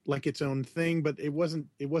became like its own thing, but it wasn't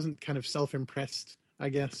kind of self-impressed, I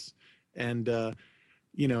guess. And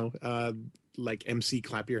like MC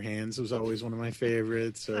Clap Your Hands was always one of my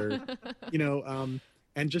favorites, or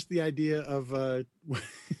and just the idea of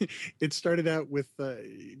it started out with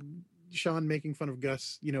Sean making fun of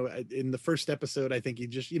Gus. In the first episode, I think he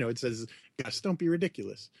just, it says, Gus, don't be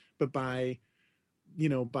ridiculous. But by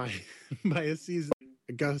a season,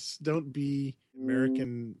 Gus, don't be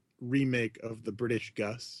American remake of the British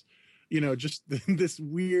Gus. Just this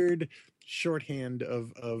weird shorthand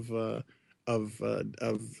of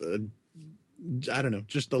I don't know,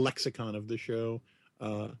 just the lexicon of the show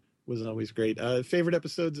was always great. Favorite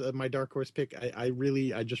episodes, my dark horse pick,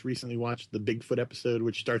 I just recently watched the Bigfoot episode,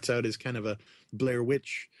 which starts out as kind of a Blair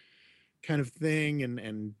Witch kind of thing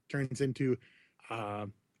and turns into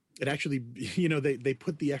it actually, they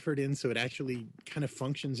put the effort in so it actually kind of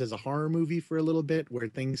functions as a horror movie for a little bit, where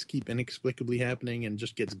things keep inexplicably happening and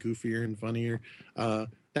just gets goofier and funnier.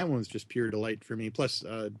 That one's just pure delight for me. Plus,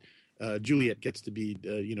 Juliet gets to be,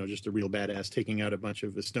 just a real badass, taking out a bunch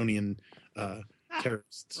of Estonian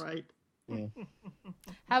terrorists. Right. Yeah.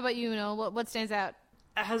 How about you, what stands out?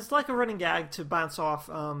 As like a running gag to bounce off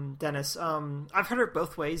Dennis, I've heard it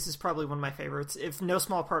both ways is probably one of my favorites, if no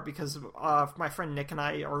small part because my friend Nick and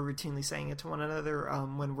I are routinely saying it to one another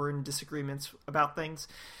when we're in disagreements about things.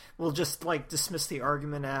 We'll just like dismiss the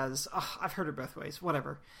argument as, I've heard it both ways,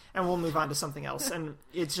 whatever, and we'll move on to something else. And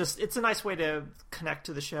it's a nice way to connect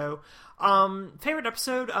to the show. Favorite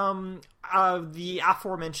episode, the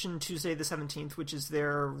aforementioned Tuesday the 17th, which is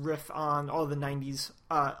their riff on all the 90s,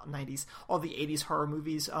 all the 80s horror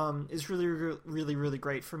movies, is really, really, really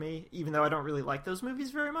great for me, even though I don't really like those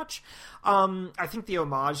movies very much. I think the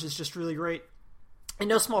homage is just really great, in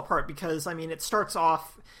no small part because, it starts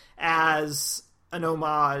off as an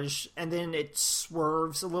homage, and then it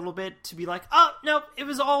swerves a little bit to be like, oh, no, it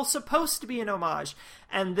was all supposed to be an homage.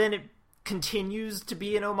 And then it continues to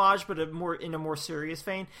be an homage, but in a more serious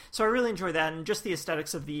vein. So I really enjoy that, and just the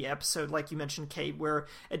aesthetics of the episode, like you mentioned, Kate, where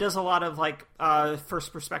it does a lot of like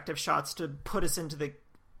first perspective shots to put us into the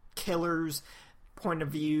killer's point of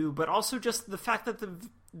view, but also just the fact that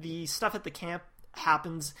the stuff at the camp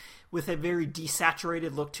happens with a very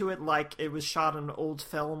desaturated look to it, like it was shot on old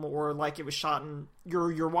film, or like it was shot in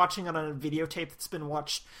you're watching it on a videotape that's been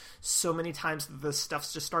watched so many times that the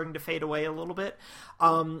stuff's just starting to fade away a little bit.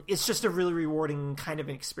 It's just a really rewarding kind of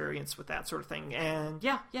an experience with that sort of thing. And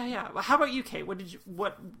yeah. How about you, Kate?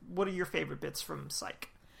 What are your favorite bits from Psych?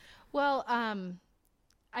 Well,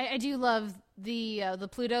 I do love the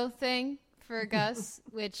Pluto thing for Gus,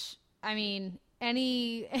 which, I mean,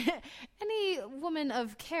 any woman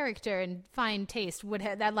of character and fine taste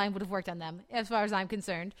that line would have worked on them, as far as I'm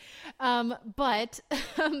concerned. But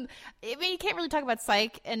I mean, you can't really talk about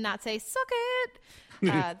Psych and not say "suck it."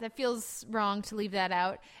 That feels wrong to leave that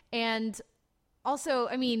out. And also,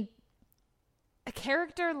 I mean, a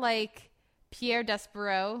character like Pierre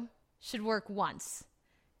Despereaux should work once,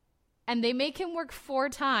 and they make him work 4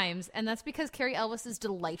 times, and that's because Cary Elwes is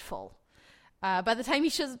delightful. By the time he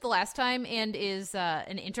shows up the last time and is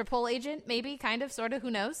an Interpol agent, maybe, kind of, sort of,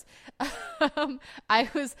 who knows? I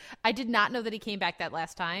did not know that he came back that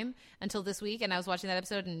last time until this week, and I was watching that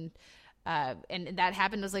episode, and that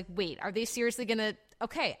happened. I was like, wait, are they seriously gonna?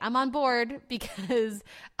 Okay, I'm on board because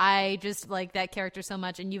I just like that character so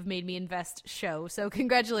much, and you've made me invest show. So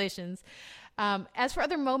congratulations. As for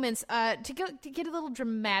other moments, to get a little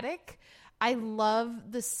dramatic, I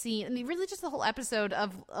love the scene, I mean, really just the whole episode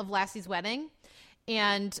of Lassie's wedding.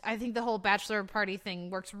 And I think the whole bachelor party thing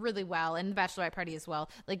works really well, and the bachelorette party as well.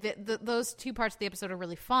 Like those 2 parts of the episode are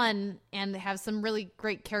really fun and have some really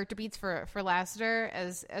great character beats for Lassiter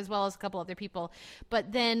as well as a couple other people.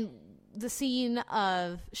 But then the scene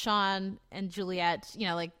of Sean and Juliet, you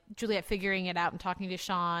know, like Juliet figuring it out and talking to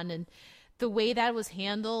Sean, and the way that was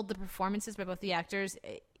handled, the performances by both the actors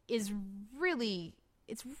is really...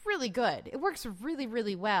 It's really good. It works really,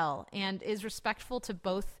 really well and is respectful to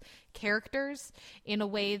both characters in a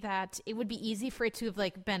way that it would be easy for it to have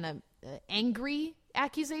like been a angry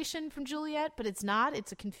accusation from Juliet, but it's not.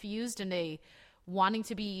 It's a confused and a wanting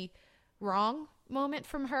to be wrong moment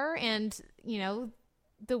from her. And, you know,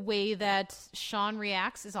 the way that Sean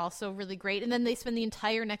reacts is also really great. And then they spend the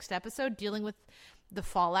entire next episode dealing with the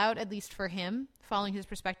fallout, at least for him, following his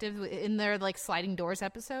perspective in their like sliding doors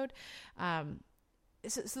episode.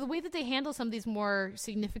 So the way that they handle some of these more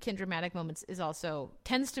significant dramatic moments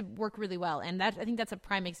tends to work really well. And I think that's a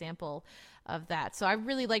prime example of that. So I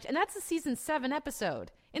really liked, and that's a season 7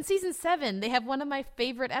 episode. In season 7, they have one of my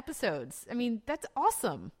favorite episodes. I mean, that's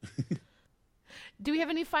awesome. Do we have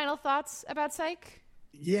any final thoughts about Psych?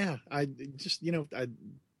 Yeah, I just, I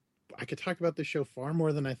could talk about this show far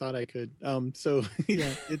more than I thought I could. So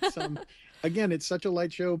yeah, it's, again, it's such a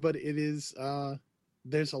light show, but it is,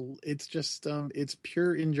 it's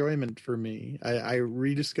pure enjoyment for me. I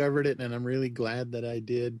rediscovered it, and I'm really glad that I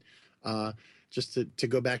did. Just to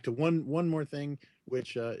go back to one more thing,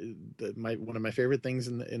 which one of my favorite things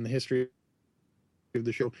in the history of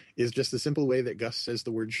the show is just the simple way that Gus says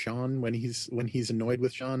the word Sean when he's annoyed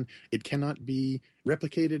with Sean. It cannot be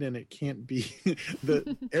replicated, and it can't be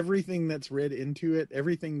everything that's read into it,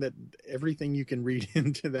 everything you can read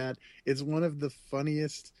into that. It's one of the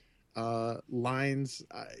funniest lines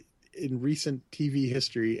in recent TV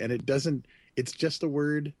history, and it's just a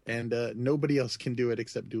word, and nobody else can do it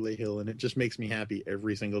except Dule Hill, and it just makes me happy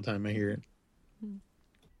every single time I hear it.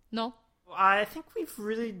 No, I think we've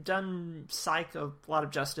really done Psych a lot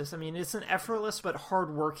of justice. I mean, it's an effortless but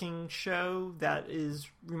hard-working show that is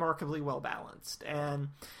remarkably well balanced, and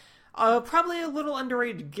probably a little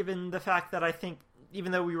underrated given the fact that I think,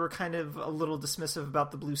 even though we were kind of a little dismissive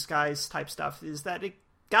about the Blue Skies type stuff, is that it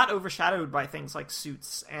got overshadowed by things like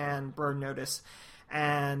Suits and Burn Notice,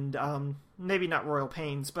 and maybe not Royal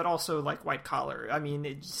Pains, but also like White Collar. I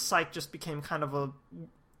mean, Psych just became kind of a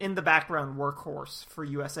in the background workhorse for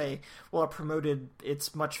USA while it promoted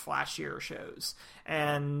its much flashier shows.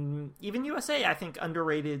 And even USA, I think,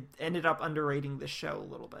 ended up underrating this show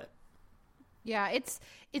a little bit. Yeah, it's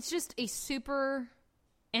just a super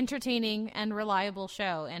entertaining and reliable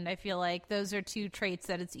show, and I feel like those are 2 traits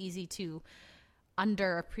that it's easy to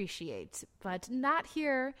underappreciate, but not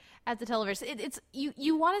here at the Televerse. It's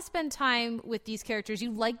you want to spend time with these characters, you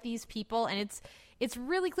like these people, and it's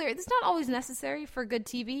really clear. It's not always necessary for good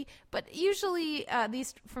TV, but usually, at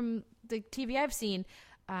least from the TV I've seen,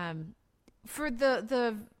 for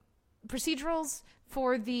the procedurals,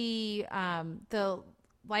 for the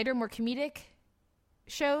lighter, more comedic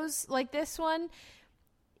shows like this one,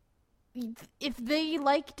 if they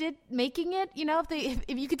liked it making it,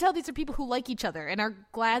 if you could tell these are people who like each other and are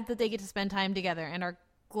glad that they get to spend time together and are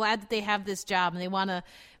glad that they have this job and they want to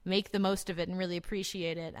make the most of it and really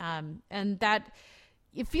appreciate it, and that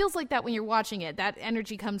it feels like that when you're watching it, that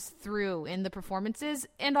energy comes through in the performances.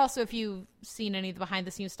 And also if you've seen any of the behind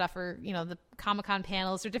the scenes stuff or, the Comic-Con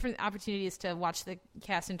panels or different opportunities to watch the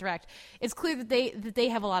cast interact, it's clear that they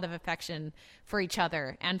have a lot of affection for each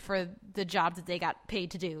other and for the job that they got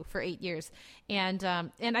paid to do for 8 years. And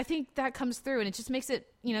I think that comes through, and it just makes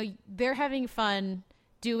it, they're having fun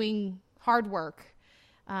doing hard work,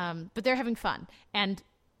 but they're having fun. And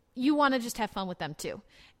you want to just have fun with them too.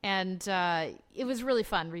 And it was really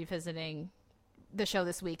fun revisiting the show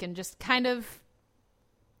this week and just kind of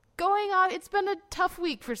going on. It's been a tough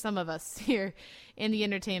week for some of us here in the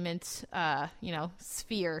entertainment,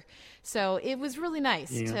 sphere. So it was really nice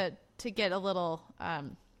to get a little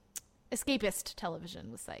escapist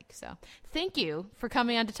television with Psych. So thank you for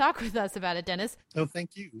coming on to talk with us about it, Dennis. Oh,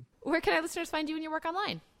 thank you. Where can our listeners find you and your work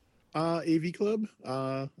online? AV Club.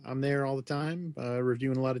 I'm there all the time,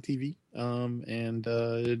 reviewing a lot of TV,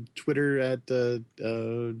 and Twitter at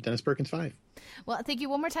Dennis Perkins 5. Well, thank you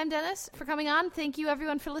one more time, Dennis, for coming on. Thank you,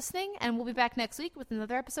 everyone, for listening, and we'll be back next week with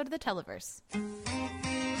another episode of the Televerse.